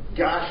say,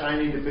 gosh, I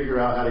need to figure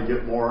out how to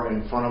get more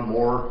in front of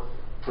more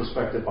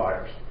prospective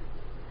buyers.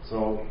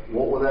 So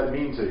what would that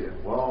mean to you?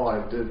 Well, I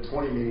did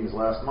 20 meetings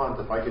last month.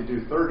 If I could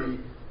do 30,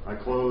 I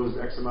closed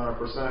X amount of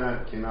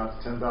percent, came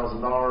out to $10,000,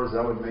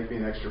 that would make me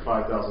an extra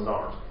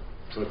 $5,000.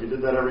 So if you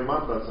did that every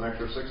month, that's an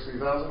extra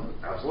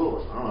 $60,000?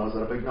 Absolutely. I don't know, is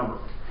that a big number?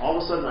 All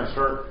of a sudden I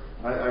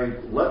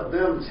let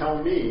them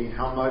tell me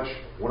how much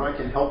what I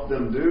can help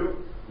them do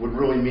would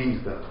really mean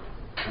to them.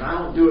 And I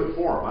don't do it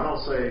for them. I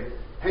don't say,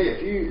 hey,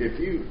 if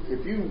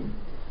you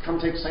come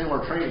take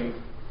Sandler training,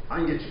 I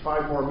can get you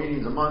 5 more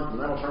meetings a month,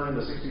 and that'll turn into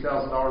 $60,000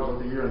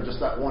 worth a year in just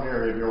that one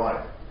area of your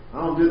life.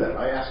 I don't do that.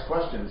 I ask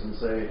questions and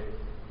say,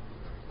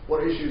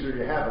 what issues are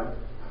you having?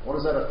 What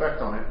does that affect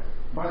on it?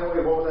 By the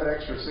way, what would that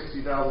extra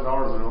 $60,000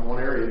 in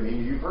one area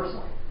mean to you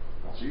personally?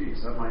 Well,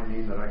 geez, that might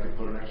mean that I could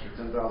put an extra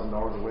 $10,000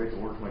 away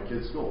towards my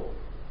kid's school.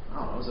 I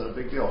don't know, is that a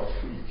big deal?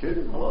 Are you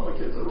kidding? I love my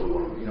kids. I really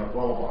want to,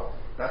 blah, blah, blah.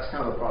 That's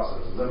kind of the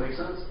process. Does that make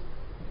sense?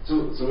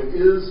 So it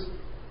is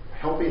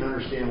helping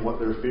understand what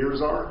their fears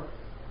are,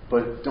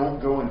 but don't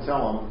go and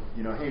tell them,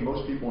 hey,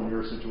 most people in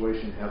your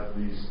situation have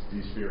these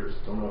fears.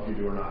 Don't know if you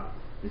do or not.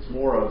 It's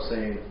more of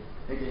saying,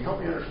 hey, can you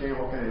help me understand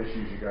what kind of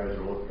issues you guys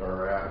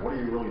are at? What are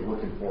you really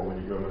looking for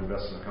when you go to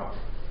invest in a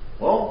company?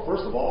 Well,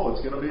 first of all,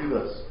 it's going to be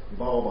this,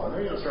 blah, blah, blah. And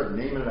then you're going to start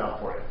naming it out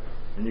for you.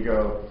 And you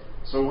go,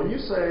 so when you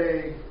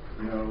say,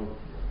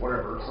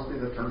 whatever, something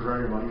that turns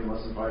around your money in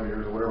less than 5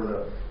 years, or whatever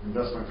the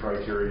investment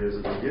criteria is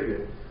that they give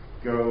you,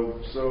 go,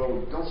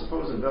 so don't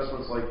suppose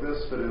investments like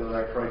this fit into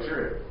that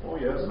criteria?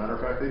 Well, yeah, as a matter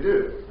of fact, they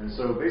do. And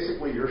so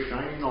basically you're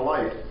shining a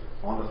light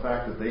on the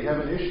fact that they have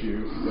an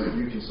issue that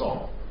you can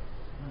solve.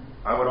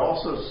 I would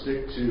also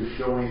stick to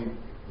showing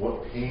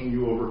what pain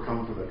you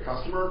overcome for the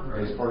customer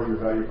as part of your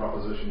value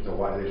proposition to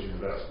why they should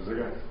invest. Because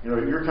they're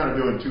going, you're kind of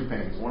doing two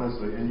pains. One is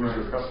the end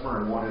user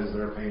customer, and one is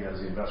their pain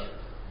as the investor.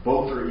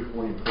 Both are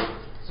equally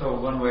important. So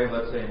one way,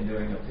 let's say, in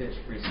doing a pitch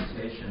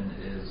presentation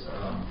is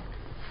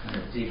kind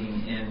of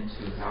digging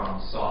into how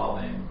I'm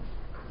solving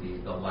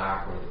the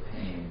lack or the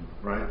pain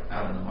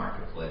out in the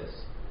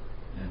marketplace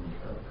and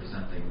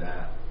presenting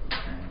that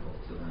angle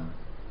to them.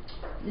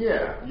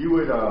 Yeah, you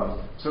would.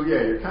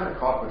 You're kind of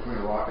caught between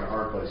a rock and a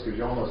hard place because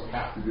you almost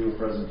have to do a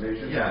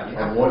presentation. Yeah, you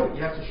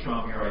have to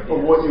show them your idea.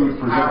 But what you would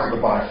present to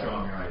the buyer. Show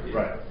them your idea.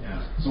 Right.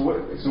 Yeah.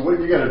 So what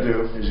you got to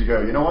do is you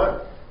go, you know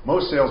what?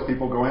 Most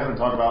salespeople go in and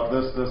talk about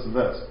this, this, and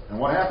this. And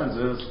what happens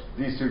is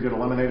these two get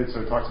eliminated,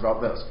 so it talks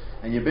about this.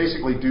 And you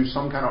basically do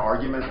some kind of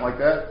argument like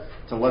that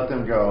to let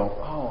them go,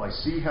 oh, I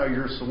see how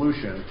your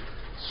solution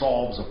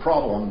solves a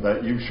problem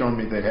that you've shown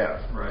me they have.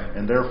 Right.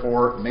 And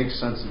therefore, it makes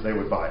sense that they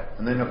would buy it.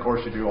 And then, of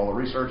course, you do all the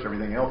research.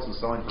 Everything else is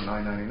selling for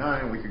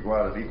 $9.99. We could go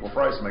out at equal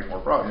price and make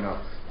more profit.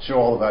 Show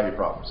all the value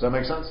problems. Does that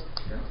make sense?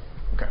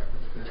 Yeah. Okay.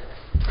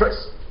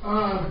 Chris.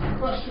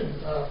 Question,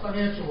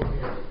 financial one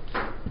here.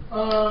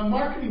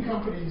 Marketing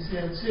companies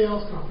and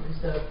sales companies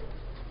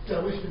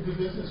that wish to do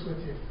business with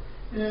you,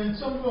 and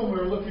some of them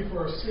are looking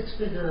for a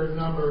 6-figure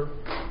number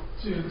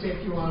to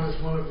take you on as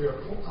one of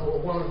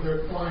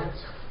their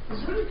clients.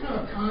 Is there any kind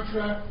of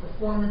contract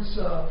performance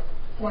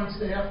points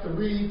they have to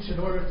reach in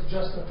order to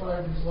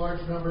justify these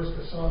large numbers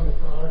for selling the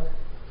product?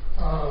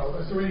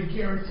 Is there any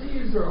guarantee?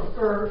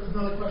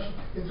 Another question,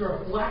 is there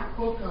a black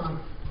book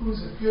on who's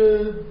a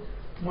good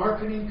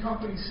marketing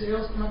company,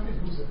 sales company,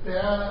 who's a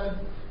bad?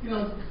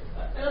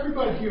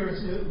 Everybody here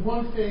is in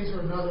one phase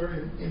or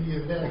another in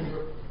the inventing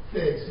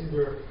phase,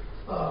 either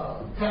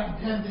patent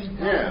pending,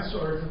 patents,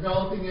 or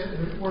developing it.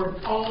 And we're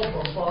all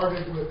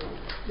bombarded with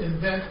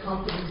invent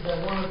companies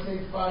that want to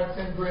take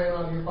 $5-10 grand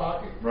out of your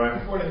pocket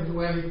before they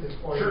do anything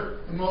for you.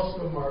 And most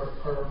of them are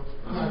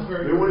not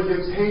very. They want to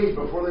get paid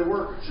before they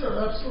work. Sure,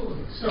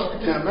 absolutely. So I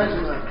can't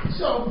imagine that.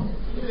 So,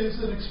 as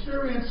an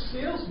experienced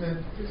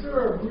salesman, is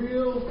there a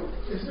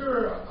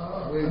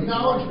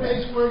knowledge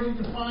base where you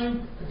can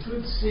find a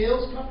good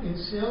sales company and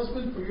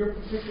salesman for your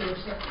particular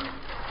sector?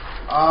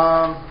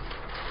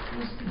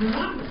 You're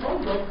not in the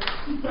phone book.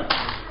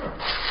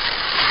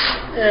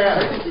 Yeah,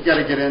 I think you got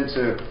to get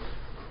into,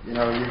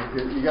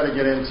 you got to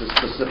get into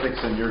specifics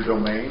in your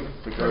domain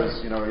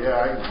because,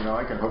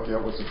 I can hook you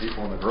up with some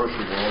people in the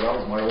grocery world. That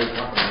was my old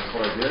company. That's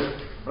what I did.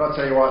 But I'll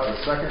tell you what, the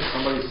second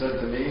somebody said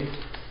to me,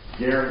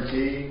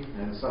 guarantee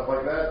and stuff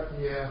like that,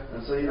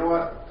 and say, you know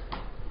what,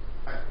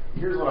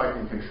 here's what I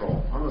can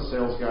control. I'm a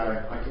sales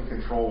guy. I can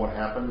control what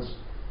happens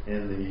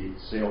in the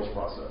sales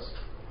process.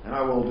 And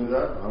I will do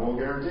that, and I will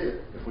guarantee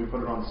it. If we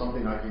put it on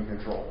something I can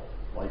control,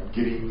 like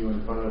getting you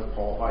in front of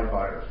qualified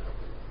buyers,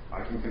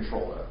 I can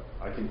control that.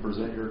 I can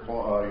present your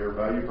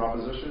value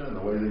proposition in the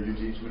way that you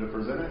teach me to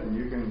present it, and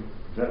you can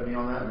vet me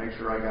on that and make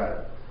sure I got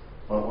it.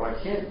 But what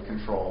I can't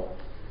control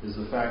is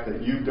the fact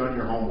that you've done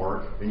your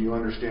homework and you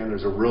understand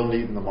there's a real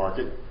need in the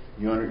market,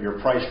 you're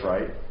priced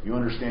right, you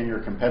understand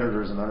your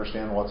competitors and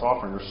understand what's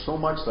offering. There's so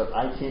much that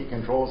I can't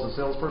control as a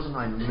salesperson,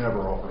 I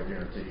never offer a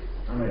guarantee.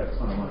 I made a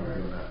ton of money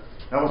doing that.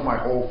 That was my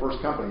whole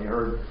first company. You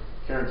heard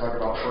Karen talk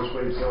about first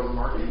wave sales and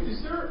marketing.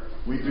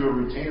 We do a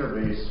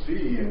retainer-based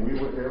fee, and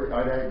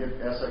I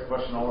get asked that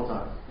question all the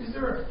time. Is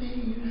there a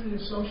fee usually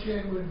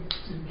associated with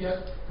to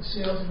get the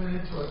salesman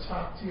into a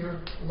top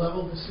tier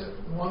level,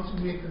 the ones who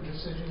make the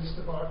decisions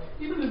to buy,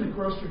 even in the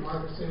grocery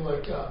market, say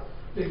like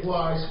Big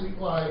Y, Sweet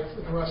Life,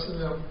 and the rest of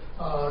them,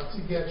 to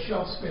get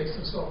shelf space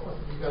and so forth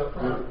if you've got a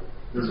product?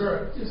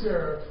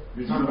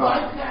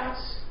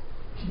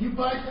 Can you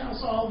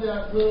bypass all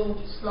that little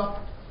stuff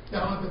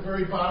down at the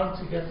very bottom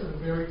to get to the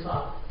very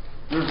top?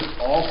 There's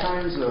all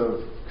kinds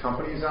of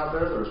companies out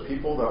there. There's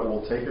people that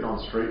will take it on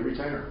straight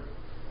retainer.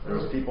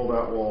 There's people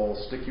that will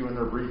stick you in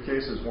their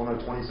briefcase as one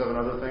of 27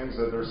 other things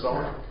that they're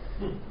selling.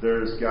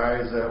 There's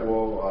guys that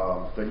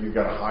will that you've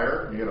got to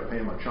hire. You got to pay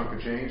them a chunk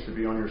of change to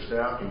be on your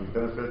staff and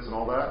benefits and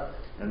all that.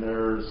 And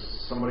there's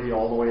somebody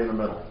all the way in the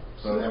middle.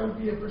 So that would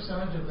be a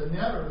percentage of the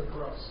net or the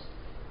gross?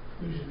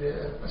 Usually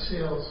a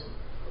sales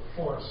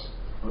force.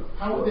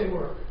 How would they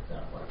work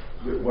that way?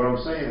 What I'm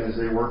saying is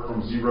they work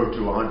from 0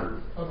 to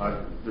 100. Okay.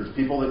 There's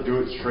people that do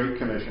it straight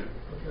commission.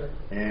 Okay.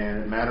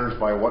 And it matters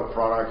by what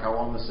product, how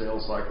long the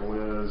sales cycle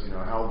is,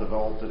 how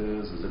developed it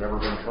is. Has it ever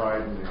been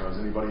tried? And, is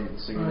anybody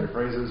singing their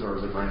praises, or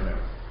is it brand new?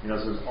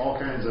 So there's all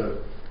kinds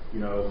of,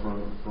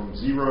 from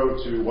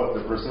 0 to what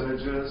the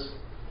percentage is.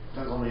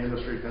 Depends on the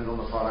industry, depends on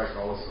the product,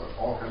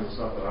 all kinds of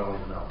stuff that I don't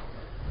even know.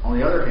 On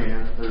the other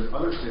hand, there's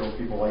other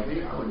salespeople like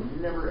me. I would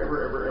never,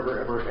 ever, ever, ever,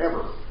 ever,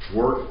 ever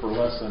work for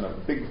less than a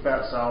big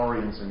fat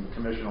salary and some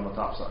commission on the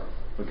top side,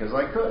 because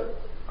I could.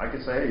 I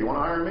could say, hey, you want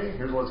to hire me?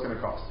 Here's what it's going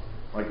to cost,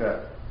 like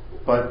that.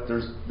 But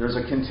there's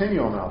a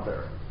continuum out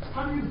there.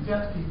 How do you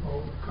vet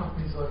people,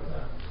 companies like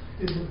that?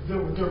 Is it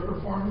their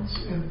performance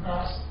in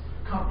past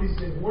companies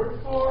they've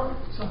worked for,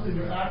 something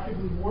they're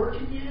actively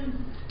working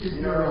in? Is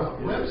there a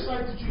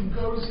website that you can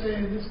go to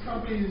say, this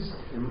company is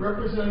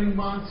representing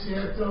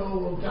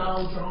Monsanto,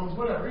 Dow Jones,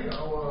 whatever, a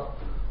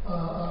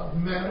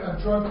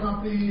drug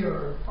company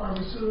or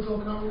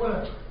pharmaceutical company,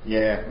 whatever?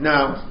 Yeah,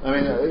 no. I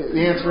mean,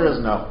 the answer is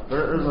no.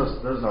 There's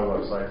no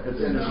website. It's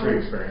industry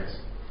experience.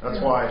 That's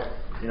why.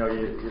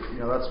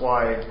 That's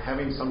why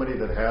having somebody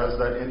that has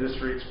that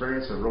industry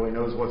experience that really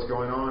knows what's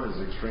going on is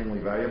extremely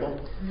valuable.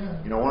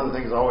 Yeah. One of the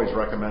things I always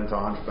recommend to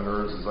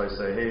entrepreneurs is I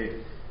say, hey,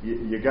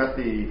 you got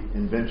the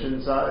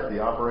invention side,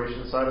 the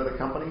operation side of the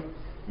company.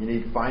 You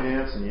need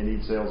finance and you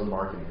need sales and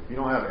marketing. If you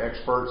don't have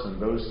experts in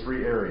those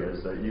three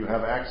areas that you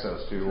have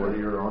access to, whether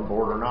you're on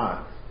board or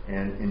not,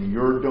 and in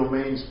your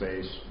domain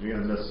space, you're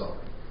going to miss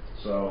something.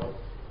 So,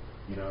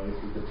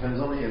 it depends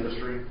on the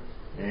industry.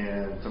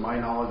 And to my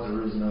knowledge,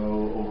 there is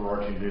no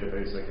overarching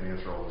database that can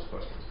answer all those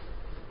questions.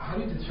 How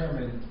do you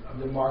determine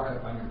the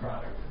markup on your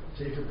product?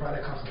 Say if your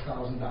product costs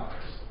 $1,000,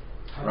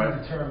 how do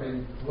you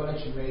determine what I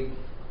should make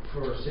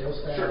for sales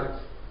staff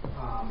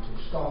to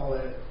install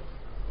it?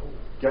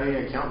 Got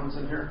any accountants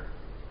in here?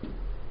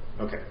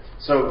 Okay,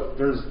 so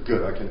there's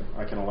good. I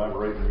can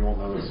elaborate, and you won't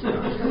know this.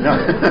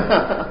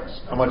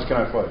 How much can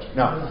I fudge?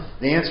 No.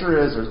 The answer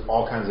is there's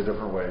all kinds of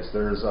different ways.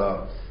 There's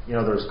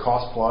there's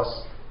cost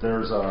plus.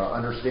 There's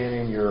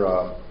understanding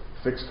your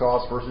fixed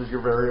cost versus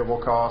your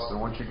variable cost, and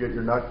once you get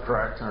your nut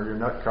cracked or your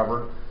nut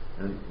covered,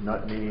 and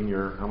nut meaning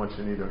how much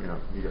you need to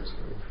you get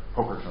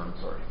poker term,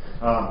 sorry.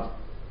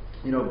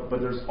 But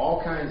there's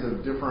all kinds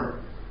of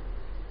different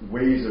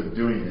ways of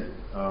doing it.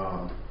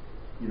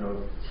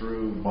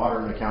 Through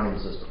modern accounting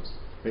systems.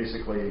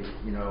 Basically,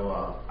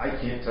 I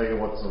can't tell you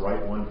what's the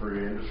right one for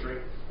your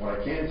industry. What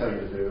I can tell you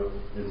to do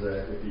is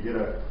that if you get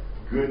a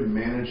good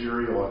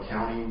managerial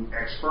accounting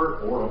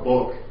expert or a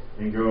book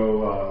and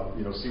go,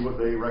 see what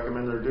they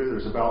recommend they do,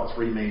 there's about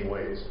 3 main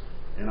ways.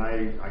 And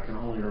I can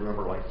only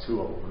remember like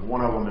 2 of them. And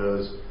one of them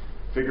is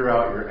figure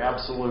out your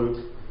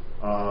absolute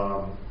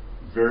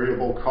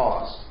variable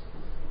cost.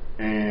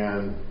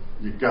 And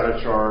you've got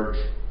to charge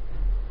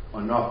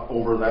enough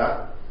over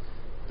that,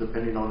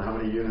 depending on how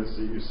many units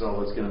that you sell,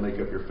 that's going to make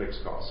up your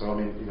fixed cost. So,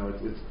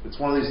 it's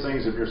one of these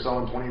things, if you're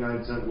selling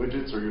 29-cent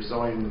widgets or you're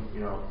selling,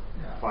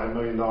 $5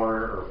 million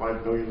or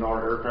 $5 billion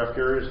aircraft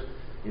carriers,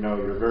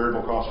 your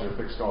variable costs and your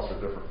fixed costs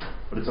are different.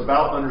 But it's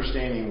about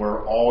understanding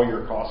where all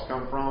your costs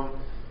come from,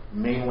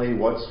 mainly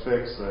what's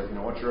fixed,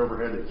 what's your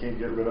overhead that you can't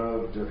get rid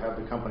of to have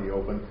the company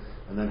open,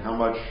 and then how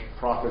much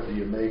profit do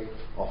you make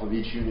off of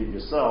each unit you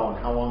sell,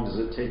 and how long does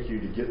it take you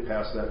to get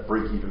past that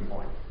break-even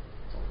point.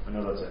 I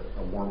know that's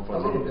a warm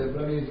fuzzy. A little bit,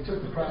 but if you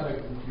took the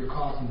product, your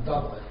cost, and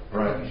double it,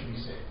 I think you should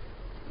be safe.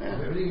 Yeah.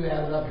 Everything you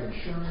added up, your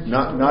insurance.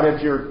 Not if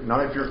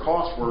your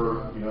costs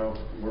were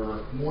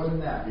more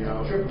than that.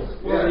 Triple.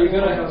 Well, you're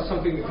going to have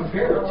something to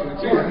compare it to.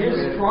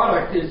 His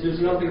product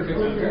there's nothing to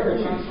compare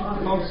it to.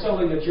 If I'm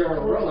selling a jar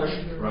of relish,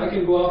 I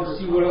can go out and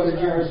see what other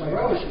jars of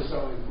relish are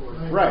selling for.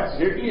 Right.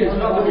 He has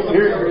nothing to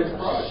compare his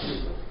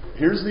product.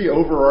 Here's the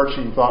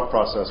overarching thought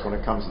process when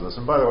it comes to this.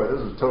 And by the way,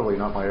 this is totally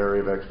not my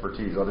area of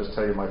expertise. I'll just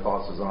tell you my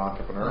thoughts as an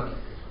entrepreneur.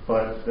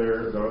 But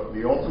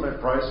the ultimate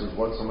price is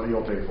what somebody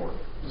will pay for it,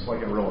 just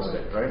like in real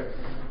estate, right?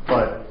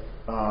 But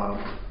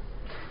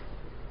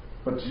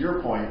to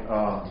your point,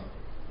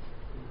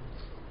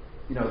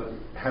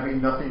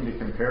 having nothing to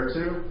compare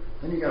to,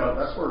 then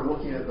that's where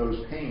looking at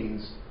those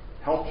pains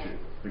helps you.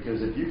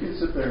 Because if you can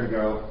sit there and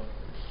go,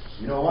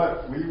 you know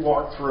what, we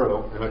walked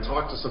through, and I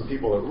talked to some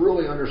people that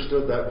really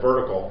understood that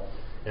vertical,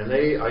 and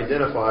they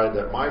identified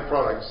that my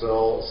product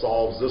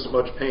solves this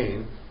much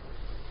pain,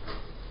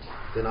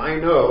 then I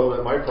know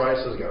that my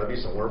price has got to be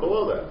somewhere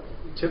below that.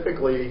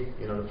 Typically,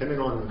 depending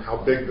on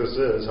how big this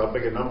is, how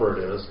big a number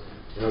it is,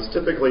 it's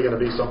typically going to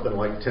be something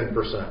like 10%.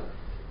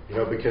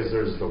 Because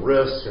there's the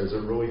risk, is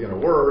it really going to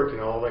work,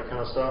 all that kind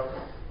of stuff.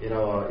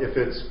 If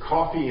it's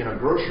coffee in a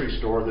grocery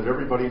store that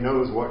everybody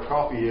knows what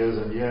coffee is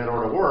and it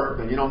ought to work,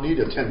 then you don't need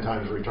a 10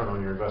 times return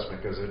on your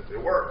investment because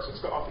it works, it's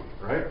coffee,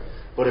 right?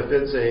 But if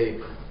it's a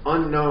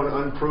unknown,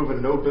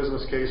 unproven, no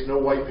business case, no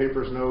white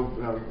papers, no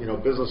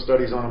business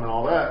studies on them and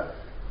all that,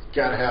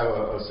 got to have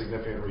a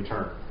significant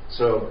return.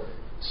 So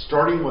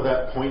starting with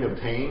that point of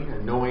pain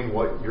and knowing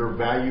what your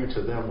value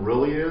to them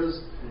really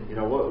is,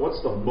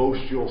 what's the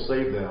most you'll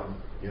save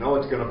them,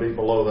 it's going to be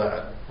below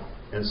that.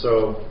 And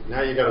so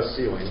now you got a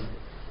ceiling.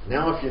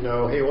 Now if you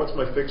know, hey, what's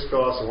my fixed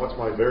cost and what's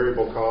my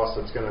variable cost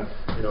that's going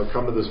to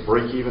come to this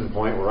break-even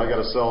point where I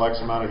got to sell X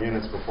amount of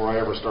units before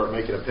I ever start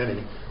making a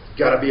penny,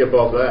 got to be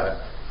above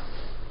that.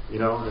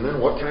 And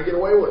then what can I get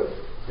away with?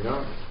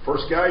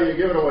 First guy, you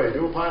give it away.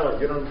 Do a pilot.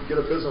 Get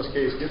a business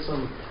case. Get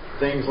some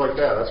things like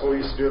that. That's what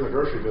we used to do in the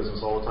grocery business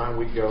all the time.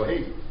 We'd go,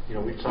 hey,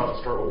 we'd start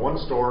with one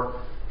store,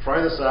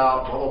 try this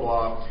out, blah, blah,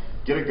 blah,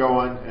 get it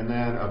going, and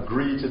then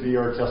agree to be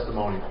our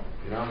testimonial,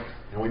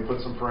 And we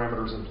put some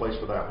parameters in place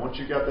for that. Once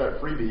you got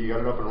that freebie, you got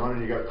it up and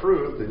running, you got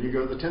approved, then you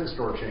go to the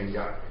 10-store chain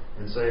guy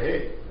and say,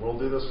 hey, we'll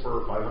do this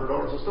for $500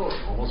 a store.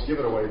 Almost give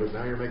it away, but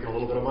now you're making a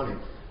little bit of money.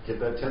 Get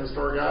that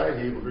 10-store guy,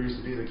 he agrees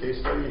to be the case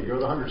study, and you go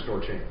to the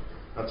 100-store chain.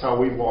 That's how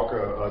we walk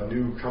a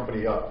new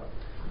company up.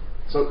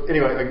 So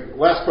anyway,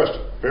 last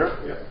question. Fair?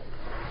 Yeah.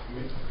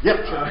 Yep.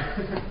 Sure.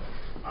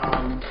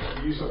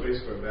 You used a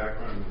basically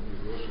background in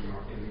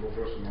the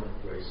grocery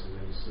marketplace, and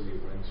then you still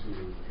went to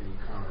an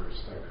e-commerce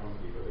type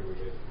company, but they would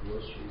get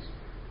groceries.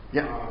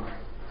 Yeah.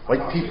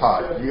 Like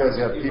Peapod. You guys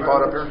have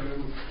Peapod up here?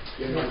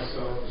 Get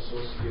myself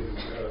associated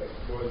with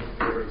going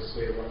there and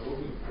say, well, I'm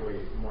looking for a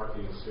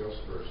marketing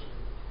salesperson.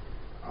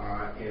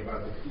 And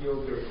about the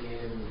field they're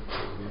in,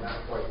 they're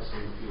not quite the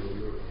same field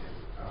you're in.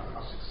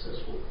 How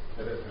successful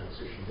had that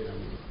transition been?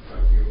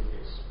 Like your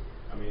case.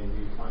 Do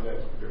you find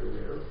that very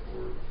rare?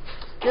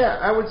 Yeah,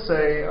 I would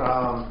say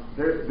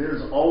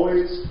there's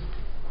always.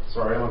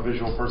 Sorry, I'm a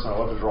visual person. I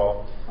love to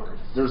draw.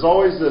 There's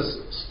always this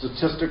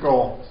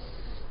statistical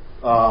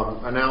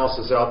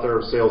analysis out there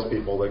of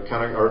salespeople that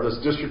or this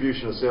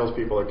distribution of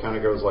salespeople that kind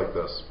of goes like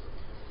this.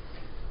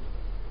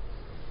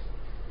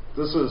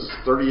 This is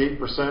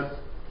 38%.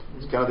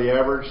 It's kind of the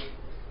average.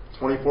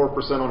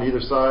 24% on either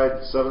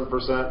side,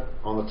 7%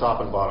 on the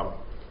top and bottom.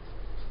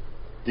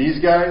 These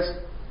guys,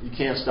 you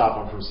can't stop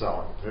them from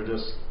selling. They're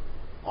just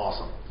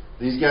awesome.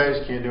 These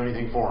guys can't do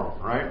anything for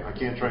them, right? I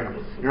can't train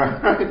them.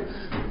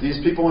 Right?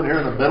 These people in here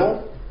in the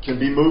middle can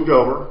be moved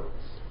over.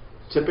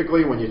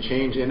 Typically, when you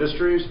change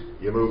industries,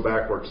 you move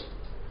backwards,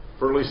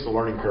 for at least the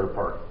learning curve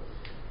part.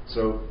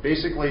 So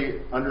basically,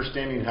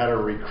 understanding how to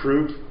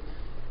recruit,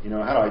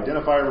 how to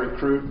identify,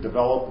 recruit,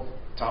 develop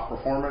top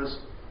performers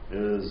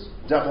is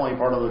definitely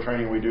part of the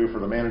training we do for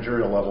the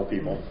managerial level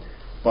people.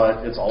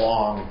 But it's a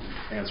long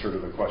answer to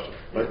the question.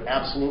 But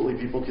absolutely,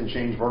 people can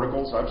change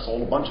verticals. I've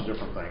sold a bunch of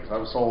different things.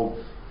 I've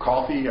sold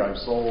coffee. I've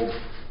sold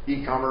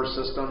e-commerce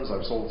systems.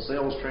 I've sold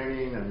sales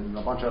training and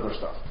a bunch of other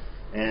stuff.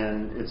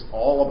 And it's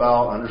all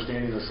about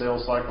understanding the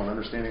sales cycle and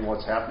understanding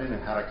what's happening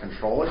and how to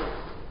control it.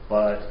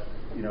 But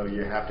you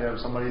have to have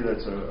somebody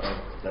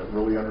that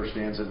really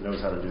understands it and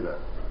knows how to do that.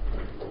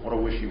 What a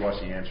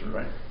wishy-washy answer,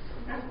 right?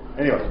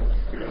 Anyway.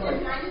 Can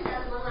I just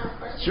ask one last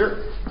question?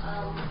 Sure.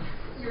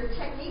 Your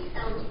technique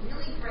sounds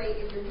really great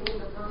if you're doing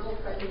the verbal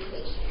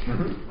presentation.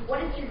 Mm-hmm.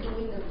 What if you're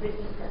doing the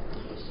written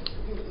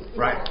presentation?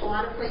 Right. A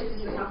lot of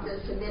places you have to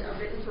submit a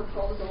written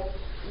proposal.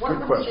 What Good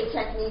would question. be the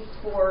technique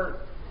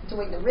for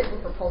doing the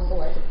written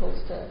proposal as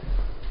opposed to?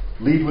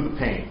 Lead with the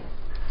pain.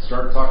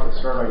 Start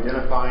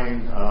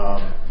identifying,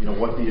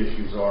 what the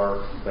issues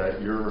are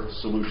that your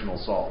solution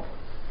will solve.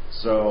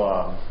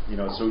 So, you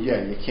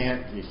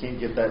can't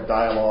get that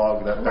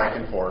dialogue, that back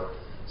and forth.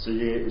 So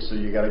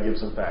you got to give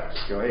some facts.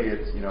 Go, hey,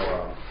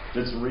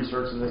 did some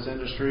research in this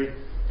industry.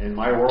 In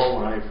my world,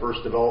 when I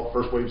first developed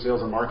First Wave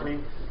Sales and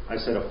Marketing, I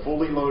said a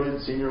fully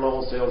loaded senior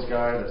level sales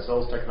guy that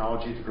sells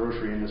technology to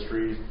grocery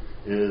industry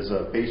is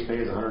base pay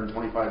is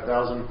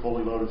 $125,000.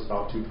 Fully loaded is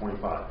about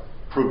 $225,000.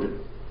 Proved it.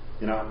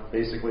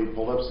 Basically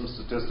pulled up some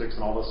statistics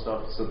and all this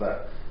stuff. Said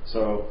that.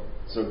 So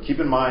keep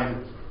in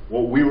mind.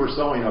 What we were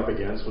selling up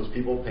against was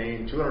people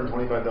paying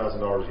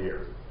 $225,000 a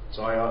year.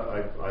 So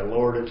I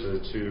lowered it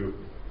to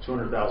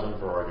 $200,000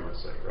 for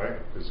argument's sake, right?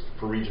 Because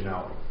for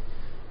regionality.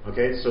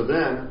 Okay, so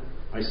then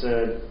I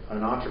said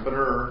an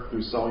entrepreneur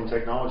who's selling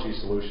technology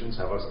solutions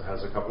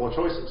has a couple of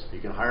choices. He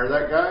can hire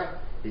that guy.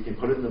 He can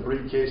put it in the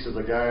briefcase of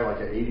the guy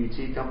like an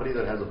ADT company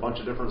that has a bunch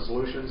of different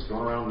solutions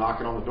going around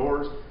knocking on the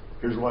doors.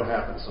 Here's what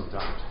happens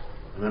sometimes.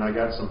 And then I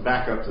got some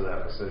backup to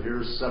that. I said,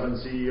 here's 7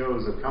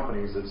 CEOs of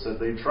companies that said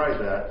they tried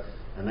that.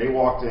 And they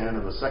walked in,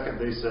 and the second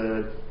they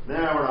said,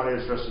 "Nah, we're not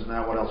interested in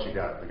that. What else you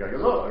got?" The guy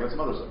goes, "Oh, I got some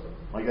other stuff,"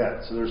 like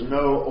that. So there's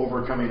no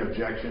overcoming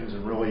objections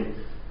and really,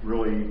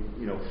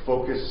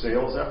 focused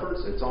sales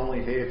efforts. It's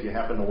only, hey, if you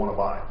happen to want to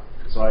buy.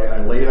 So I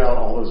laid out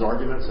all those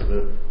arguments of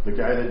the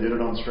guy that did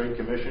it on straight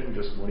commission.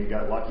 Just when he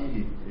got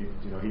lucky,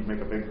 he'd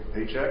make a big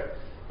paycheck,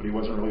 but he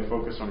wasn't really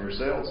focused on your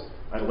sales.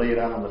 I lay it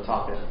out on the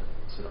top end.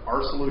 I said,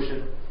 our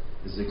solution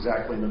is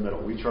exactly in the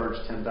middle. We charge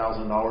 $10,000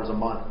 a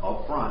month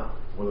up front.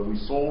 Whether we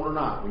sold or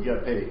not, we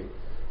get paid.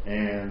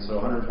 And so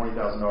 $120,000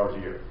 a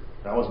year.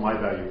 That was my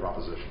value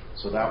proposition.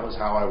 So that was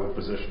how I would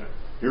position it.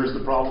 Here's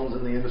the problems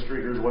in the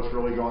industry. Here's what's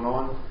really going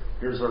on.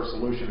 Here's our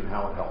solution and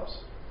how it helps.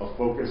 A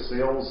focused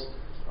sales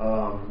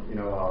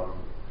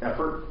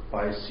effort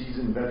by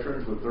seasoned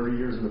veterans with 30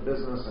 years in the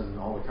business and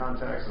all the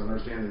contacts and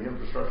understanding the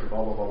infrastructure,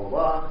 blah, blah, blah, blah,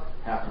 blah,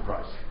 half the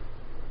price.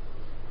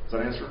 Does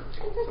that answer?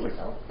 I think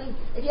so. Thank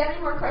you. If you have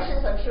any more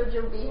questions, I'm sure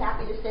Jim will be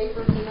happy to stay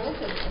for a few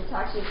minutes and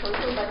talk to you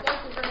personally, but thank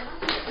you very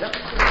much.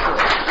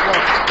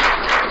 Yep.